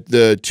where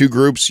the two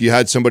groups, you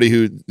had somebody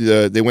who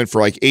they went for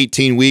like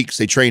 18 weeks.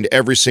 They trained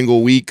every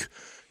single week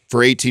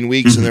for 18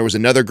 weeks. And there was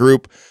another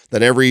group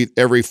that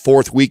every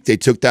fourth week, they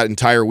took that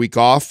entire week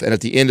off. And at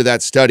the end of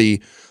that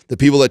study, the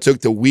people that took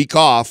the week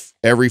off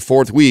every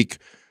fourth week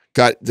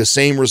got the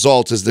same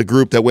results as the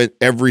group that went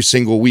every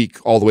single week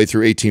all the way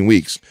through 18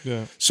 weeks.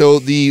 Yeah. So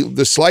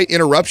the slight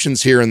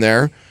interruptions here and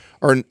there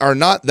are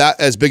not that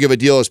as big of a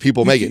deal as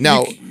people make it.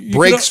 Now,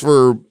 breaks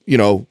for,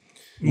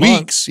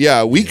 weeks.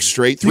 Yeah, weeks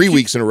straight, 3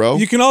 weeks in a row.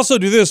 You can also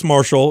do this,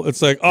 Marshall.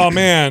 It's like, oh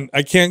man,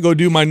 I can't go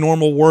do my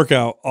normal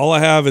workout. All I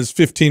have is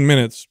 15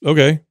 minutes.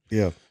 Okay.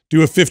 Yeah.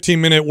 Do a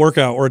 15-minute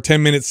workout or a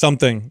 10-minute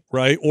something,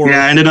 right? Or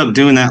I ended up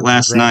doing that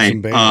last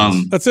night.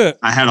 That's it.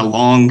 I had a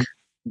long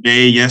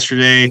day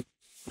yesterday.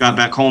 Got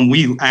back home.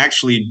 We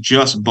actually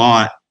just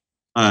bought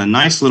a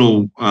nice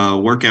little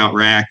workout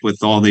rack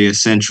with all the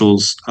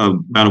essentials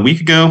about a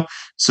week ago.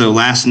 So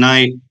last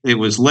night it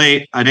was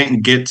late. I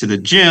didn't get to the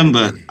gym,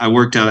 but I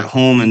worked out at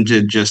home and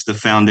did just the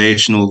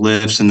foundational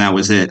lifts, and that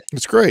was it.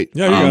 It's great.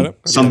 Yeah, you got it.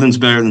 Something's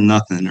better than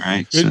nothing,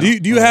 right? So, do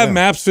you have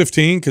MAPS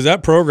 15? Because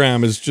that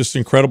program is just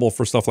incredible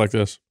for stuff like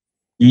this.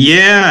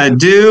 Yeah, I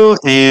do.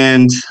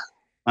 And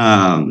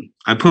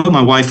I put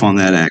my wife on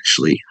that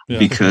actually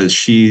because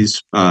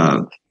she's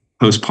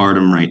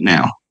postpartum right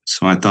now.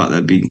 So I thought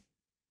that'd be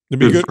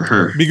good for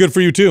her. Be good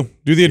for you too.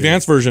 Do the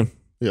advanced version.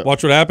 Yeah.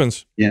 Watch what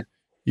happens. Yeah.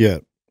 Yeah.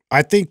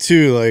 I think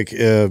too, like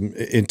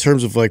in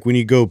terms of like when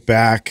you go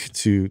back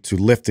to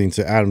lifting,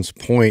 to Adam's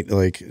point,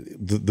 like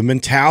the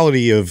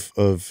mentality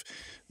of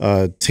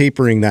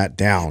tapering that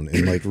down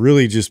and like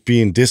really just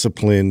being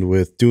disciplined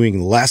with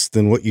doing less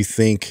than what you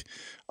think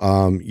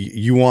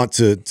you want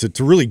to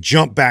really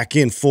jump back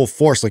in full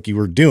force like you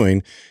were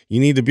doing.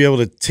 You need to be able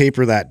to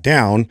taper that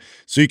down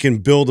so you can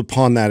build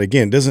upon that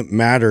again. It doesn't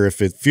matter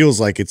if it feels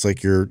like it's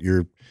like you're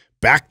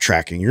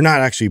backtracking. You're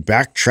not actually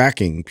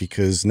backtracking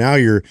because now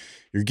you're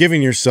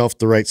giving yourself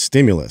the right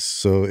stimulus.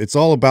 So it's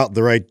all about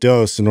the right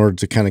dose in order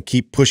to kind of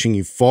keep pushing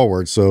you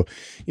forward. So,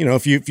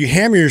 if you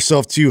hammer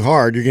yourself too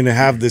hard, you're going to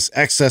have this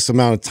excess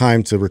amount of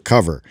time to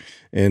recover.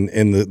 And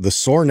the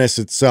soreness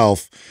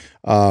itself,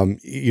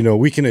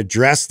 we can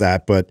address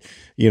that, but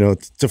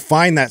to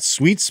find that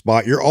sweet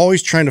spot, you're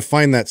always trying to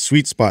find that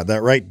sweet spot,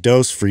 that right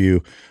dose for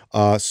you.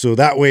 So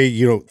that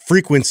way,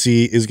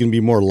 frequency is going to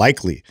be more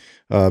likely.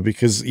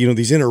 Because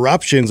these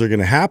interruptions are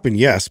going to happen,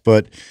 yes,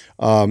 but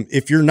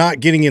if you're not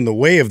getting in the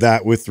way of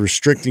that with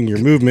restricting your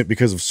movement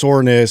because of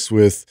soreness,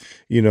 with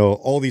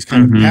all these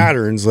kind of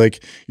patterns,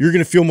 like you're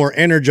going to feel more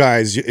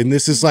energized, and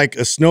this is like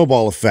a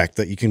snowball effect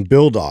that you can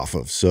build off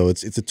of. So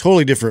it's a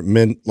totally different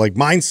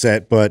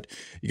mindset, but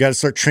you got to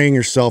start training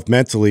yourself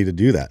mentally to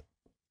do that.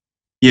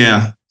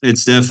 Yeah,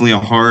 it's definitely a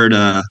hard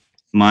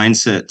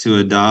mindset to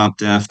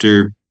adopt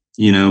after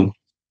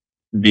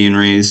being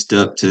raised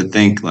up to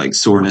think like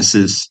soreness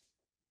is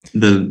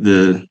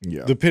the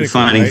pinnacle,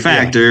 defining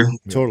factor.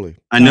 Yeah, totally.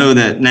 I know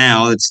that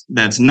now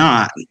that's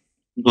not,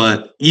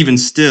 but even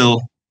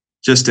still,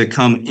 just to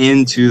come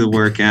into the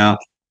workout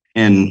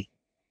and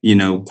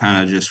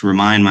kind of just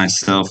remind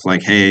myself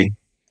like, hey,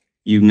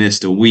 you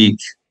missed a week,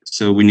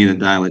 so we need to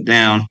dial it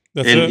down.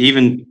 That's and it.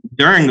 even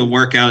during the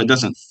workout, it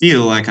doesn't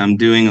feel like I'm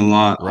doing a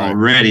lot Right.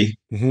 already,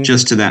 Mhm.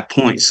 just to that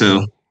point.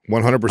 So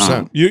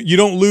 100%. You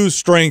don't lose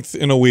strength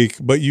in a week,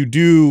 but you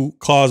do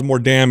cause more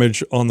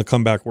damage on the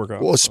comeback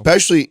workout. Well,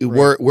 especially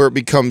where it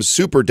becomes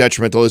super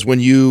detrimental is when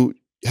you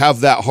have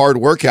that hard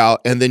workout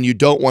and then you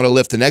don't want to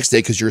lift the next day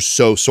because you're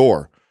so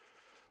sore.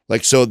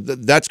 Like, so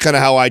that's kind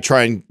of how I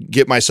try and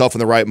get myself in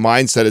the right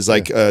mindset is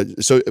like, What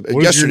is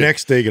your yesterday,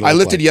 next day gonna I look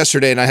lifted like?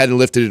 yesterday and I hadn't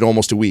lifted in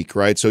almost a week,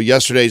 right? So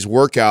yesterday's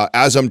workout,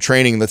 as I'm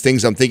training, the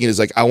things I'm thinking is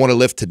like, I want to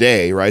lift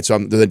today, right?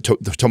 So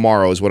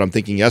tomorrow is what I'm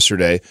thinking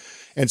yesterday.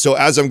 And so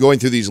as I'm going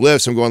through these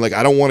lifts, I'm going like,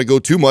 I don't want to go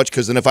too much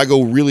because then if I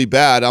go really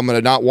bad, I'm going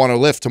to not want to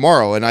lift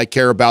tomorrow. And I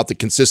care about the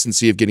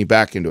consistency of getting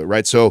back into it,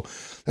 right? So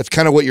that's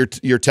kind of what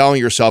you're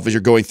telling yourself as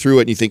you're going through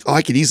it and you think, oh,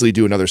 I could easily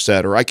do another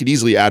set or I could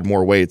easily add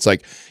more weight. It's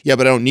like, yeah,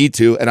 but I don't need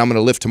to and I'm going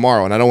to lift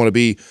tomorrow and I don't want to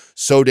be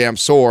so damn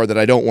sore that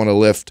I don't want to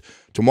lift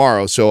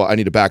tomorrow, so I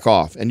need to back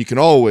off. And you can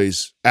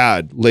always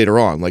add later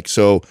on. Like,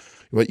 so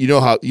but you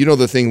know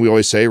the thing we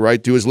always say,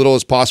 right? Do as little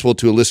as possible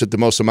to elicit the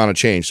most amount of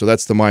change. So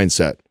that's the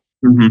mindset.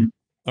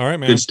 All right,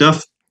 man. good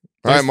stuff.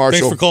 All right,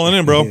 Marshall. Thanks for calling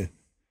in, bro.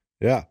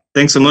 Yeah.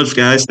 Thanks so much,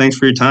 guys. Thanks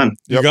for your time.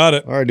 You got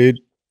it. All right, dude.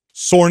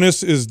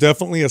 Soreness is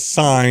definitely a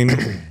sign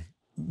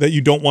that you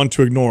don't want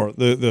to ignore.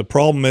 The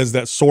problem is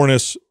that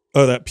soreness,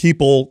 that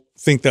people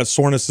think that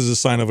soreness is a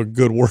sign of a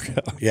good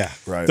workout. Yeah.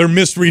 Right. They're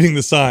misreading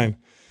the sign.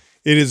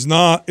 It is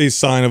not a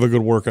sign of a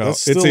good workout.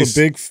 That's still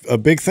a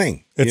big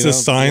thing. It's You a know,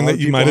 sign lot that of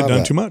you people might have have done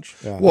that. too much.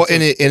 Yeah. Well,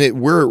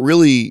 and we're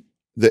really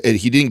and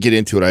he didn't get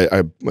into it.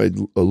 I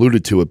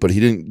alluded to it, but he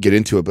didn't get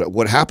into it. But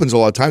what happens a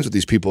lot of times with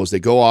these people is they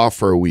go off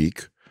for a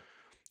week.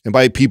 And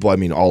by people, I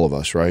mean all of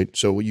us, right?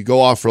 So you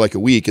go off for like a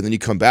week and then you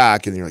come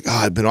back and you're like, oh,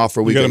 I've been off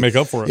for a week. You got to make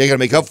up for it. Yeah, you got to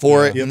make up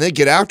for it. And then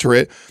get after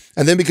it.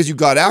 And then because you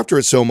got after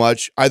it so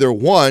much, either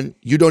one,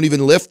 you don't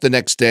even lift the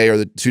next day or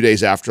the 2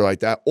 days after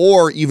like that.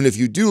 Or even if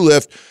you do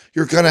lift,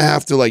 you're going to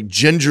have to like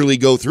gingerly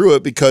go through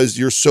it because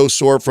you're so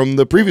sore from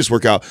the previous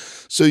workout.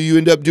 So you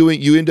end up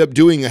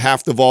doing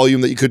half the volume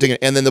that you could take,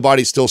 and then the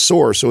body's still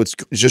sore. So it's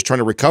just trying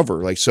to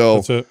recover. Like, so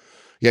That's it.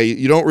 yeah,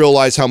 you don't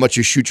realize how much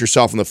you shoot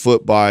yourself in the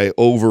foot by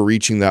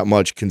overreaching that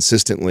much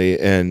consistently.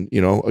 And,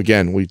 you know,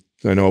 again,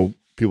 I know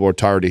people are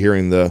tired of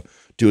hearing the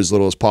do as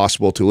little as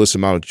possible to elicit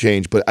amount of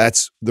change, but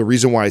that's the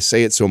reason why I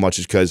say it so much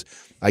is because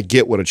I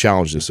get what a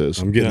challenge this is.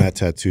 I'm getting that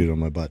tattooed on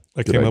my butt.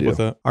 I Good came up idea. with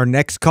that. Our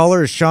next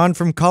caller is Sean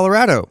from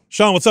Colorado.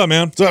 Sean, what's up,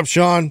 man? What's up,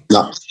 Sean?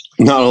 Not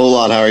a whole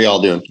lot. How are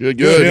y'all doing? Good.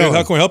 Good.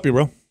 How can we help you,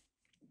 bro?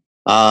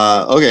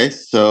 Okay,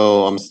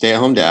 so I'm a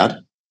stay-at-home dad,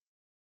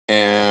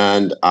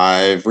 and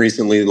I've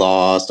recently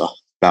lost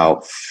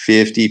about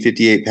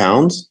 58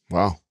 pounds.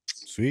 Wow.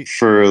 Sweet.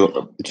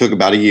 It took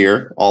about a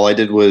year. All I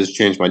did was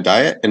change my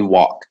diet and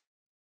walk.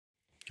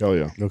 Oh,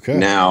 yeah. Okay.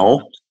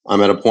 Now I'm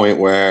at a point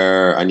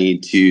where I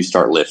need to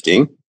start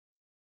lifting,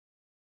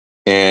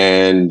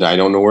 and I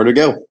don't know where to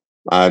go.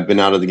 I've been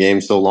out of the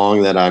game so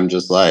long that I'm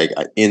just like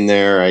in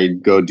there. I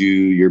go do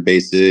your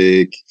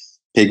basic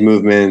pig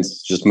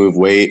movements, just move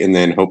weight, and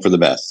then hope for the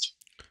best.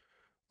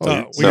 We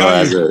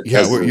got you.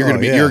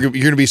 You're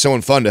gonna be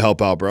someone fun to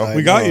help out, bro.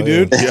 We got you,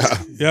 dude.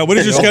 Yeah. Yeah. What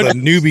is your All the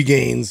schedule? newbie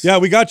gains. Yeah,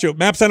 we got you.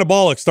 Maps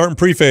anabolic, starting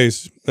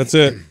pre-phase. That's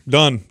it.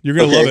 Done. You're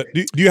gonna Okay. love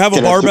it. Do you have a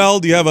Can I- barbell?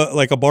 Do you have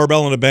a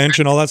barbell and a bench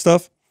and all that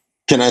stuff?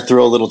 Can I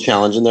throw a little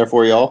challenge in there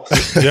for y'all?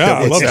 Yeah, I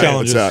What's love that?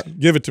 challenges. What's that?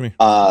 Give it to me.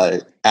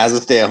 As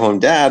a stay-at-home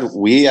dad,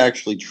 we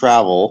actually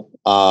travel.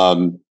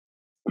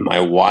 My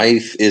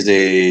wife is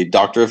a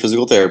doctor of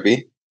physical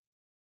therapy,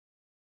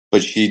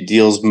 but she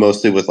deals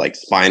mostly with like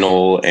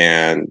spinal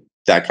and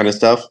that kind of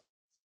stuff.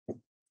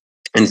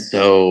 And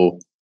so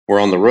we're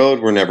on the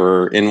road. We're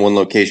never in one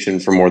location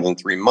for more than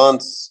 3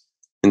 months.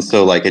 And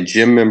so like a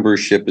gym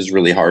membership is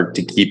really hard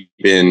to keep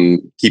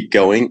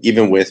going.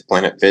 Even with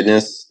Planet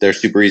Fitness, they're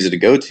super easy to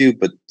go to,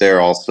 but they're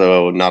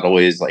also not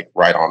always like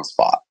right on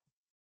spot.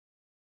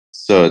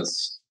 So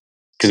it's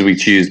because we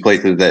choose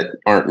places that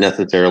aren't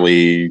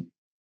necessarily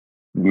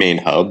main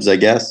hubs, I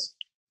guess.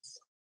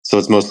 So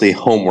it's mostly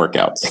home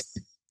workouts.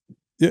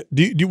 Yeah.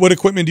 What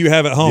equipment do you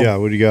have at home? Yeah.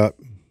 What do you got?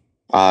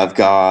 I've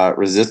got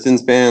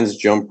resistance bands,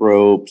 jump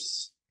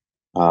ropes.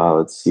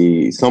 Let's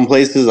see. Some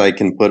places I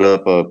can put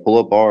up a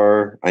pull-up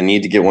bar. I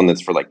need to get one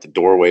that's for like the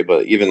doorway,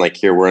 but even like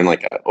here, we're in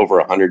like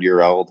over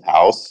 100-year-old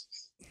house.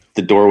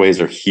 The doorways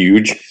are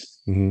huge.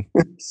 Mhm.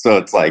 So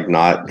it's like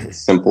not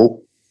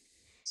simple.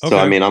 Okay. So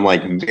I mean, I'm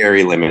like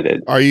very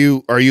limited. Are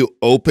you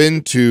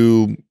open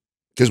to,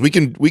 because we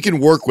can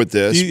work with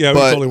this, Yeah, we but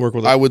can totally work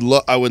with it.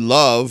 I would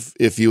love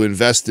if you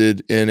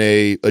invested in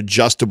a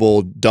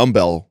adjustable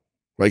dumbbell,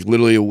 like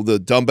literally the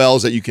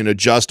dumbbells that you can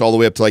adjust all the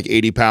way up to like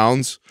 80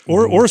 pounds.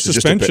 Or a Just a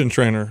suspension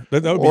trainer.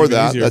 That would be Or even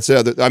that. easier. That's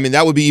it. I mean,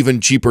 that would be even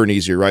cheaper and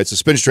easier, right?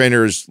 Suspension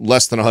trainer is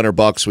less than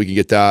 $100. We can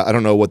get that. I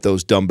don't know what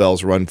those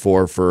dumbbells run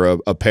for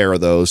a pair of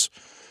those,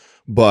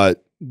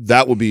 but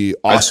that would be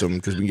awesome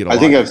because we can get a I lot.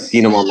 think I've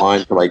seen them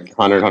online for like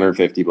 100,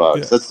 150 bucks.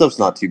 Yeah. That stuff's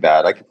not too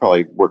bad. I could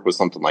probably work with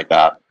something like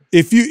that.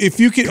 If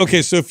you can,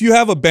 okay, so if you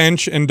have a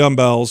bench and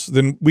dumbbells,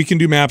 then we can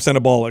do MAPS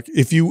anabolic.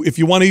 If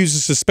you want to use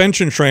a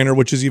suspension trainer,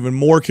 which is even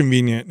more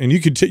convenient, and you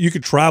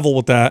could travel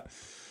with that,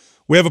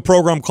 we have a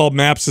program called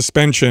MAPS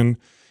suspension,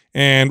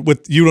 and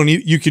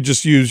you could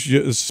just use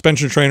a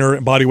suspension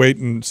trainer, body weight,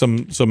 and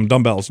some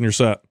dumbbells, and you're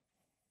set.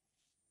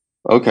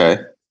 Okay.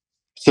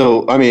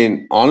 So, I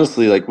mean,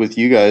 honestly, like with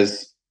you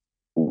guys,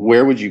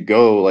 where would you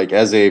go, like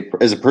as a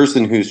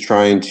person who's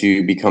trying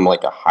to become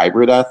like a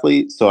hybrid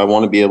athlete? So I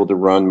want to be able to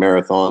run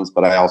marathons,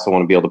 but I also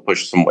want to be able to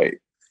push some weight.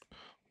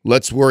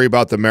 Let's worry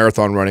about the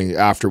marathon running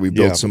after we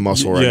build some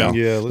muscle right now.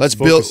 Yeah, let's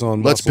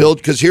build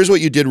because here's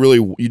what you did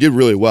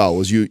really well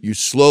was you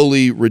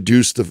slowly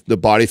reduced the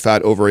body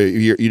fat over a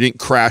year. You didn't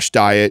crash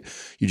diet.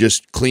 You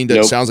just cleaned it.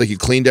 Nope. Sounds like you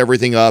cleaned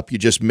everything up. You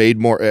just made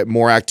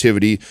more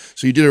activity.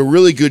 So you did a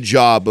really good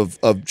job of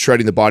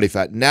shredding the body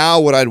fat.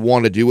 Now what I'd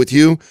want to do with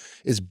you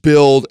is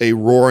build a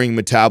roaring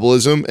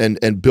metabolism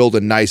and build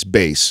a nice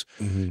base.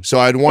 So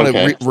I'd want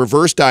to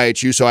reverse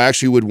diet you. So I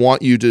actually would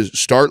want you to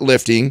start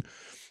lifting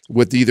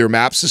with either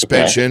MAPS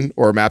suspension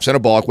or MAPS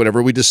anabolic,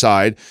 whatever we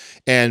decide,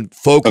 and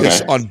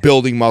focus on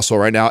building muscle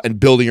right now and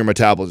building your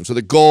metabolism. So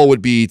the goal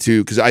would be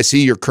to, because I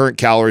see your current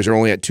calories are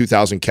only at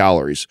 2,000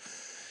 calories.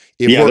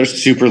 They're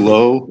super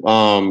low.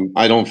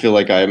 I don't feel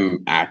like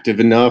I'm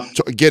active enough.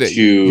 So get it.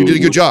 You did a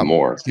good job.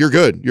 You're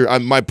good.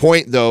 My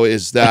point though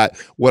is that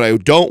what I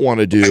don't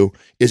want to do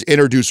is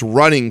introduce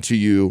running to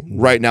you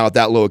right now at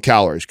that low of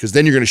calories, because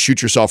then you're going to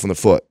shoot yourself in the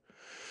foot.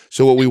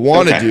 So what we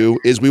want to do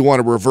is we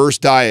want to reverse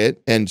diet,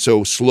 and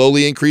so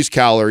slowly increase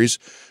calories,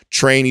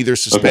 train either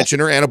suspension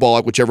or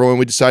anabolic, whichever one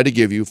we decide to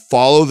give you,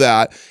 follow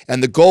that,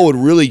 and the goal would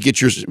really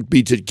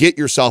be to get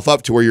yourself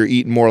up to where you're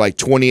eating more like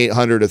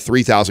 2,800 to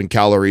 3,000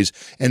 calories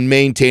and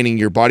maintaining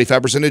your body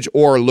fat percentage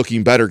or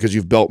looking better because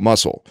you've built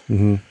muscle.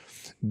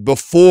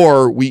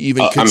 Before we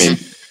even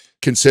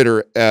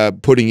consider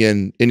putting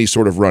in any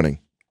sort of running.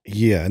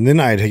 Yeah, and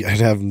then I'd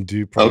have them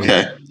do probably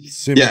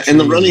and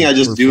the running I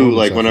just do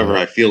like whenever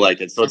I feel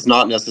like it. So it's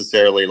not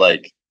necessarily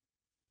like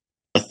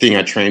a thing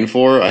I train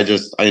for. I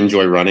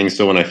enjoy running.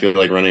 So when I feel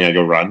like running, I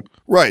go run.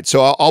 Right.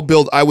 So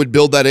I would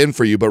build that in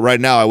for you, but right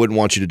now I wouldn't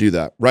want you to do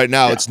that. Right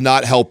now it's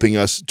not helping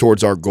us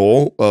towards our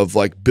goal of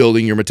like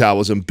building your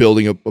metabolism,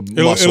 building a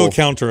muscle. It'll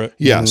counter it.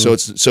 Yeah. So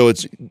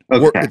it's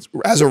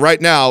as of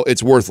right now,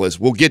 it's worthless.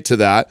 We'll get to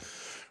that.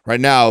 Right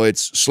now,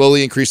 it's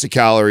slowly increase the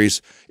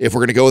calories. If we're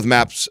going to go with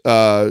MAPS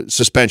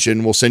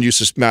suspension, we'll send you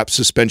MAPS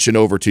suspension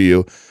over to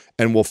you,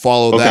 and we'll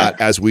follow that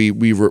as we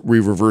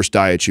reverse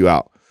diet you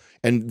out.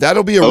 And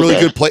that'll be a really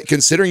good place,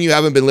 considering you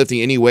haven't been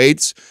lifting any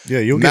weights.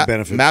 Yeah, you'll get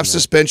benefits. MAPS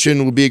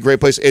suspension would be a great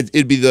place.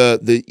 It'd be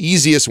the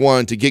easiest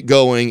one to get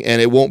going,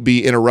 and it won't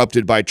be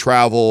interrupted by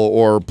travel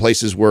or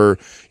places where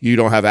you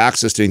don't have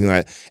access to anything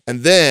like that.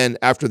 And then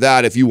after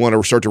that, if you want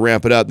to start to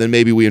ramp it up, then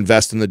maybe we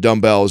invest in the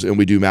dumbbells and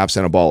we do MAPS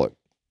anabolic.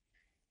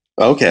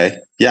 Okay.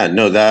 Yeah,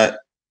 no, that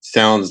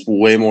sounds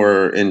way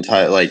more into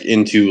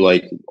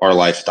our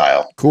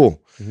lifestyle.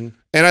 Cool. And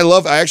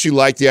I actually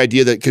like the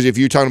idea that, because if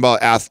you're talking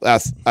about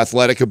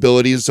athletic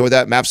abilities, so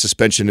that MAPS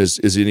suspension is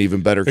an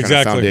even better kind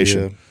of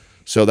foundation. Yeah.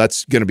 So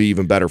that's going to be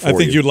even better for you. I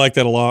think you'd like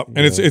that a lot. And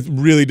it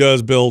really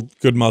does build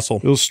good muscle.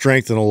 It'll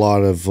strengthen a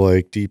lot of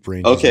like deep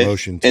range of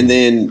motion. And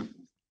then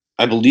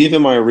I believe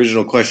in my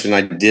original question,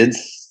 I did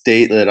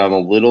state that I'm a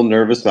little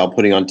nervous about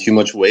putting on too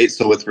much weight.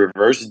 So with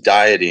reverse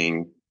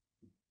dieting,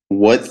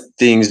 what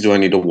things do I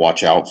need to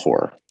watch out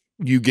for?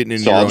 You getting in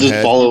so your I'll own just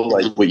head. follow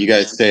like what you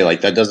guys say.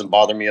 Like that doesn't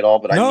bother me at all,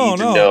 but I need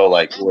to know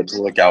like what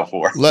to look out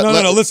for.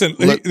 Listen,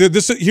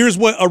 here's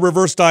what a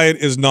reverse diet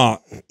is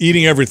not: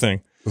 eating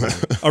everything.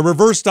 A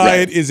reverse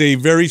diet is a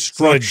very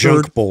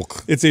structured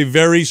bulk. It's a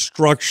very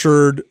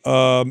structured,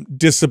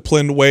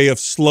 disciplined way of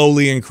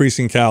slowly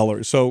increasing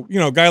calories. So,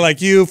 a guy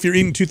like you, if you're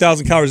eating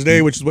 2,000 calories a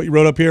day, which is what you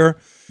wrote up here,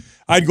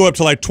 I'd go up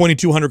to like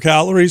 2,200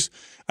 calories.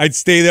 I'd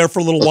stay there for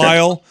a little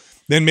while.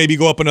 Then maybe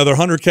go up another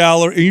 100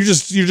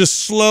 calories. You're just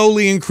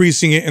slowly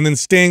increasing it and then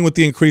staying with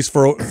the increase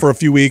for a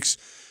few weeks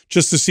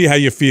just to see how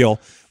you feel.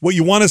 What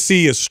you want to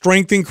see is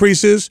strength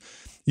increases.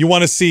 You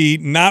want to see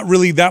not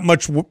really that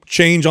much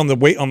change on the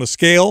weight on the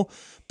scale,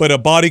 but a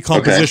body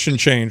composition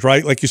change,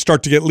 right? Like you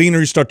start to get leaner,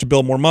 you start to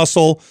build more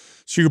muscle.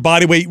 So your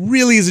body weight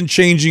really isn't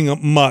changing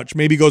much.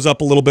 Maybe goes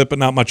up a little bit, but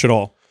not much at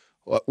all.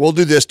 We'll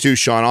do this too,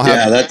 Sean.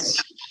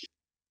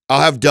 I'll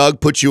have Doug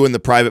put you in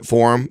the private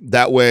forum.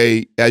 That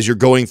way, as you're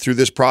going through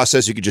this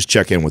process, you can just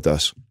check in with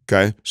us.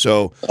 Okay.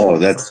 So,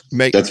 that's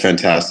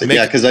fantastic.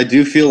 Because I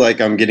do feel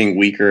like I'm getting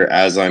weaker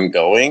as I'm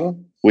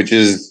going, which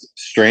is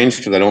strange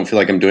because I don't feel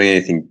like I'm doing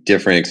anything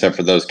different except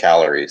for those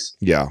calories.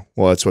 Yeah.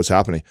 Well, that's what's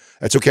happening.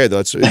 That's okay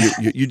though.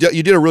 You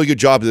did a really good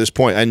job to this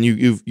point, and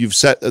you've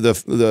set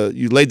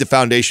you laid the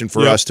foundation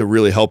for us to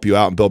really help you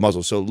out and build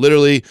muscle. So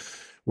literally,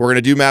 we're going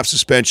to do MAPS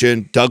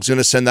suspension. Doug's going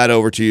to send that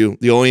over to you.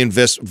 The only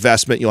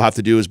investment you'll have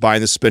to do is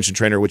buying the suspension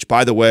trainer, which,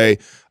 by the way,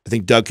 I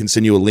think Doug can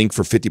send you a link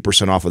for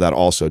 50% off of that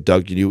also.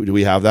 Doug, do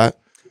we have that?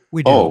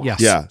 We do, yes.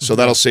 Yeah, so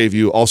that'll save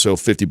you also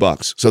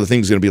 $50. So the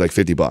thing's going to be like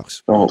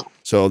 $50. Oh.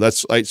 So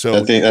that's like,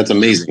 that's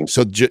amazing.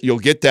 So you'll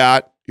get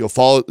that. You'll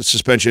follow the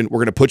suspension. We're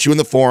going to put you in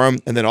the forum.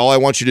 And then all I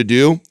want you to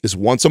do is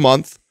once a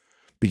month,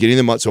 beginning of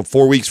the month. So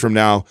 4 weeks from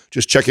now,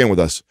 just check in with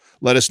us.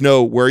 Let us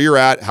know where you're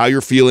at, how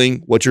you're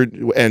feeling,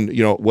 and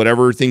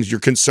whatever things you're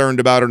concerned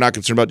about or not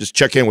concerned about, just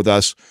check in with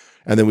us.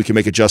 And then we can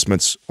make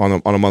adjustments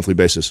on a monthly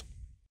basis.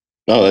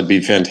 Oh, that'd be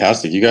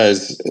fantastic. You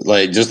guys,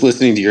 like, just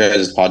listening to your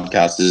guys'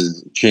 podcast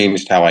has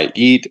changed how I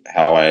eat,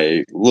 how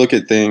I look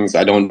at things.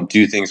 I don't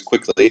do things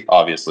quickly,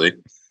 obviously.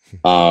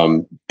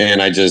 And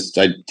I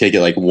take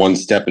it like one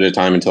step at a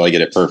time until I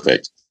get it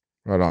perfect.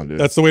 Right on, dude.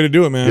 That's the way to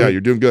do it, man. Yeah,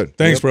 you're doing good.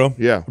 Thanks, bro.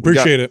 Yeah.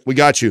 Appreciate it. We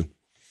got you.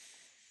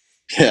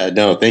 Yeah,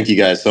 no, thank you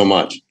guys so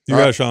much. You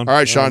got it, Sean. All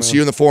right, Sean. See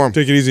you in the forum.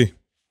 Take it easy.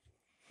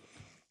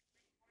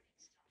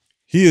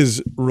 He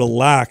is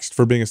relaxed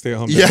for being a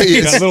stay-at-home dad. Yeah, he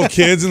He's is. got little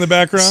kids in the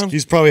background.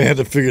 He's probably had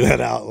to figure that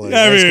out. Like,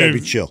 I that's mean, gotta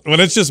be chill. When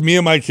it's just me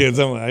and my kids,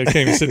 I'm like, I can't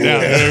even sit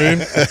down. You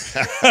know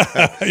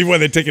what I mean? Even when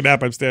they take a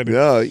nap, I'm standing.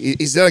 Yeah,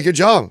 he's done a good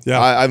job. Yeah.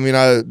 I mean,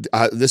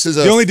 this is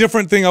The only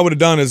different thing I would have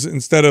done is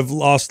instead of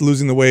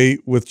losing the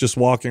weight with just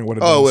walking, would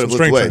have done some with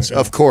strength weights. training.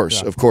 Of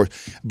course.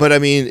 But I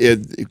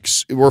mean,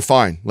 we're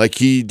fine. Like,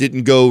 he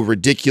didn't go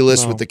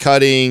ridiculous with the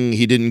cutting.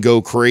 He didn't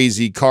go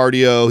crazy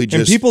cardio. He just.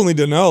 And people need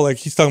to know, like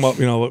he's talking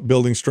about,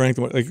 building strength.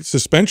 Like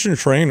suspension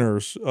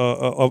trainers,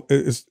 of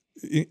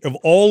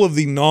all of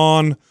the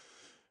non,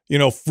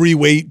 free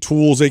weight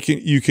tools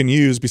you can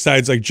use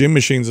besides like gym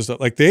machines and stuff.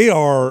 Like, they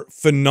are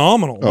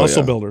phenomenal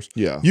muscle builders.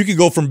 Yeah, you can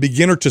go from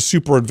beginner to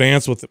super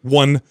advanced with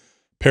one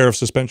pair of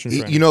suspension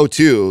trainers.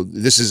 Too,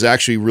 this is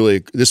actually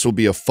this will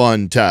be a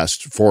fun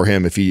test for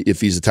him if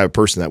he's the type of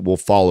person that will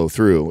follow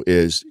through.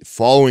 Is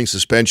following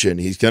suspension,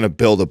 he's going to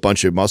build a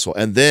bunch of muscle,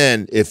 and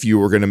then if you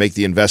were going to make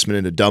the investment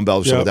into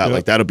dumbbells or something like that,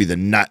 like that'll be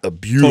a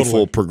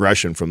beautiful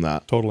progression from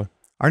that. Totally.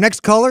 Our next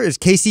caller is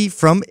Casey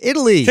from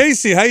Italy.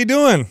 Casey, how you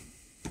doing?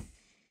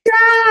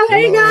 Yeah,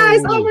 hey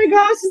guys. Oh my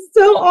gosh, it's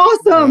so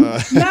awesome.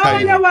 Now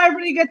I know why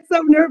everybody gets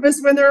so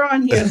nervous when they're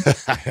on here.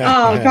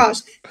 Oh gosh.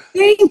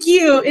 Thank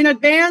you in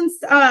advance.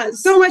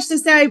 So much to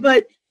say,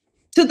 but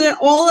to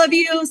all of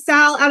you,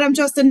 Sal, Adam,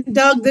 Justin,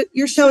 Doug,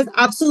 your show is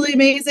absolutely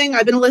amazing.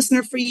 I've been a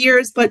listener for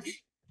years, but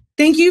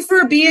thank you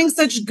for being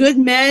such good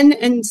men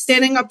and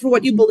standing up for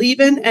what you believe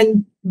in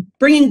and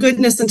bringing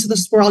goodness into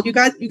this world. You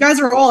guys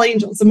are all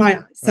angels in my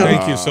eyes. So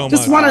thank you so much.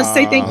 Just want to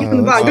say thank you from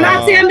the bottom.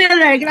 Grazie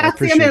mille.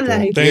 Grazie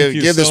mille.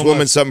 Give this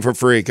woman something for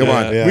free. Come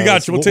on. Yeah, we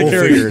got you. We'll take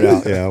care of you. It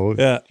out.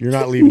 Yeah, you're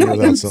not leaving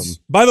without something.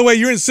 By the way,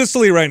 you're in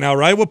Sicily right now,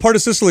 right? What part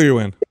of Sicily are you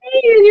in?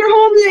 In your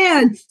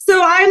homeland.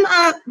 So I'm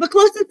the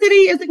closest city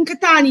is in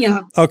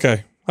Catania.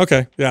 Okay.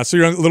 Yeah. So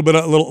you're a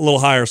little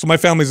higher. So my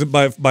family's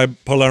by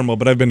Palermo,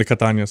 but I've been to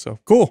Catania. So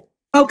cool.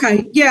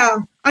 Okay. Yeah.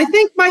 I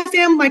think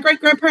my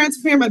great-grandparents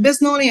are from my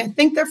Bisnoni. I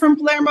think they're from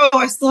Palermo.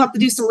 I still have to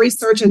do some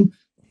research and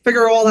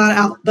figure all that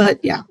out. But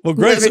yeah, well,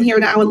 great. Living here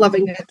now and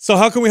loving it. So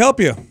how can we help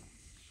you?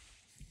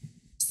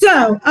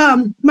 So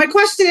my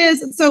question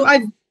is, so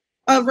I've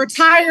a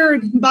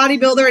retired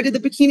bodybuilder. I did the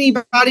bikini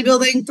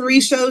bodybuilding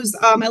 3 shows.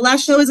 My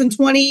last show is in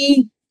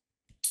 22.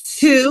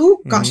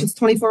 Gosh, it's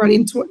 24 already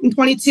in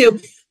 22.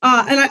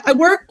 And I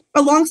work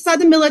alongside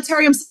the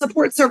military and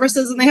support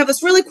services, and they have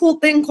this really cool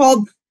thing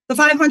called the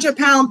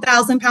 500-pound,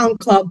 1,000-pound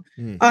club.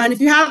 And if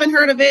you haven't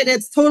heard of it,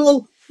 it's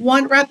total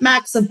 1 rep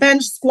max of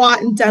bench, squat,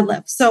 and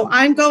deadlift. So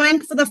I'm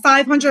going for the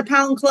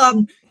 500-pound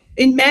club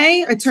in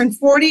May. I turned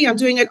 40. I'm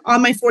doing it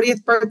on my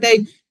 40th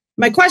birthday.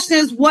 My question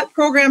is, what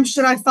program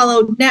should I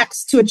follow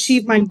next to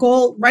achieve my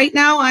goal? Right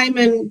now, I'm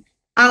in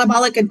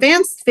anabolic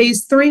advanced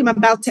phase 3. I'm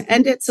about to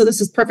end it, so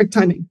this is perfect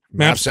timing.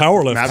 MAPS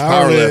Powerlift. MAPS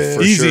Powerlift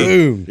for easy.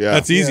 Sure. Yeah.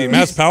 That's easy.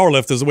 MAPS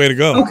Powerlift is the way to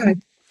go. Okay.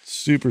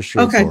 Super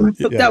straightforward.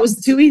 Okay, that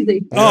was too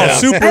easy. Oh,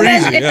 super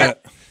easy. Yeah.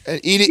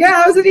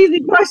 That was an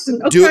easy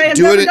question. Okay, I've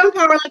never done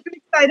powerlifting. I'm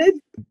excited.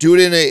 Do it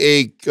in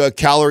a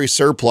calorie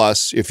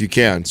surplus if you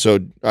can. So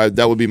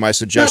that would be my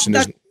suggestion.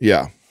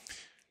 Yeah.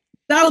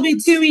 That'll be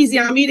too easy.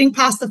 I'm eating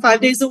pasta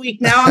 5 days a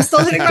week now. I'm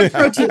still hitting my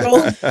protein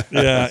goal.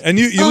 Yeah, and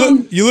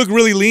you look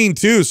really lean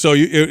too. So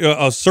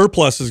a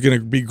surplus is going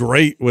to be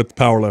great with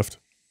powerlift.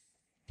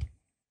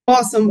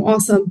 Awesome.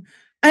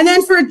 And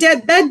then for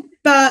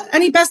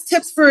any best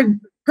tips for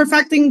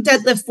perfecting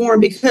deadlift form,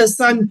 because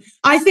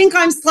I think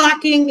I'm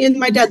slacking in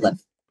my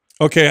deadlift.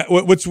 Okay,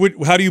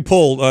 how do you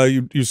pull?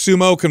 You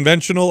sumo,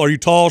 conventional? Are you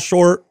tall,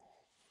 short?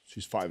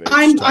 She's 5'8".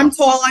 I'm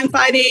tall. I'm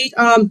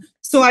 5'8".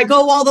 So I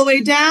go all the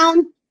way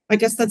down. I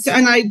guess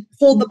and I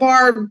hold the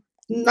bar,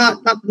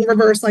 not in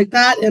reverse like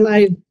that, and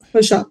I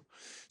push up.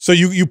 So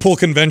you pull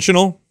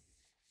conventional?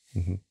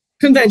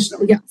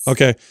 Conventional, yes.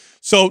 Okay.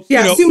 So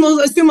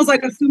sumo's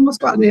like a sumo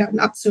squat. Yeah,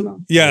 not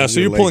sumo. Yeah,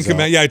 so you're pulling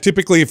conventional. Yeah,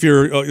 typically if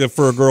you're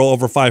for a girl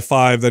over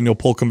 5'5", then you'll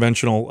pull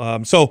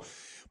conventional. So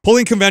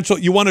pulling conventional,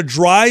 you want to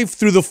drive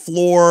through the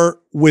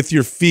floor with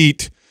your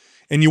feet,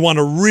 and you want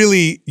to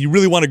really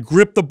want to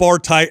grip the bar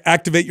tight,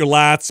 activate your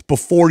lats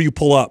before you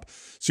pull up.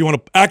 So you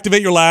want to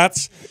activate your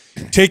lats,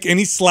 take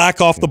any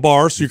slack off the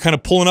bar. So you're kind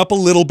of pulling up a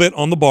little bit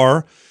on the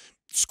bar.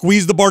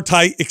 squeeze the bar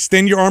tight,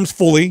 extend your arms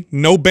fully,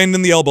 no bend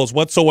in the elbows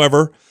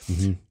whatsoever,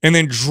 and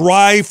then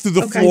drive through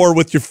the floor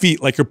with your feet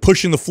like you're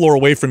pushing the floor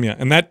away from you.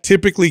 And that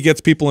typically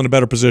gets people in a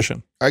better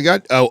position. I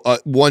got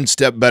one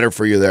step better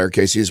for you there,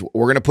 Casey. Is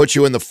we're going to put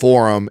you in the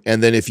forum,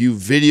 and then if you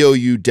video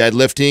you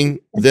deadlifting,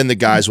 then the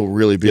guys will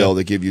really be able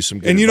to give you some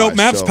good And you know,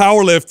 advice, MAPS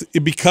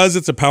Powerlift, because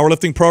it's a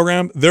powerlifting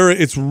program,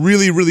 it's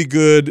really, really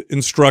good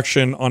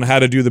instruction on how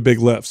to do the big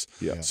lifts.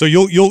 Yeah. So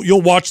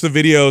you'll watch the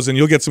videos and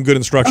you'll get some good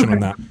instruction on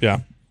that. Yeah.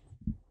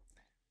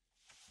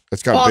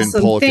 That's got Ben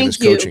Awesome. Pollock in his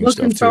Thank you. coaching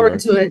Looking stuff forward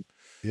too, right? to it.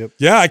 Yep.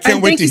 Yeah, I can't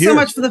And wait thank to you hear. so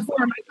much for the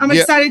forum. I'm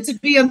Yeah. excited to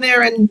be in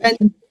there and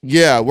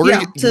Yeah, we're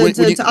yeah, gonna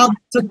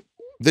to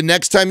the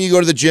next time you go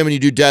to the gym and you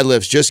do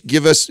deadlifts, just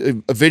give us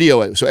a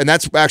video. So, and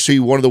that's actually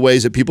one of the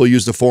ways that people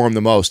use the forum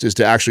the most is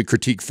to actually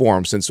critique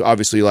forums, since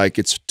obviously like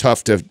it's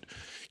tough to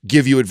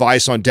give you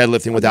advice on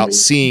deadlifting without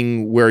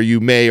seeing where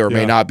you may or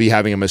may not be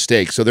having a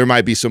mistake. So there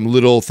might be some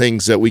little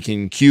things that we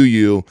can cue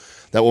you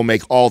that will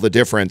make all the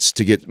difference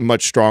to get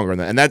much stronger in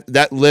that. And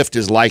that lift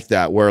is like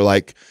that, where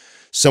like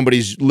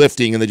somebody's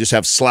lifting and they just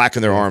have slack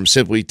in their arms,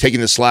 simply taking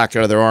the slack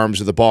out of their arms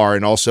of the bar,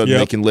 and all of a sudden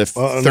they can lift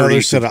 30.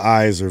 Another set of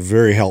eyes are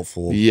very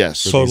helpful.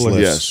 Yes, for these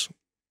totally. lifts. Yes.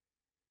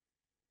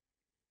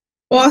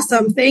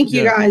 awesome. Thank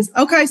you guys.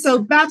 Okay,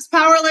 so MAPS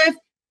Powerlift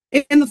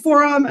in the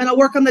forum, and I'll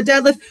work on the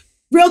deadlift.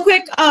 Real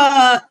quick,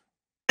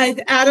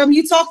 Adam,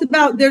 you talked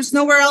about there's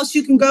nowhere else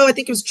you can go. I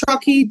think it was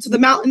Truckee, to the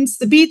mountains,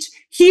 the beach.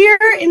 Here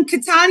in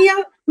Catania,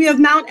 we have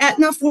Mount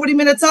Etna, 40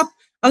 minutes up.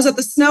 I was at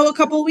the snow a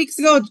couple of weeks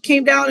ago. It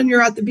came down and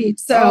you're at the beach.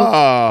 So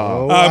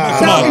Oh, wow.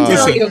 Come on, I can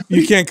tell listen,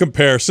 you can't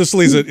compare.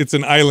 Sicily's it's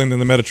an island in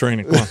the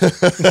Mediterranean. Come on.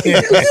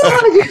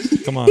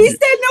 Come on. he said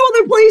no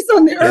other place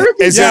on the earth.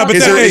 Is, Yeah, but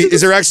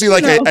is there actually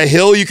like No. a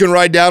hill you can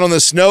ride down on the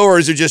snow, or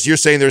is it just you're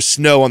saying there's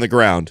snow on the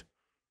ground?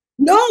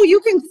 No, you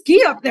can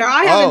ski up there.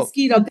 I Oh. haven't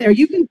skied up there.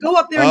 You can go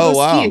up there and Oh, go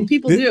wow. skiing.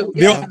 People do.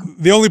 The, Yeah.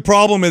 the only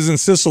problem is in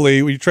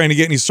Sicily, when you're trying to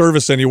get any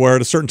service anywhere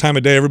at a certain time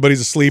of day, everybody's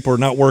asleep or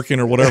not working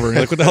or whatever. You're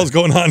like, what the hell's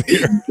going on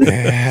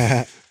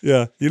here?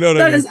 Yeah, you know what I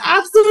That mean? is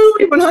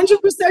absolutely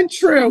 100%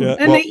 true. Yeah,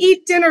 And well- they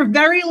eat dinner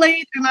very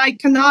late, and I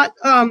cannot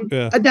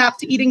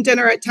adapt to eating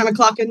dinner at 10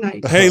 o'clock at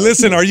night. Hey,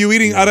 listen, are you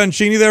eating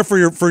arancini there for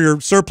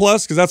your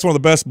surplus? Because that's one of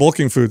the best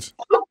bulking foods.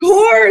 Of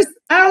course,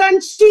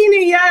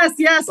 arancini,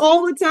 yes,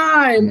 all the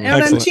time.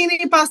 Excellent.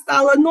 Arancini, pasta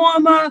alla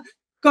norma.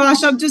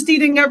 Gosh, I'm just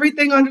eating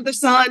everything under the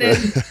sun,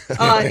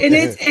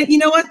 and you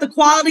know what? The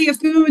quality of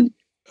food,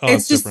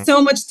 it's just different.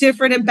 so much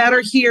different and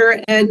better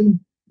here, and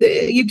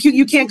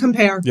you can't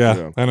compare.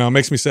 Yeah, I know. It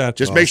makes me sad.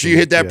 Just make sure you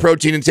hit that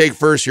protein intake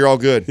first. You're all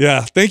good.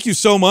 Yeah, thank you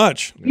so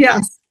much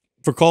Yes.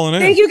 for calling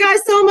in. Thank you guys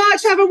so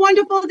much. Have a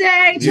wonderful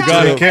day. You Ciao.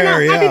 got it. Take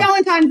care, Happy yeah.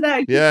 Valentine's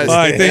Day. Yes.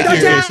 Bye. Thank Ciao,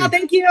 you. ciao. Casey.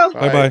 Thank you.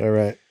 Bye-bye. All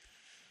right.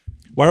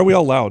 Why are we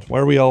all loud? Why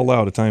are we all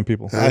loud, Italian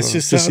people? That's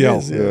just how it yell.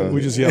 is, yeah. We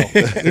just yell.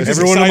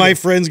 Every one of my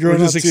friends growing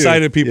We're just up, too.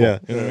 excited people. Yeah.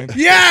 You know what I mean?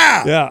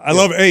 Yeah. Yeah, I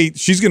love. Hey,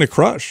 she's gonna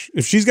crush.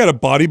 If she's got a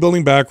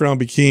bodybuilding background,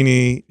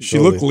 bikini, she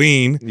Totally. looked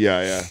lean.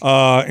 Yeah.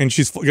 And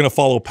she's gonna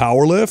follow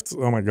power lift.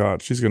 Oh my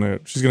God, she's gonna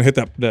hit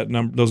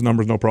those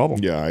numbers no problem.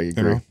 Yeah, I You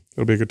agree. know,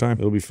 it'll be a good time.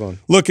 It'll be fun.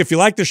 Look, if you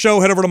like the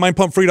show, head over to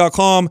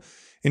mindpumpfree.com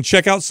and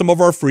check out some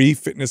of our free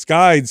fitness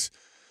guides.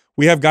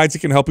 We have guides that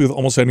can help you with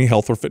almost any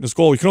health or fitness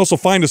goal. You can also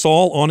find us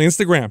all on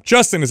Instagram.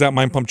 Justin is at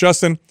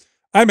mindpumpjustin.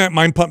 I'm at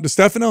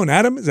mindpumpdestefano, and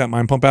Adam is at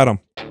mindpumpadam.